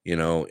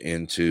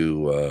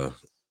 into,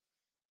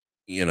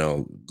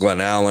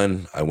 Glen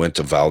Allen. I went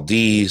to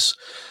Valdez.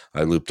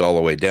 I looped all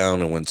the way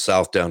down and went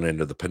south down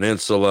into the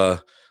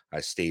peninsula. I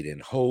stayed in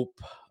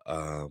Hope.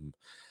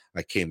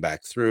 I came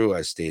back through.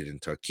 I stayed in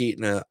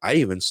Talkeetna. I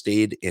even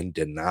stayed in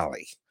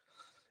Denali.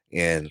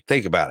 And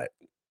think about it.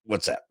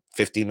 What's that?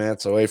 50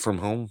 minutes away from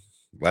home?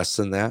 Less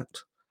than that?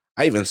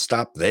 I even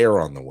stopped there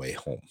on the way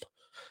home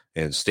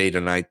and stayed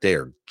a night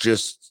there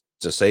just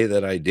to say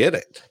that I did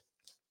it,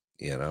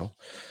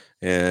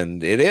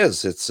 And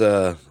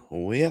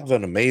we have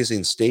an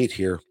amazing state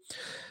here.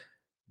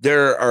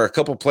 There are a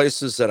couple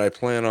places that I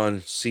plan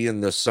on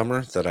seeing this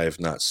summer that I have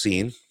not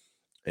seen.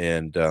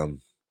 And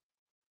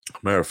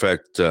matter of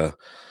fact,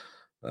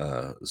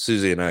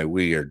 Susie and I,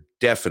 we are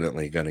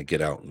definitely going to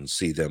get out and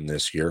see them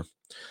this year.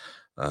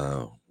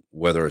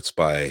 Whether it's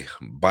by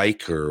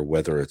bike or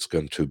whether it's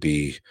going to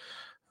be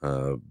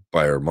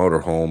by our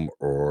motorhome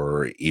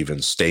or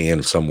even stay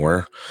in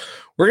somewhere,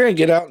 we're going to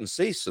get out and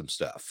see some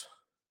stuff,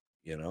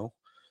 you know.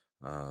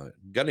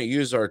 Going to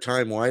use our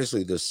time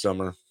wisely this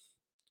summer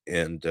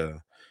and,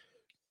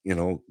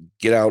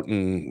 get out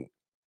and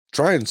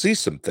try and see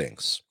some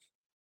things.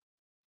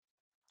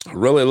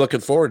 Really looking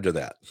forward to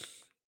that,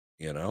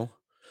 you know.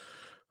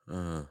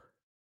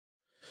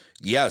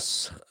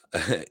 Yes.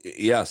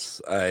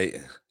 Yes,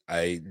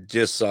 I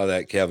just saw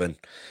that, Kevin.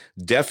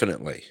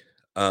 Definitely.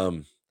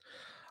 I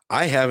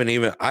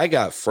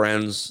got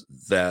friends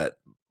that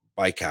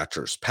buy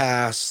Catcher's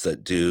Pass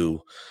that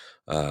do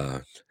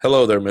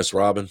hello there, Miss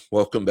Robin.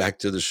 Welcome back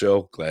to the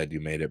show. Glad you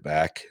made it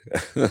back.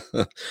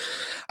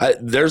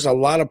 There's a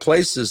lot of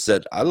places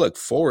that I look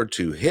forward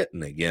to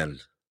hitting again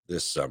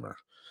this summer.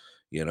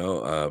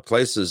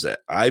 Places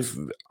that I've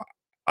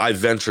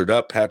ventured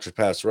up Patrick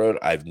Pass Road.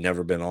 I've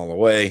never been all the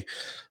way.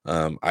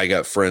 I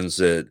got friends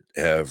that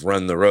have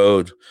run the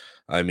road.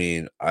 I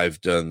mean, I've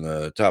done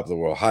the Top of the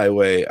World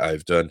Highway.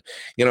 I've done,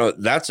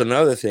 that's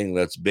another thing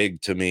that's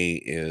big to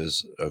me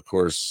is, of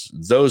course,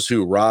 those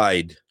who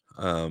ride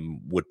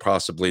would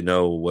possibly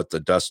know what the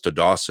Dust to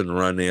Dawson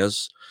run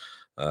is.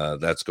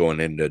 That's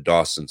going into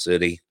Dawson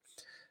City.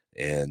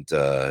 And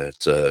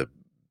it's a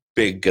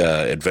big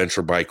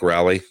adventure bike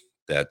rally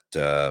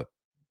that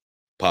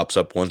pops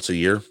up once a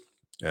year,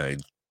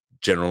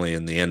 generally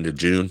in the end of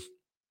June.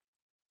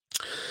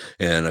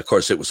 And of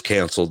course, it was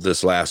canceled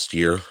this last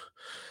year.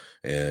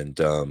 And,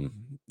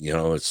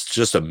 it's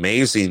just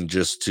amazing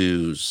just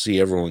to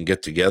see everyone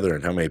get together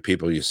and how many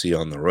people you see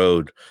on the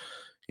road,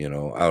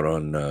 out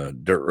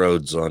on dirt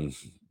roads on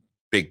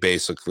big,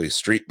 basically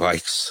street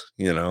bikes,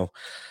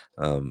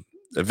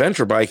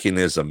 adventure biking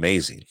is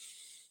amazing.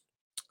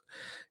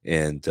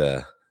 And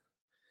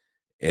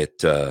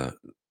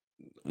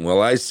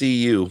well, I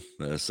see you.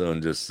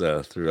 Someone just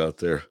threw out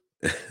there.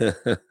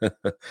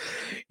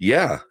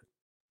 Yeah,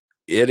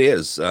 it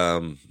is.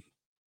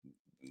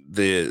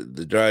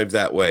 The drive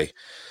that way,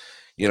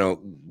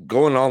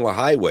 going on the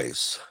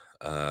highways,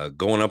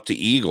 going up to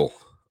Eagle.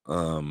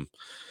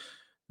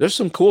 There's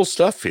some cool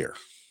stuff here.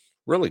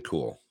 Really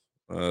cool.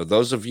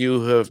 Those of you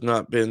who have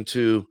not been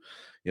to,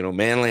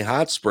 Manly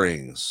Hot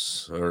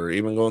Springs or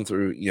even going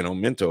through,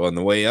 Minto on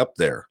the way up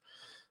there.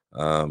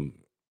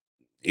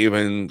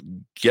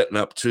 Even getting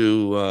up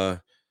to,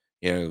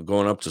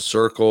 going up to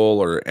Circle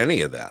or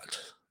any of that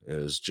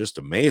is just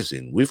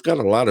amazing. We've got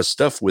a lot of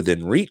stuff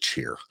within reach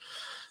here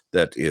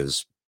that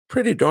is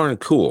pretty darn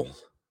cool.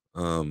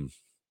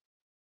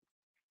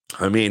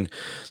 I mean,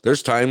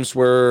 there's times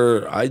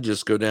where I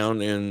just go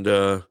down and,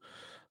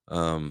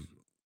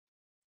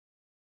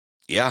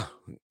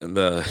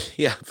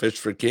 Fish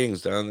for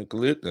Kings down in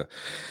Kalutna.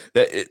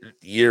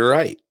 You're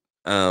right.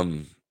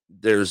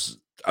 There's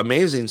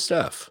amazing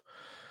stuff.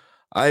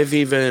 I've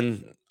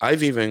even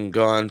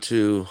gone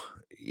to,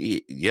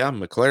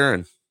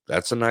 McLaren.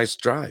 That's a nice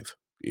drive.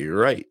 You're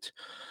right.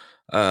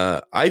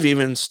 I've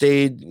even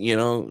stayed,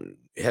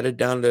 headed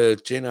down to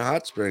Chena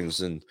Hot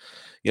Springs and,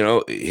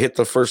 hit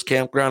the first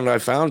campground I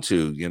found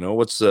to,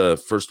 what's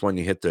the first one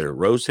you hit there?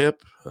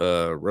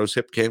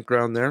 Rosehip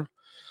campground there.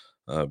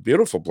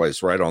 Beautiful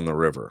place right on the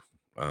river.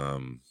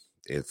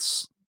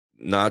 It's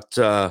not,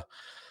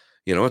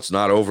 it's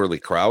not overly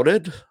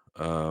crowded.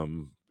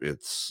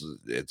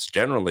 It's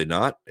generally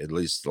not, at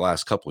least the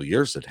last couple of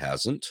years it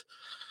hasn't.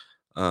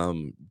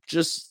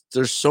 Just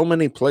there's so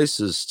many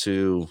places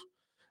to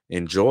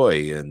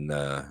enjoy and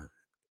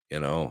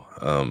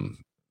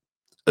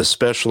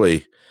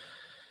especially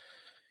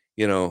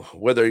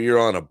whether you're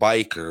on a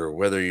bike or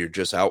whether you're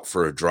just out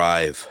for a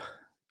drive.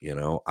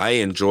 I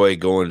enjoy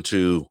going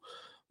to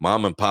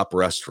mom and pop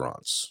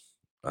restaurants.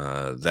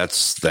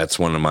 That's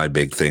one of my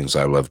big things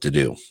I love to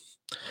do.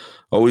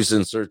 Always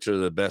in search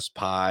of the best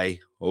pie,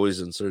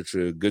 always in search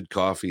of good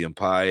coffee and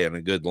pie and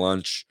a good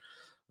lunch.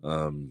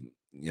 When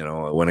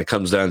it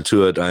comes down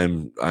to it,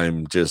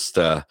 I'm just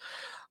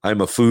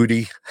I'm a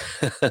foodie,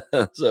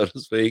 so to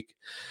speak.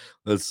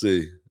 Let's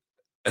see.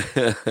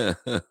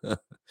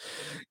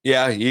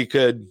 Yeah, you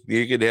could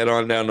head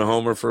on down to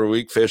Homer for a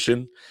week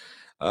fishing.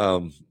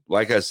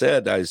 Like I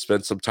said, I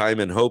spent some time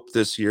in Hope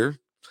this year,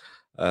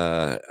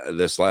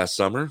 this last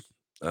summer.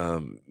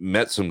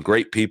 Met some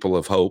great people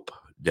of Hope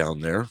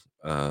down there,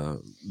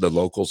 the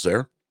locals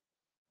there.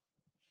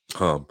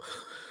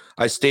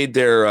 I stayed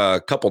there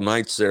a couple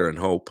nights there in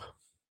Hope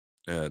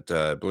at,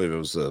 I believe it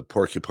was the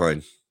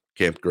Porcupine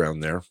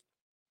campground there,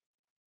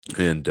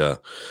 and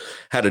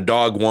had a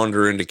dog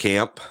wander into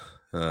camp,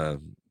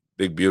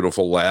 big,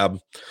 beautiful lab,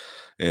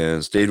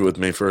 and stayed with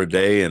me for a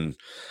day. And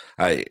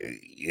I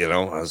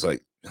was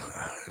like,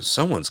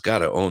 someone's got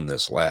to own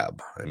this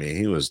lab. I mean,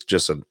 he was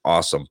just an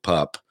awesome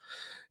pup.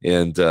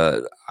 And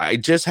I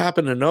just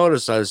happened to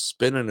notice I was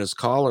spinning his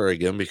collar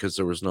again because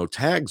there was no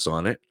tags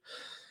on it.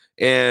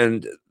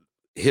 And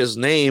his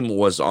name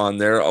was on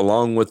there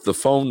along with the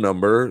phone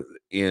number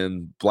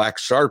in black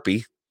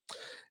Sharpie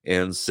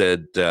and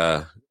said,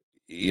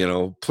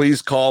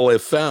 please call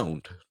if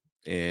found.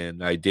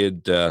 And I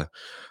did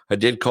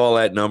call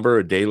that number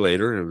a day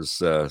later. It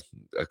was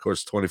of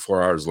course,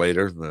 24 hours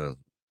later,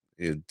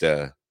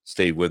 it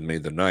stayed with me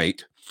the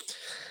night,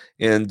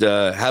 and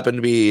happened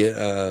to be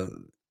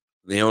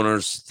the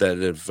owners that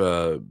have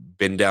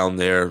been down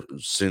there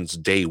since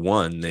day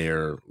one.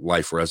 They're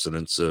life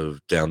residents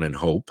of down in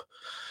Hope,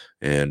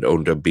 and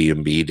owned a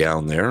B&B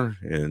down there,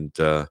 and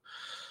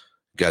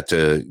got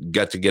to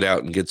get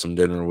out and get some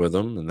dinner with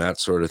them and that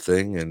sort of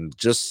thing, and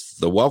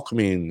just the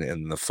welcoming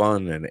and the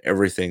fun and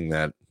everything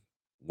that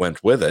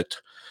went with it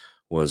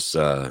was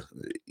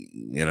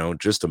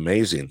just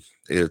amazing.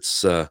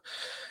 It's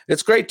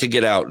great to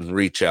get out and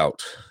reach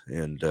out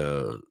and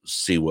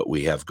see what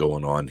we have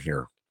going on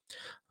here.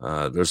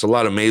 There's a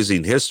lot of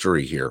amazing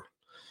history here.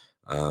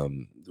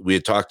 We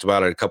had talked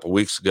about it a couple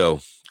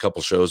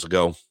shows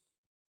ago,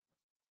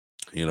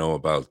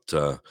 about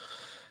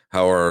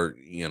how are,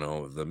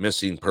 the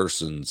missing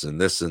persons and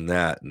this and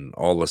that and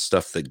all the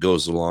stuff that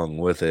goes along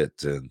with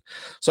it. And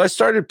so I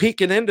started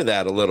peeking into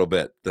that a little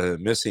bit, the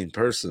missing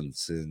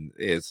persons. And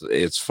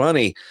it's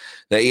funny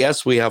that,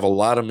 yes, we have a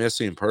lot of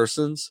missing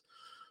persons,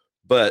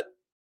 but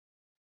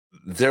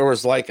there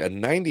was like a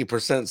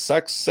 90%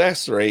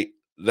 success rate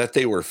that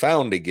they were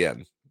found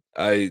again.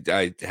 I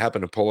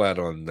happened to pull that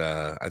on,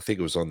 I think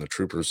it was on the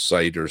Troopers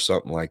site or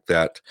something like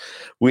that.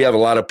 We have a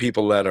lot of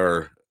people that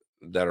are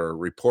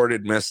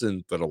reported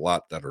missing, but a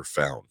lot that are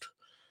found.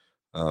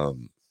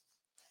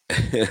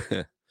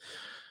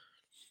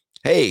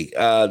 Hey,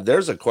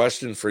 there's a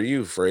question for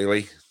you,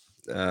 Fraley.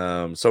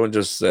 Someone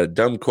just said,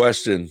 dumb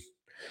question.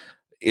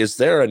 Is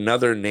there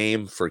another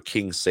name for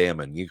king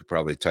salmon? You could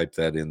probably type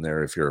that in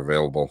there if you're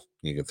available.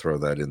 You can throw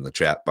that in the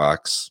chat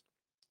box.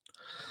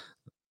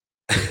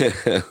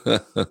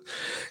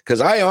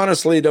 Because I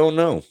honestly don't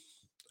know.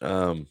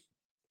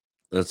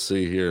 Let's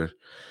see here.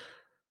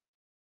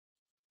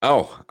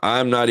 Oh,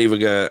 I'm not even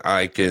gonna.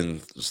 I can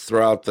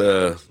throw out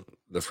the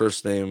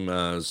first name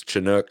is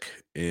Chinook,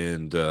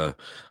 and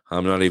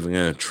I'm not even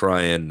gonna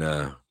try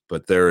and.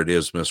 But there it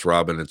is, Miss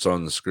Robin. It's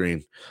on the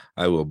screen.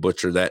 I will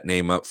butcher that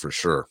name up for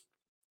sure.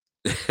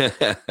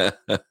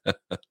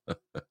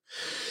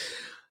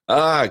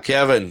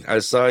 Kevin, I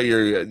saw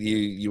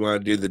you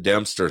want to do the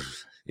Dempster.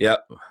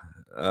 Yep.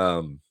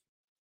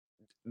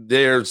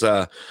 There's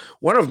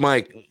one of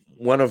my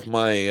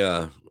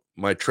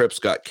my trips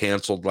got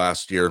canceled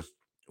last year.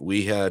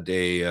 We had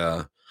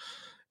a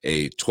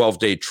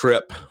 12-day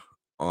trip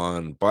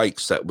on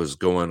bikes that was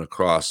going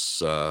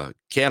across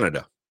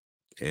Canada,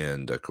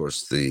 and of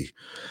course we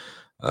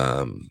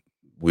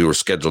were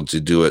scheduled to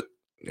do it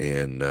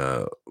in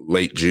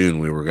late June.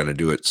 We were going to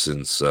do it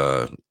since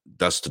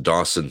Dust to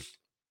Dawson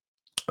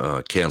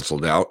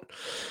canceled out.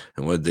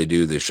 And what did they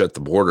do? They shut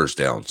the borders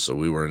down, so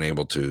we weren't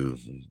able to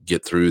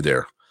get through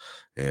there,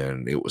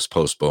 and it was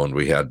postponed.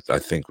 I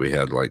think we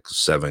had like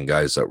 7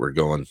 guys that were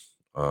going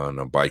on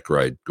a bike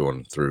ride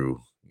going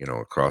through,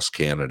 across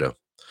Canada.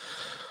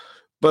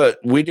 But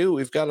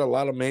we've got a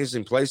lot of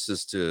amazing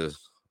places to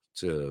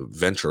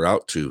venture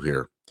out to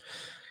here.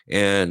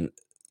 And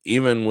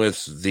even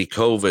with the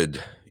COVID,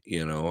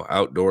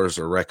 outdoors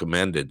are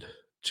recommended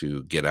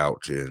to get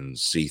out and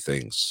see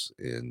things.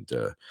 And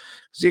so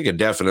you can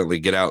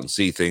definitely get out and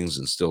see things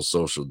and still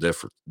social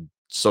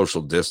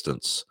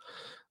distance.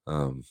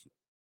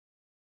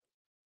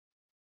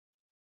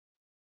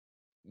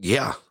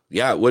 Yeah,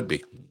 it would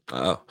be.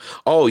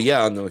 Oh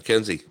yeah, on the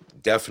Mackenzie,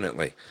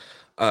 definitely.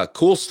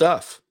 Cool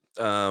stuff.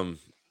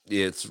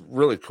 It's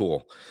really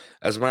cool.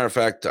 As a matter of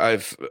fact,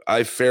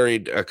 I've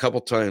ferried a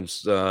couple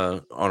times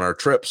on our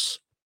trips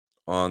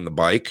on the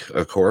bike,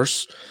 of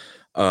course.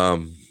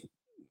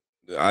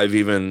 I've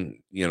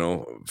even,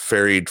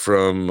 ferried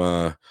from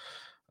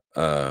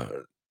the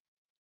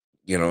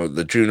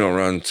Juneau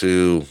Run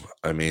to,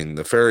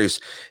 the ferries.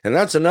 And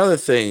that's another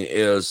thing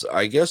is,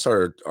 I guess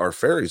our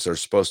ferries are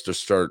supposed to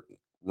start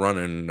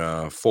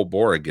running full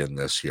bore again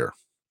this year.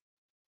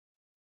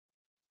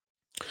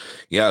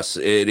 Yes,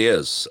 it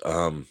is.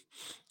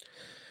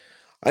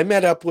 I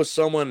met up with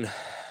someone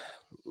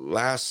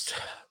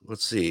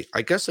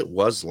I guess it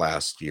was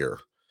last year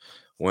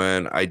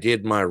when I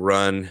did my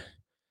run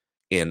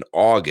in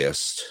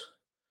August,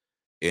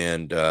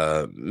 and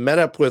met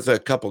up with a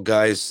couple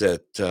guys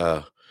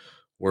that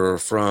were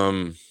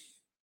from,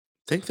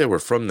 I think they were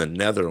from the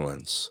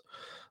Netherlands.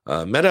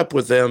 Met up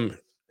with them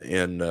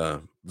in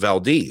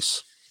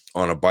Valdez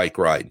on a bike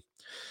ride,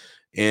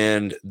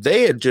 and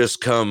they had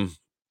just come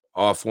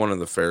off one of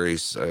the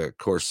ferries,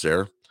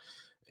 Corsair,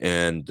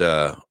 and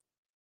it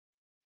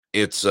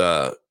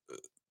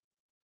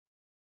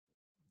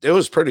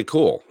was pretty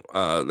cool.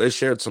 They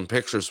shared some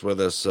pictures with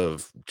us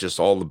of just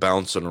all the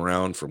bouncing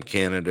around from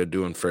Canada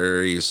doing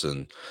ferries,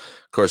 and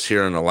of course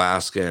here in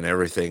Alaska and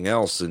everything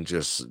else, and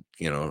just,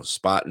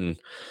 spotting,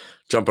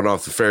 jumping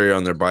off the ferry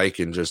on their bike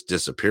and just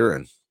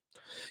disappearing.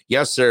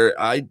 Yes, sir.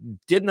 I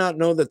did not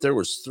know that there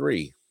was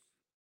 3.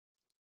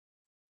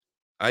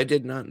 I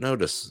did not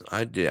notice.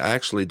 I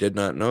actually did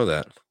not know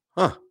that.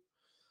 Huh.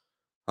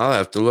 I'll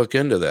have to look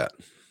into that.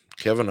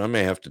 Kevin, I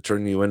may have to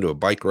turn you into a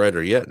bike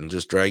rider yet and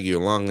just drag you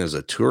along as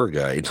a tour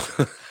guide.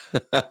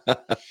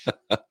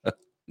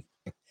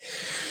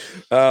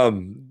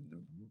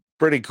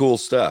 pretty cool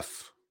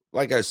stuff.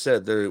 Like I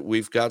said,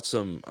 we've got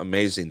some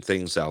amazing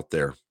things out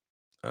there.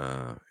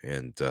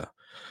 And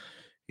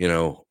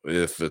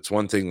if it's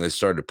one thing they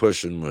started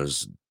pushing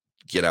was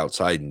get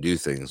outside and do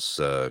things.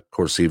 Of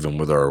course, even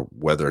with our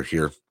weather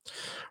here,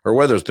 our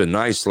weather's been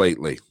nice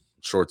lately,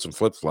 shorts and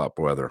flip-flop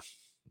weather,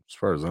 as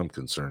far as I'm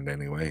concerned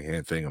anyway,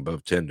 anything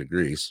above 10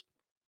 degrees.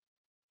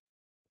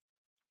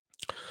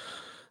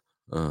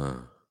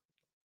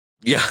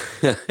 Yeah.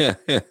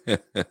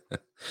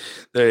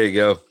 There you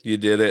go. You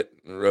did it.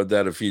 Rode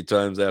that a few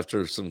times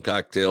after some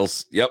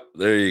cocktails. Yep,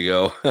 there you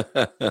go.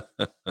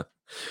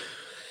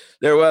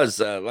 There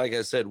was, like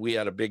I said, we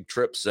had a big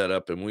trip set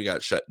up and we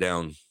got shut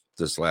down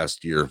this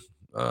last year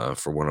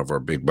for one of our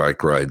big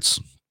bike rides.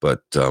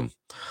 But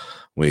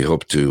we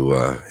hope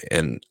to,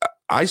 and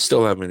I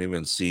still haven't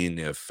even seen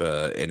if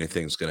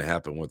anything's going to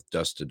happen with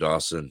Dust to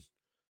Dawson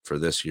for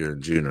this year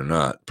in June or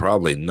not.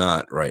 Probably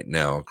not right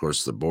now. Of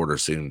course, the border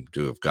seemed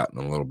to have gotten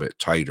a little bit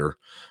tighter,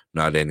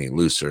 not any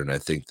looser, and I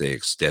think they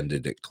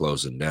extended it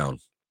closing down.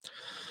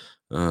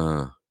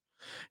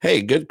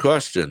 Hey, good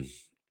question.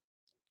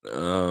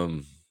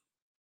 Let's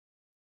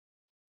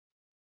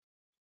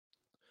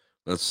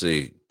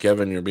see.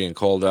 Kevin, you're being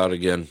called out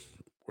again.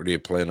 Where do you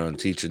plan on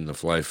teaching the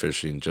fly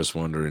fishing? Just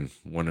wondering.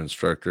 One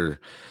instructor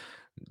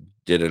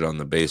did it on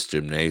the base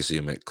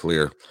gymnasium at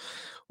Clear.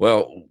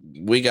 Well,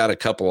 we got a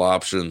couple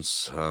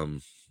options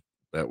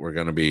that we're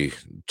going to be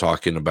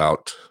talking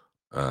about.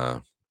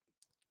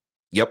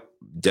 Yep,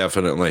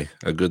 definitely.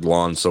 A good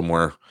lawn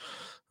somewhere.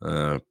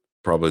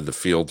 Probably the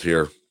field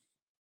here.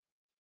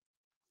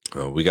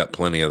 We got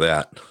plenty of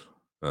that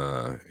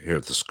here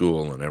at the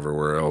school and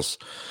everywhere else.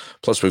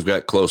 Plus, we've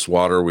got close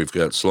water. We've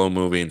got slow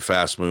moving,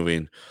 fast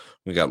moving.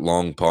 We got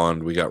long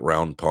pond. We got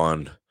round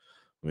pond.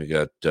 We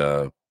got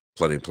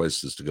plenty of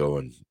places to go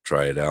and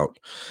try it out.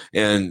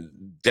 And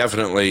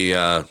definitely,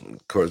 of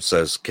course,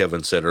 as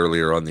Kevin said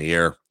earlier on the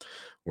air,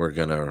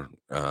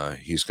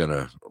 he's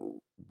gonna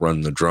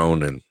run the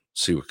drone and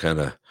see what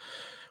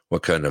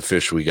kind of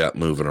fish we got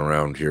moving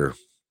around here.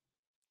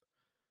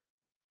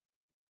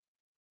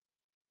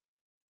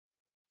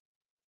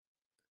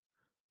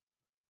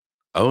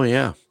 Oh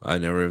yeah, I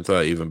never even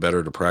thought even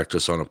better to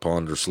practice on a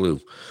pond or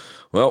slough.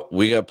 Well,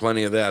 we got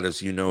plenty of that,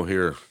 as you know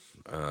here,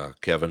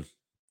 Kevin.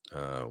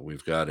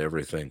 We've got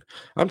everything.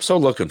 I'm so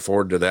looking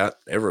forward to that.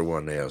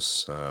 Everyone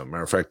is.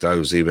 Matter of fact, I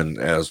was even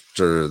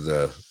after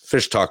the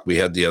fish talk we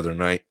had the other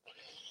night.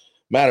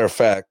 Matter of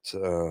fact,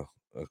 of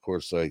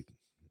course,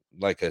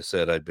 like I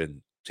said, I've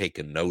been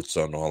taking notes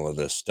on all of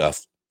this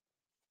stuff.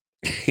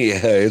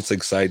 Yeah, it's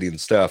exciting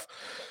stuff.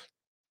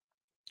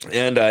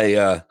 And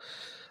I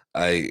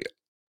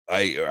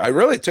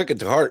really took it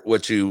to heart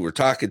what you were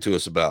talking to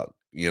us about,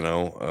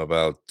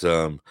 about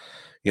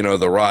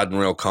the rod and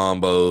reel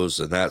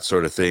combos and that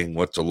sort of thing,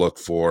 what to look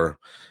for,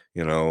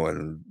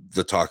 and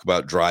the talk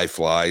about dry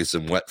flies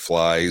and wet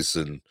flies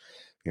and,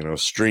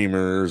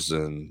 streamers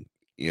and,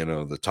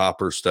 the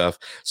topper stuff.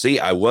 See,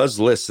 I was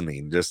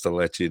listening, just to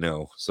let you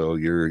know. So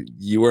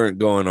you weren't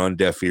going on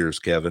deaf ears,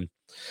 Kevin.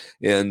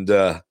 And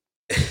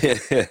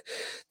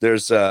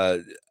there's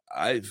I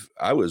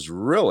was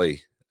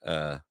really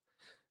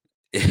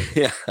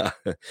yeah,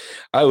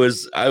 I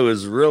was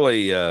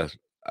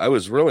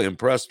really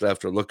impressed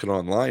after looking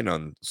online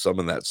on some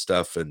of that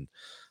stuff and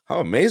how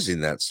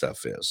amazing that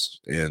stuff is.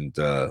 And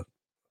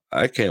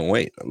I can't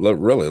wait.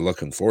 Really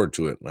looking forward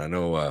to it. And I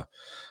know I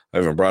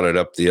even brought it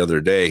up the other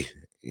day,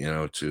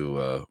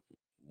 to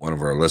one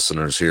of our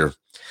listeners here,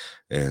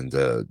 and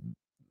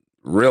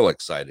real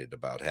excited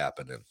about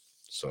happening.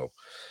 So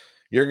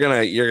you're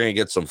gonna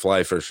get some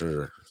fly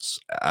fishers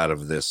out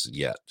of this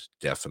yet,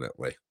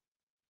 definitely.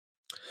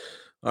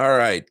 All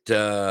right,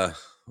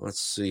 let's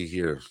see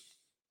here.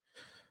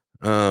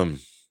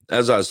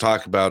 As I was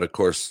talking about, of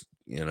course,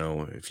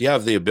 if you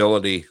have the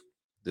ability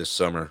this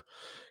summer,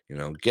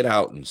 get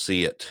out and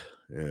see it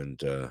and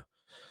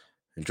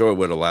enjoy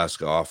what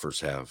Alaska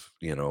offers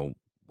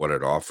what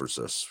it offers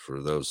us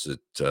for those that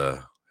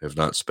have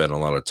not spent a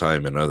lot of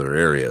time in other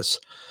areas.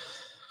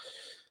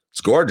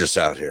 It's gorgeous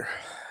out here.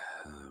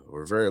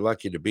 We're very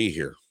lucky to be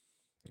here.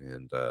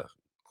 And of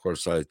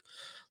course,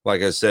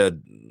 like I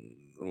said,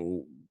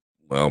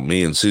 well,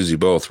 me and Susie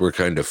both, we're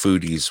kind of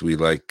foodies. We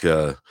like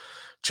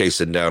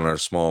chasing down our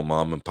small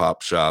mom and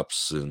pop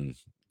shops and,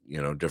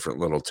 different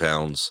little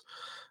towns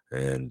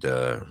and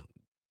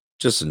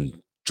just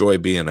enjoy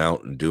being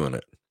out and doing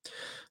it.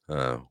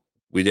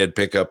 We did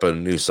pick up a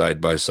new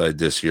side-by-side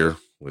this year,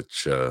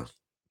 which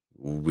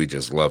we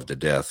just love to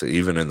death.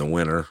 Even in the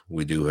winter,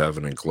 we do have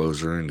an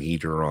enclosure and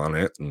heater on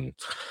it. And,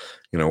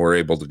 we're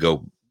able to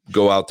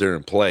go out there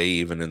and play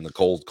even in the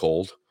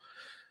cold.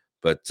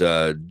 But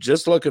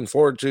just looking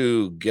forward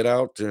to get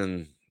out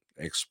and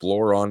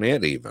explore on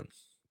it even,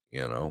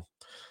 and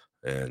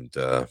it's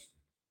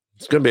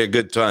going to be a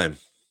good time.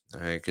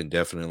 I can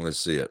definitely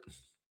see it.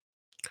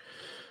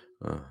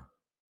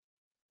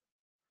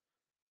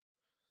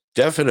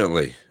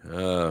 Definitely.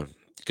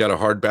 Got a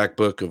hardback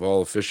book of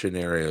all the fishing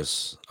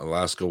areas,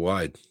 Alaska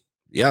wide.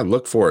 Yeah,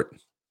 look for it.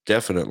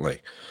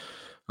 Definitely.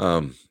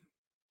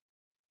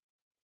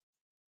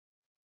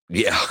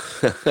 Yeah.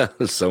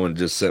 Someone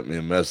just sent me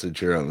a message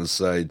here on the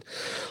side.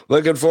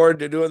 Looking forward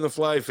to doing the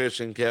fly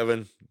fishing,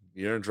 Kevin.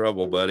 You're in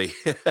trouble, buddy.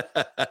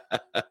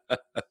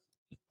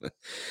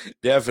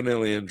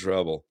 Definitely in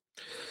trouble.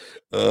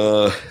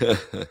 Oh,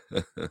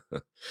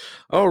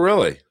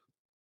 really?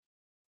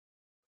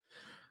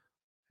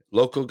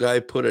 Local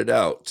guy put it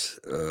out.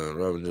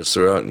 Robin just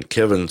threw out, and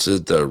Kevin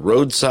said The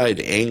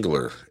Roadside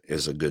Angler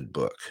is a good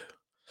book.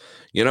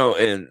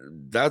 And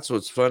that's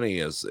what's funny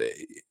is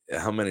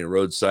how many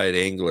roadside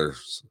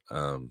anglers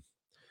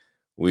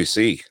we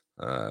see.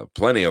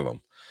 Plenty of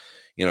them.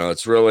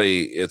 It's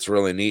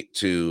really neat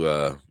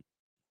to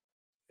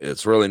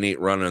it's really neat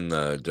running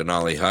the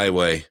Denali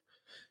Highway,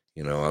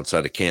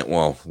 outside of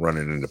Cantwell,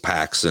 running into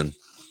Paxson.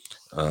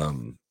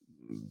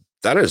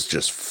 That is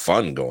just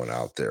fun going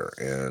out there,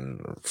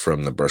 and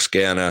from the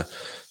Bruscana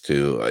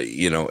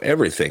to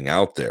everything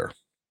out there.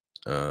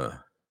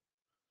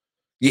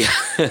 Yeah.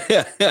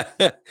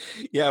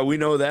 Yeah, we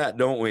know that,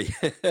 don't we?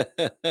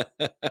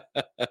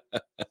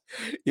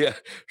 Yeah.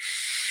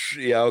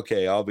 Yeah,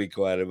 okay, I'll be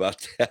quiet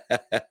about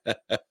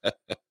that.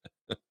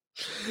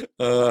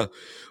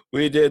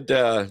 We did,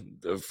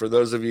 for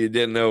those of you who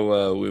didn't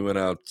know, we went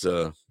out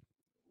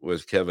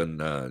with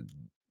Kevin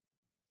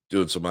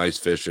doing some ice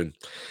fishing.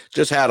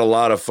 Just had a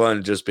lot of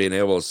fun just being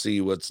able to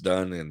see what's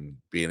done and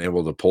being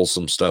able to pull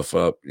some stuff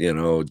up,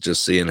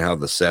 just seeing how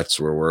the sets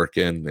were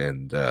working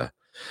and,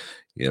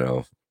 yeah.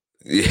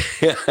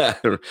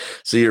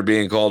 See, you're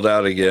being called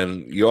out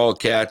again. You all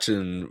catch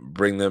and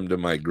bring them to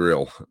my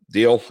grill.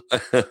 Deal?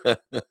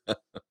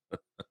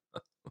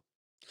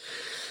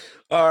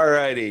 All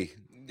righty.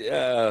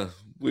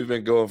 We've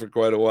been going for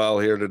quite a while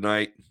here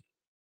tonight.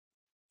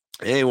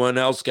 Anyone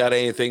else got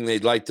anything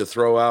they'd like to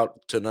throw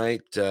out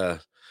tonight?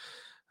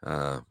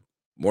 More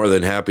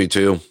than happy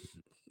to.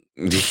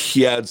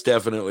 Yeah, it's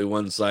definitely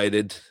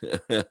one-sided.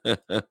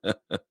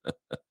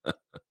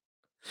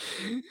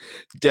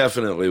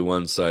 Definitely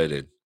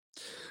one-sided.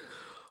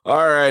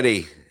 All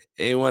righty.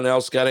 Anyone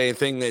else got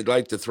anything they'd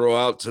like to throw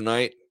out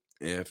tonight?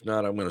 If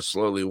not, I'm going to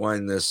slowly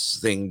wind this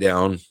thing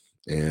down.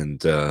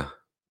 And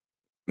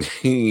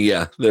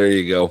yeah, there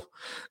you go.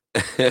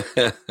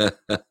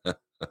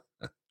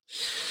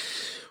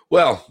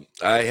 Well,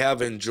 I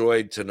have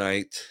enjoyed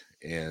tonight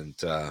and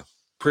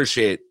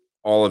appreciate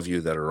all of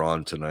you that are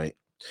on tonight.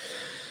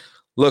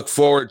 Look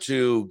forward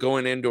to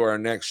going into our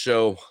next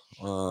show,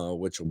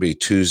 which will be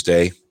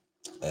Tuesday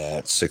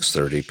at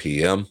 6:30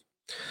 p.m.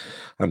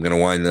 I'm going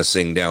to wind this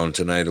thing down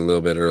tonight a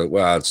little bit early.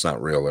 Well, it's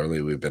not real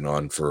early. We've been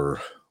on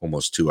for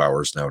almost 2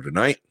 hours now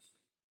tonight.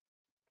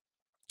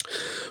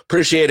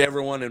 Appreciate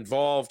everyone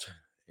involved.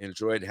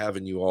 Enjoyed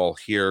having you all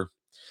here.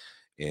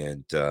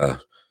 And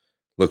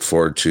look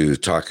forward to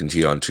talking to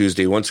you on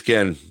Tuesday. Once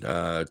again,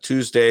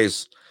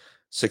 Tuesdays,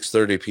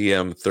 6:30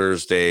 p.m.,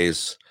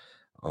 Thursdays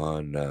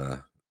on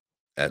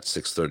at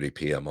 6:30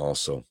 p.m.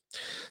 also.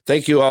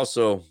 Thank you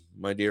also,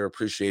 my dear.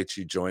 Appreciate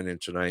you joining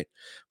tonight.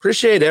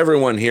 Appreciate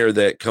everyone here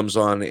that comes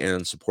on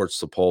and supports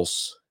the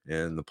Pulse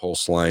and the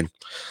Pulse line.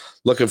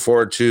 Looking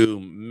forward to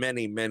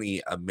many,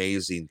 many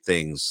amazing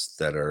things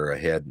that are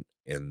ahead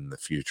in the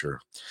future.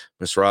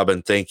 Miss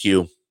Robin, thank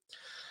you.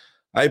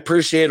 I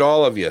appreciate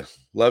all of you.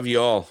 Love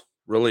you all.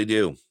 Really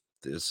do.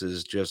 This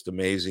is just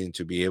amazing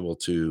to be able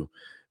to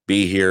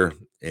be here.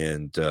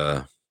 And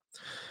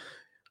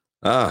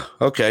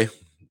okay.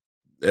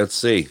 Let's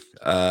see.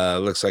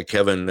 Looks like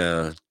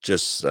Kevin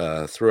just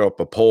threw up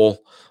a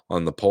poll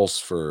on the Pulse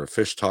for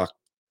Fish Talk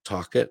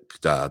it.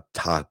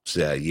 Tops.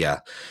 Yeah.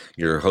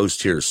 Your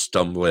host here is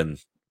stumbling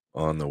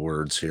on the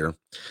words here.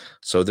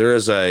 So there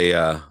is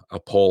a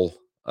poll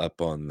up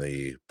on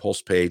the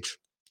Pulse page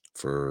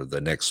for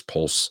the next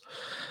Pulse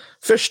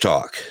Fish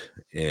Talk,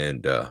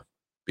 and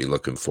be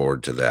looking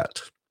forward to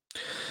that.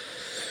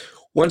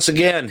 Once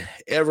again,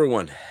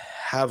 everyone,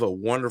 have a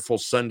wonderful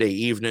Sunday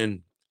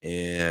evening,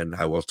 and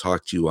I will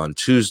talk to you on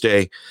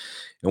Tuesday.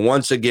 And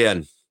once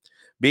again,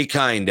 be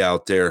kind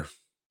out there.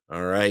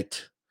 All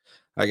right.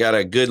 I got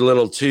a good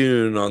little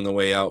tune on the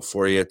way out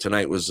for you.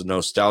 Tonight was a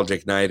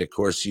nostalgic night. Of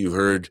course, you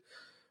heard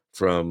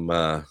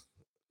from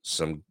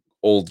some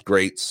old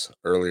greats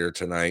earlier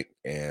tonight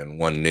and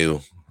one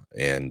new.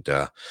 And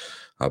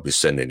I'll be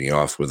sending you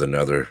off with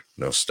another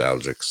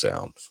nostalgic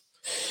sound.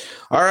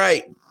 All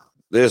right.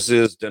 This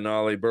is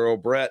Denali Burrow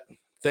Brett.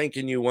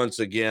 Thanking you once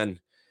again.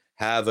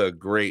 Have a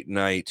great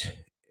night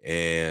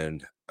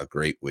and a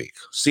great week.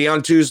 See you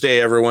on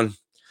Tuesday, everyone.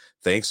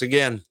 Thanks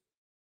again.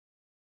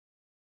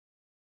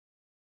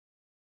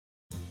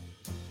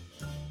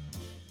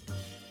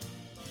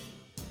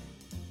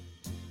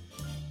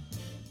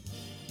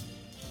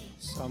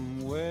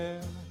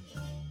 Somewhere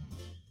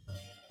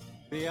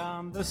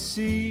beyond the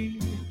sea,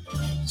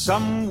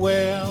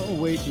 somewhere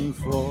waiting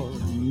for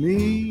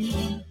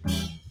me,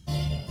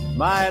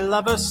 my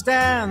lover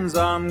stands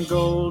on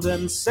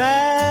golden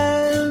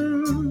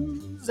sands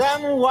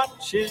and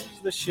watches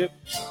the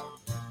ships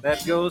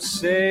that go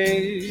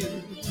sailing.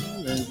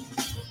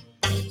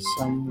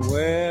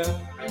 Somewhere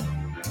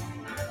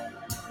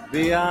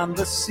beyond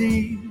the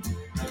sea,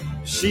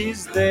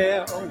 she's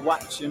there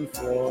watching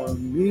for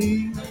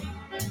me.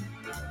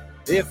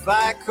 If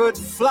I could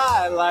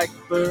fly like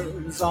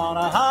birds on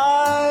a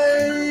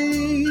high,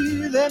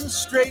 then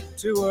straight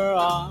to her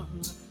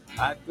arms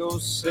I'd go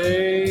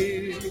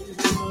sailing.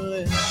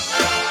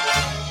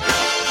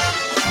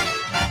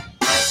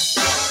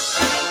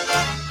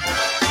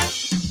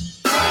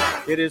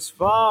 It is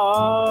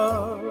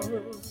far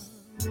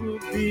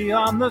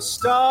beyond the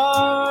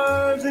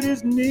stars, it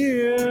is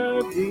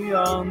near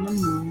beyond the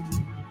moon.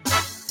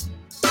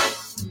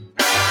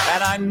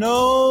 And I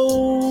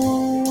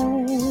know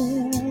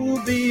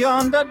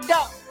beyond a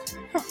doubt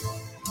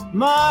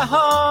my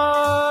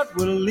heart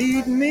will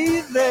lead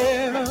me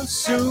there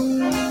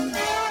soon.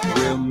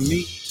 We'll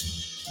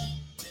meet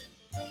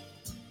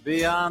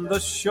beyond the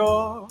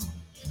shore,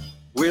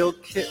 we'll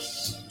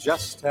kiss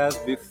just as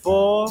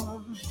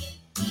before.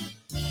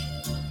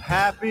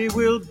 Happy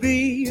we'll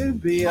be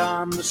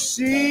beyond the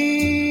sea,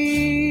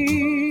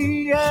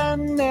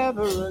 and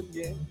never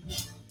again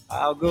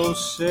I'll go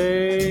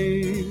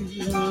sailing.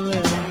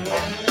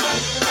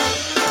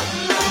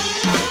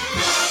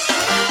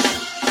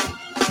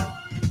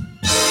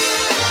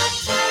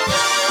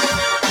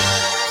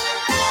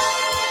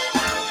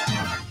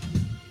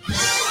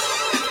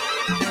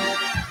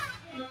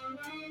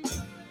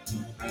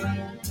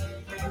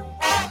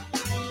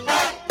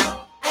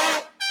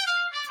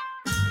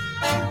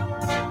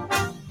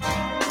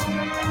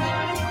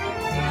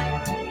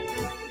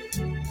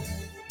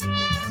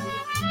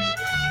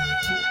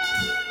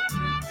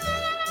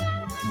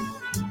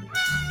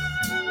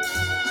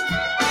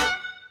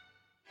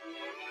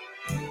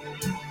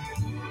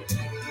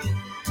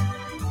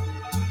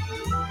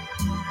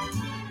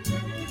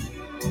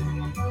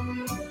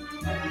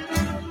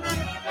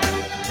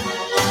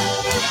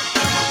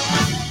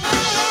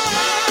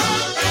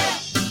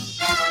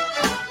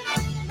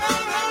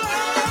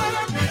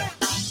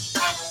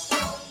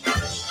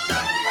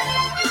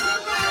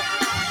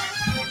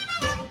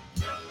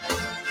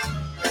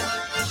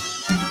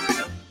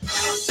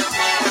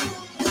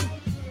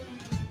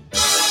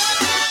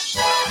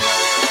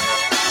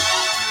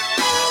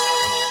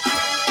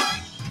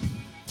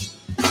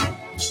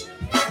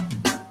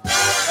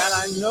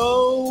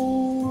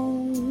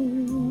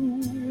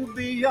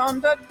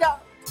 Beyond a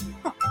doubt,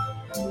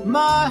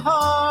 my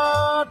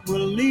heart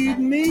will lead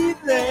me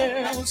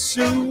there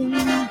soon.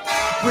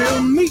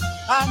 We'll meet,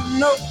 I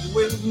know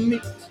we'll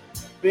meet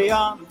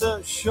beyond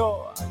the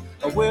shore.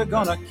 We're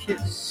gonna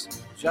kiss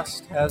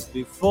just as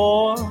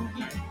before.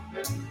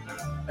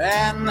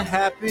 And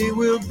happy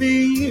we'll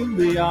be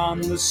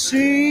beyond the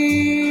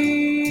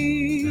sea.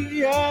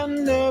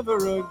 And never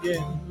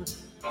again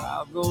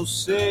I'll go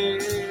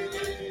sailing.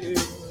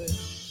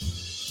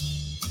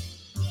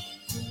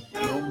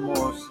 No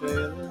more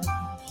sailing,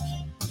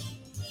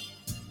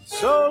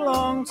 so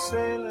long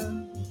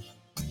sailing,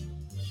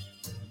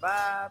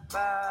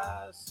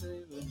 bye-bye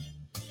sailing.